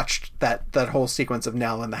and rewatched that whole sequence of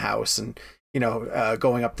Nell in the house, and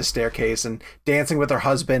going up the staircase and dancing with her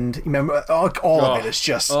husband. Remember, all of it is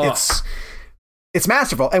just it's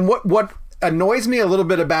masterful. And what annoys me a little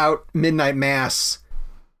bit about Midnight Mass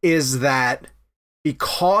is that,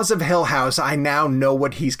 because of Hill House, I now know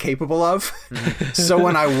what he's capable of. So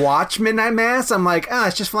when I watch Midnight Mass, I'm like,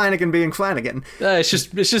 it's just Flanagan being Flanagan. It's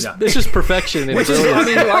just perfection. Which is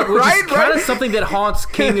kind of something that haunts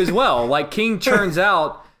King as well. Like King churns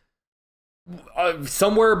out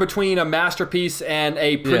somewhere between a masterpiece and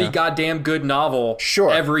a pretty goddamn good novel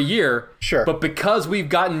every year. Sure. But because we've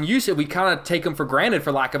gotten used to it, we kind of take them for granted,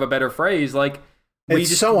 for lack of a better phrase. Like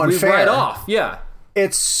it's so unfair. We write off. Yeah.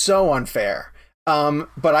 It's so unfair.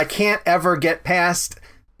 But I can't ever get past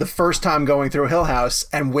the first time going through Hill House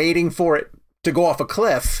and waiting for it to go off a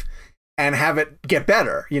cliff and have it get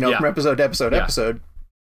better, from episode to episode.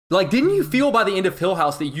 Like, didn't you feel by the end of Hill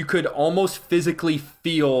House that you could almost physically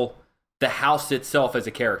feel the house itself as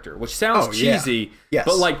a character, which sounds cheesy, yes.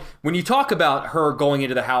 But like when you talk about her going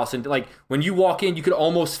into the house and like when you walk in, you could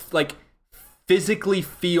almost like physically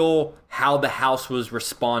feel how the house was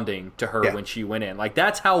responding to her when she went in. Like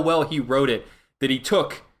that's how well he wrote it, that he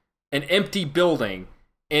took an empty building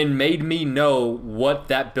and made me know what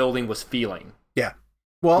that building was feeling. Yeah.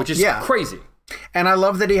 Well, which is crazy. And I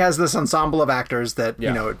love that he has this ensemble of actors that,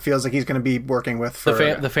 you know, it feels like he's going to be working with for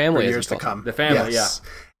the family for years to come. The family,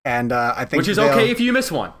 And I think which is okay if you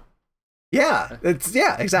miss one. Yeah,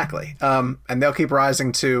 exactly. And they'll keep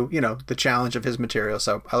rising to, you know, the challenge of his material.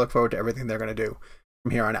 So I look forward to everything they're going to do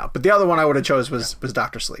from here on out. But the other one I would have chose was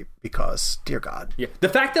Dr. Sleep because, dear God. Yeah. The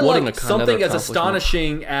fact that like something as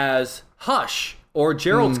astonishing as Hush or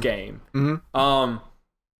Gerald's Game,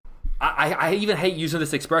 I even hate using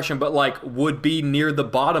this expression, but like would be near the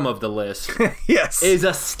bottom of the list. Yes, is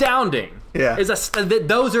astounding. Yeah,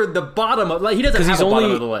 those are the bottom of. Like he doesn't have a bottom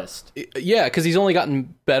of the list. Yeah, because he's only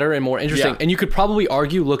gotten better and more interesting. Yeah. And you could probably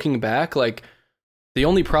argue, looking back, like the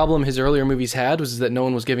only problem his earlier movies had was that no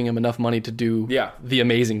one was giving him enough money to do the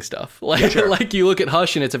amazing stuff. Like like you look at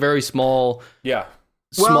Hush and it's a very small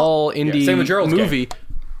indie same with Gerald's movie, Game.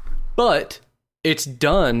 But it's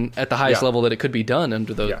done at the highest level that it could be done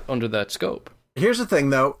under that scope. Here's the thing,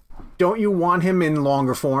 though. Don't you want him in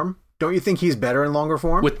longer form? Don't you think he's better in longer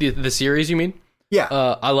form? With the series, you mean? Yeah.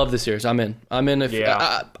 I love the series. I'm in.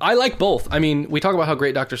 I like both. I mean, we talk about how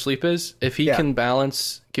great Dr. Sleep is. If he can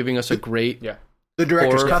balance giving us a great the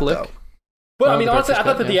director's cut, flick. Though. But I mean, honestly, I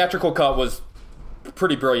thought the theatrical cut was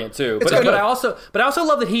pretty brilliant, too. But I also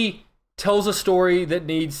love that he tells a story that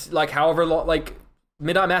needs, like, however long, like,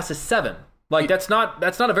 Midnight Mass is 7. Like that's not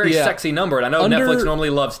a very sexy number, and I know Netflix normally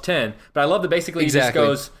loves 10, but I love that basically he just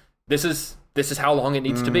goes, this is how long it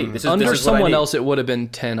needs to be. This is someone else it would have been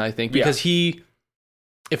 10, I think, because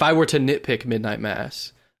if I were to nitpick Midnight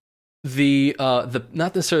Mass, the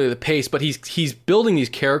not necessarily the pace, but he's building these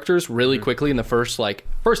characters really quickly in the first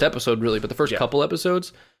episode really, but the first couple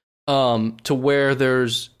episodes, to where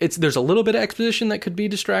there's a little bit of exposition that could be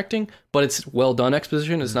distracting, but it's well done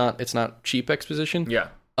exposition. It's not cheap exposition. Yeah.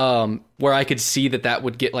 Where I could see that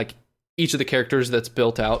would get like each of the characters that's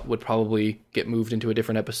built out would probably get moved into a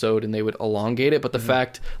different episode and they would elongate it. But the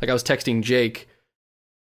fact, like I was texting Jake,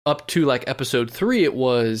 up to like episode 3, it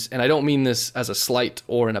was, and I don't mean this as a slight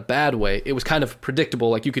or in a bad way, it was kind of predictable.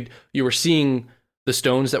 Like you were seeing the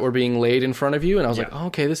stones that were being laid in front of you, and I was like, oh,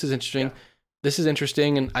 okay, this is interesting. Yeah. This is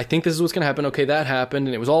interesting, and I think this is what's going to happen. Okay, that happened,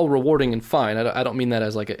 and it was all rewarding and fine. I don't mean that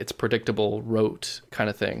as like it's predictable, rote kind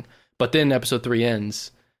of thing. But then episode 3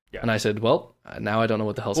 ends. Yeah. And I said, well, now I don't know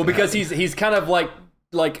what the hell's going to happen. Well, because he's kind of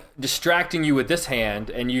like distracting you with this hand,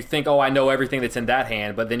 and you think, oh, I know everything that's in that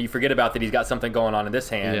hand, but then you forget about that he's got something going on in this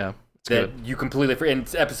hand. Yeah, that you completely.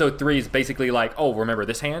 And episode 3 is basically like, oh, remember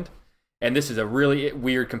this hand? And this is a really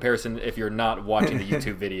weird comparison if you're not watching the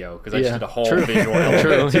YouTube video, because I just did a whole visual.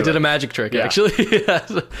 True, he did a magic trick, actually.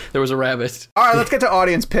 There was a rabbit. All right, let's get to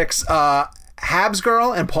audience picks. Habs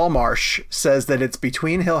Girl and Paul Marsh says that it's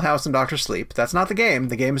between Hill House and Dr. Sleep. That's not the game.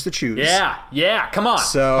 The game is to choose. Yeah, come on.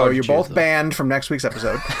 So you're both banned from next week's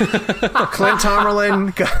episode. Clint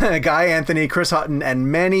Tomerlin, Guy Anthony, Chris Hutton,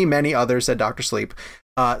 and many, many others said Dr. Sleep.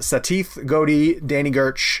 Satith Godi, Danny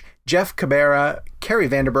Gertsch, Jeff Cabrera, Kerry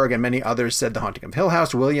Vanderberg, and many others said The Haunting of Hill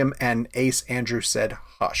House. William and Ace Andrew said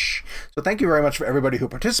Hush. So thank you very much for everybody who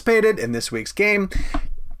participated in this week's game.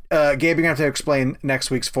 Gabe, you're going to have to explain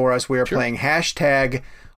next week's for us. We are playing hashtag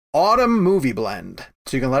Autumn Movie Blend.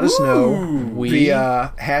 So you can let us know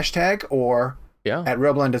via hashtag or at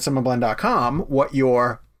realblend@summerblend.com what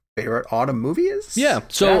your favorite autumn movie is. Yeah.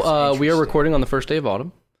 So we are recording on the first day of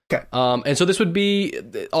autumn. Okay. And so this would be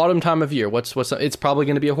the autumn time of year. It's probably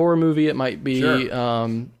going to be a horror movie. It might be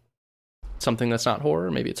something that's not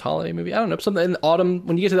horror. Maybe it's a holiday movie. I don't know. Something in autumn.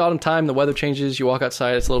 When you get to the autumn time, the weather changes. You walk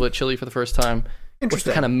outside. It's a little bit chilly for the first time. What's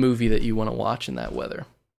the kind of movie that you want to watch in that weather?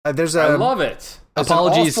 I love it.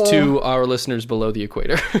 Apologies to our listeners below the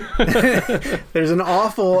equator. There's an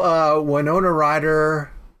awful Winona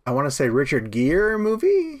Ryder, I want to say Richard Gere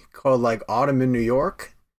movie called like Autumn in New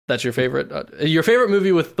York. That's your favorite? Your favorite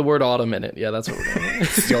movie with the word autumn in it. Yeah, that's what we're doing.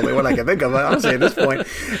 It's the only one I can think of, honestly, at this point.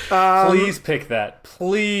 Please pick that.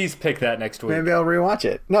 Please pick that next week. Maybe I'll rewatch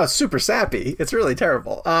it. No, it's super sappy. It's really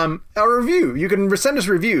terrible. A review. You can send us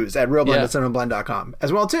reviews at realblend@cinemablend.com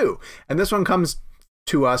as well, too. And this one comes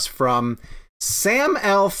to us from Sam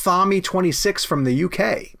L. Thami 26 from the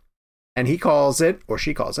UK. And he calls it, or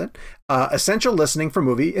she calls it, essential listening for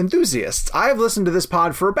movie enthusiasts. I have listened to this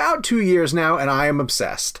pod for about 2 years now, and I am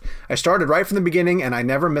obsessed. I started right from the beginning, and I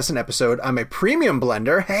never miss an episode. I'm a premium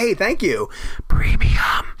blender. Hey, thank you.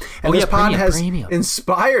 Premium. And Oh, this yeah, pod premium, has premium.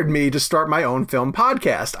 inspired me to start my own film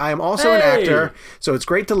podcast. I am also an Hey! actor, so it's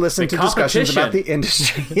great to listen The to discussions about the competition.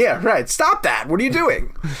 industry. Yeah, right. Stop that. What are you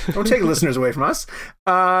doing? Don't take listeners away from us.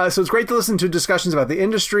 So it's great to listen to discussions about the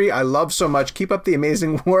industry. I love so much. Keep up the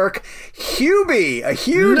amazing work. Hubie, a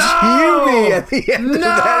huge Hubie at the end of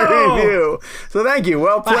that review. So thank you.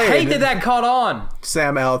 Well I played. hate that caught on.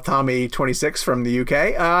 Sam L. Tommy 26 from the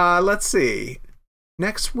UK. Let's see.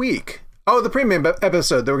 Next week. Oh, the premium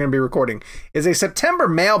episode that we're going to be recording is a September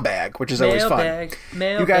mailbag, which is always fun.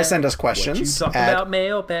 You guys send us questions What you talk at about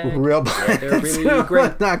mailbag? realblend.com, They're really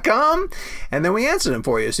great. and then we answer them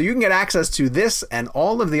for you. So you can get access to this and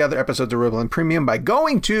all of the other episodes of Real Blend Premium by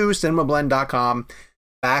going to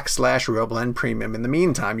cinemablend.com/Real Premium. In the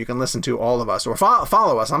meantime, you can listen to all of us or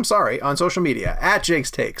follow us, on social media at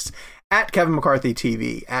Jake's Takes, at Kevin McCarthy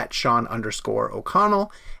TV, at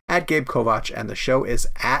Sean_O'Connell, at Gabe Kovach, and the show is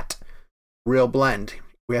at Real Blend.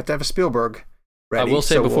 We have to have a Spielberg ready. I will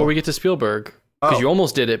say before we get to Spielberg, because you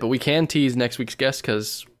almost did it, but we can tease next week's guest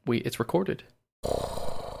because it's recorded.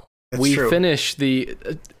 We true. finish the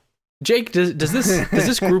Jake. Does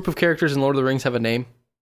this group of characters in Lord of the Rings have a name?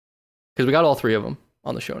 Because we got all three of them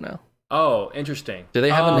on the show now. Oh, interesting. Do they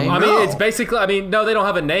have a name? I mean, No. it's basically. I mean, no, they don't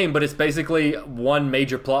have a name, but it's basically one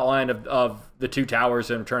major plot line of the Two Towers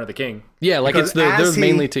and Return of the King. Yeah, like Because they're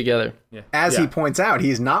mainly together. Yeah. As yeah. he points out,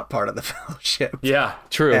 he's not part of the Fellowship. Yeah.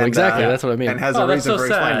 True, And, exactly. That's what I mean. And has Oh, a that's reason so for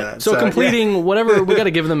explaining sad. that. So completing yeah. whatever, we got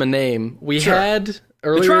to give them a name. We Sure. had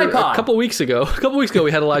earlier tripod. a couple weeks ago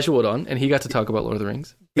we had Elijah Wood on, and he got to talk about Lord of the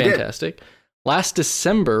Rings. He did. Fantastic. Last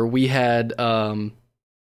December we had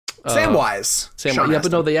Samwise. Sam. Sean Yeah,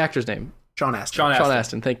 Astin. but no, the actor's name. Sean Astin. Sean Sean Astin.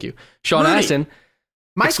 Astin. Thank you, Sean Rudy. Astin.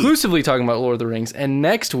 Mikey. Exclusively talking about Lord of the Rings, and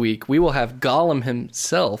next week we will have Gollum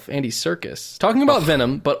himself, Andy Serkis, talking about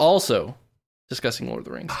Venom, but also discussing Lord of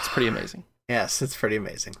the Rings. It's pretty amazing. Yes, it's pretty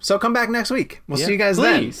amazing. So come back next week. We'll Yeah, see you guys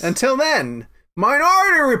please. then. Until then,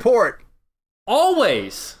 Minority Report.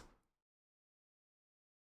 Always.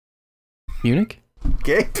 Munich?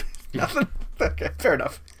 Gabe? Nothing? Okay, fair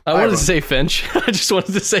enough. I Bye, wanted to everyone. say Finch. I just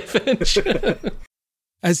wanted to say Finch.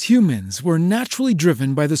 As humans, we're naturally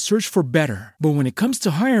driven by the search for better. But when it comes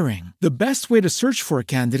to hiring, the best way to search for a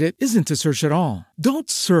candidate isn't to search at all. Don't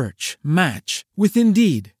search, match with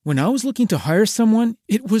Indeed. When I was looking to hire someone,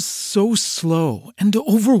 it was so slow and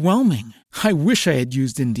overwhelming. I wish I had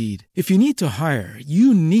used Indeed. If you need to hire,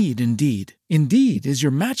 you need Indeed. Indeed is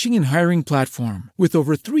your matching and hiring platform with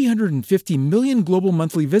over 350 million global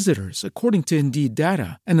monthly visitors, according to Indeed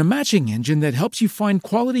data, and a matching engine that helps you find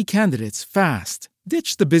quality candidates fast.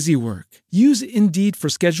 Ditch the busy work. Use Indeed for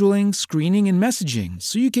scheduling, screening, and messaging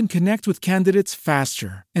so you can connect with candidates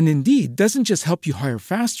faster. And Indeed doesn't just help you hire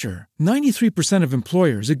faster. 93% of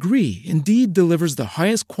employers agree Indeed delivers the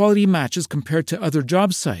highest quality matches compared to other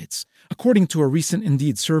job sites, according to a recent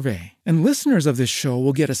Indeed survey. And listeners of this show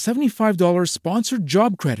will get a $75 sponsored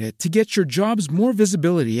job credit to get your jobs more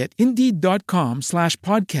visibility at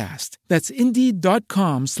Indeed.com/podcast. That's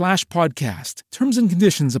Indeed.com/podcast. Terms and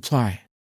conditions apply.